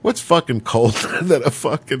 What's fucking colder than a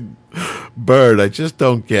fucking bird? I just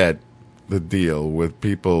don't get the deal with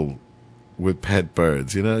people with pet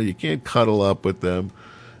birds. You can't cuddle up with them.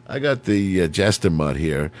 I got the Jester Mutt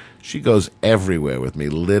here. She goes everywhere with me,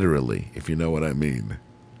 literally, if you know what I mean.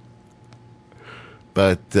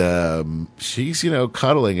 But she's,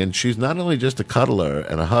 cuddling, and she's not only just a cuddler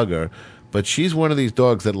and a hugger, but she's one of these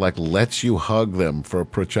dogs that, lets you hug them for a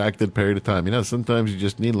protracted period of time. Sometimes you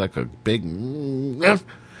just need, a big... And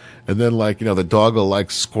then, the dog will,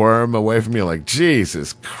 squirm away from you,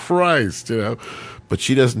 Jesus Christ, But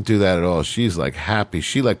she doesn't do that at all. She's, happy.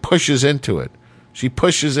 She, pushes into it. She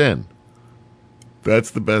pushes in.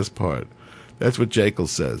 That's the best part. That's what Jekyll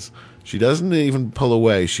says. She doesn't even pull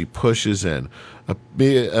away. She pushes in.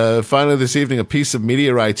 Finally this evening, a piece of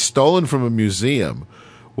meteorite stolen from a museum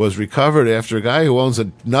was recovered after a guy who owns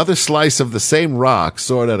another slice of the same rock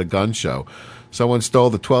saw it at a gun show. Someone stole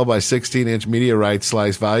the 12 by 16-inch meteorite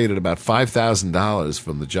slice valued at about $5,000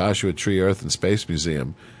 from the Joshua Tree Earth and Space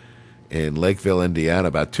Museum in Lakeville, Indiana,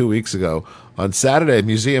 about 2 weeks ago. On Saturday,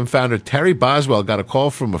 museum founder Terry Boswell got a call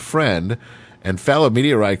from a friend and fellow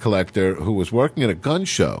meteorite collector who was working at a gun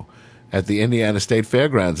show at the Indiana State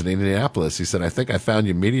Fairgrounds in Indianapolis. He said, "I think I found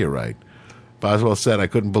your meteorite." Boswell said, I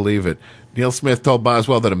couldn't believe it. Neil Smith told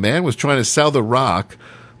Boswell that a man was trying to sell the rock,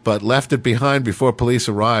 but left it behind before police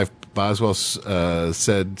arrived. Boswell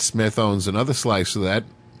said Smith owns another slice of that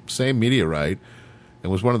same meteorite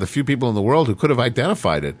and was one of the few people in the world who could have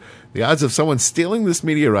identified it. The odds of someone stealing this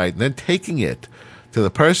meteorite and then taking it to the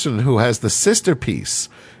person who has the sister piece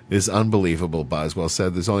is unbelievable, Boswell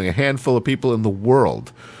said. There's only a handful of people in the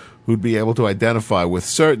world who'd be able to identify with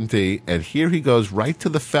certainty, and here he goes right to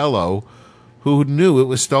the fellow who knew it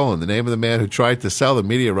was stolen. The name of the man who tried to sell the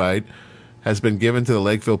meteorite has been given to the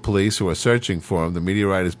Lakeville police, who are searching for him. The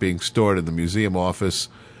meteorite is being stored in the museum office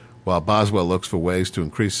while Boswell looks for ways to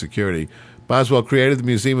increase security. Boswell created the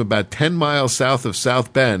museum about 10 miles south of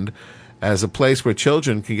South Bend as a place where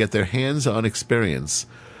children can get their hands-on experience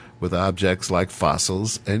with objects like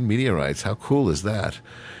fossils and meteorites. How cool is that?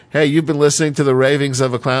 Hey, you've been listening to the Ravings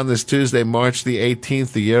of a Clown this Tuesday, March the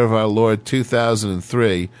 18th, the year of our Lord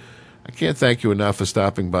 2003. I can't thank you enough for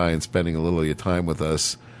stopping by and spending a little of your time with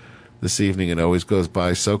us this evening. It always goes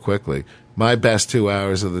by so quickly. My best 2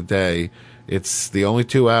 hours of the day. It's the only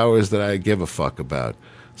 2 hours that I give a fuck about.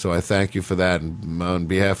 So I thank you for that. And on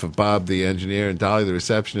behalf of Bob, the engineer, and Dolly, the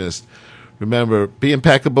receptionist, remember, be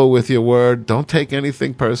impeccable with your word. Don't take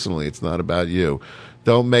anything personally. It's not about you.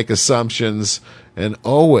 Don't make assumptions. And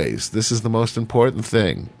always, this is the most important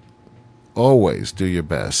thing, always do your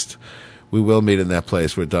best. We will meet in that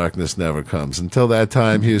place where darkness never comes. Until that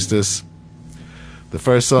time, Eustace, the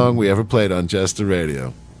first song we ever played on Just the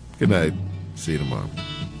Radio. Good night. See you tomorrow.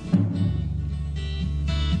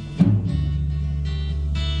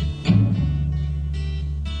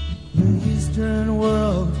 The Eastern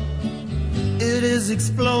world, it is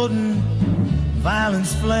exploding,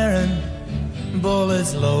 violence flaring,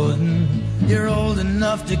 bullets loading. You're old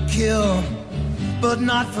enough to kill, but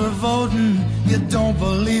not for voting. You don't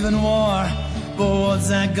believe in war, but what's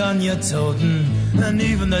that gun you're toting? And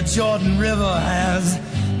even the Jordan River has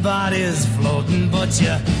bodies floating. But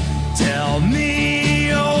you tell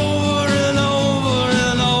me over and over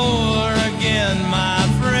and over again, my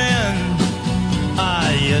friend,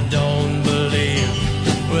 you don't believe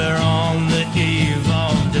we're on the eve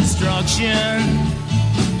of destruction.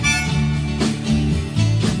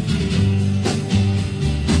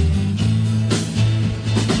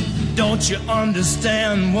 Don't you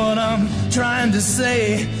understand what I'm trying to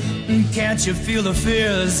say? Can't you feel the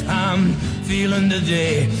fears I'm feeling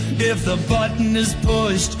today? If the button is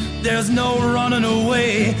pushed, there's no running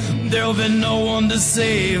away. There'll be no one to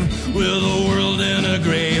save with the world in a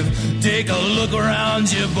grave. Take a look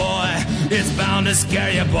around you, boy. It's bound to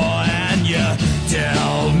scare you, boy. And you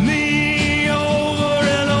tell me over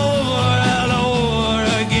and over and over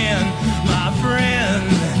again, my friend,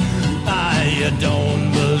 you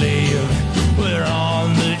don't believe we're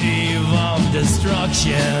on the eve of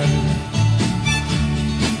destruction.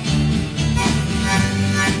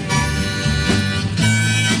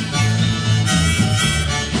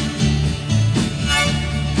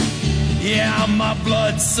 Yeah, my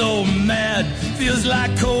blood's so mad, feels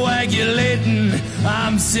like coagulating.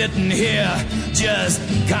 I'm sitting here just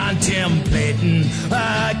contemplating.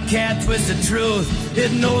 I can't twist the truth,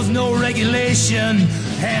 it knows no regulation.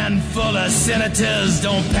 Handful of senators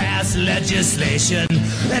don't pass legislation,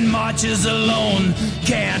 and marches alone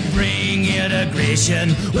can't bring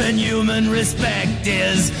integration. When human respect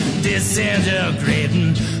is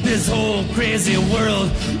disintegrating, this whole crazy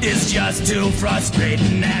world is just too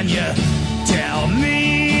frustrating. And you tell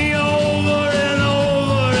me over and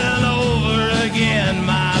over and over again,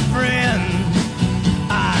 my friend,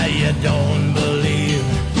 you don't believe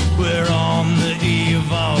we're on the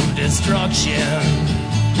eve of destruction.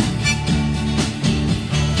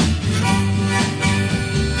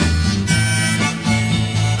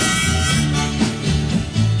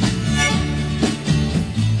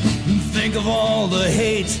 Think of all the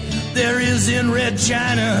hate there is in Red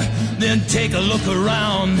China, then take a look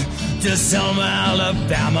around to Selma,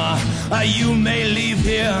 Alabama. You may leave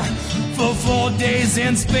here for 4 days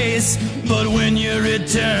in space, but when you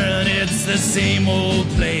return, it's the same old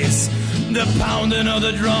place. The pounding of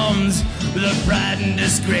the drums, the pride and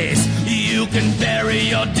disgrace. You can bury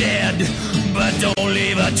your dead, but don't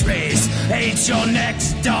leave a trace. Hate your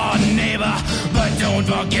next door neighbor, but don't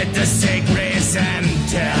forget to say grace. And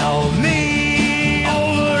tell me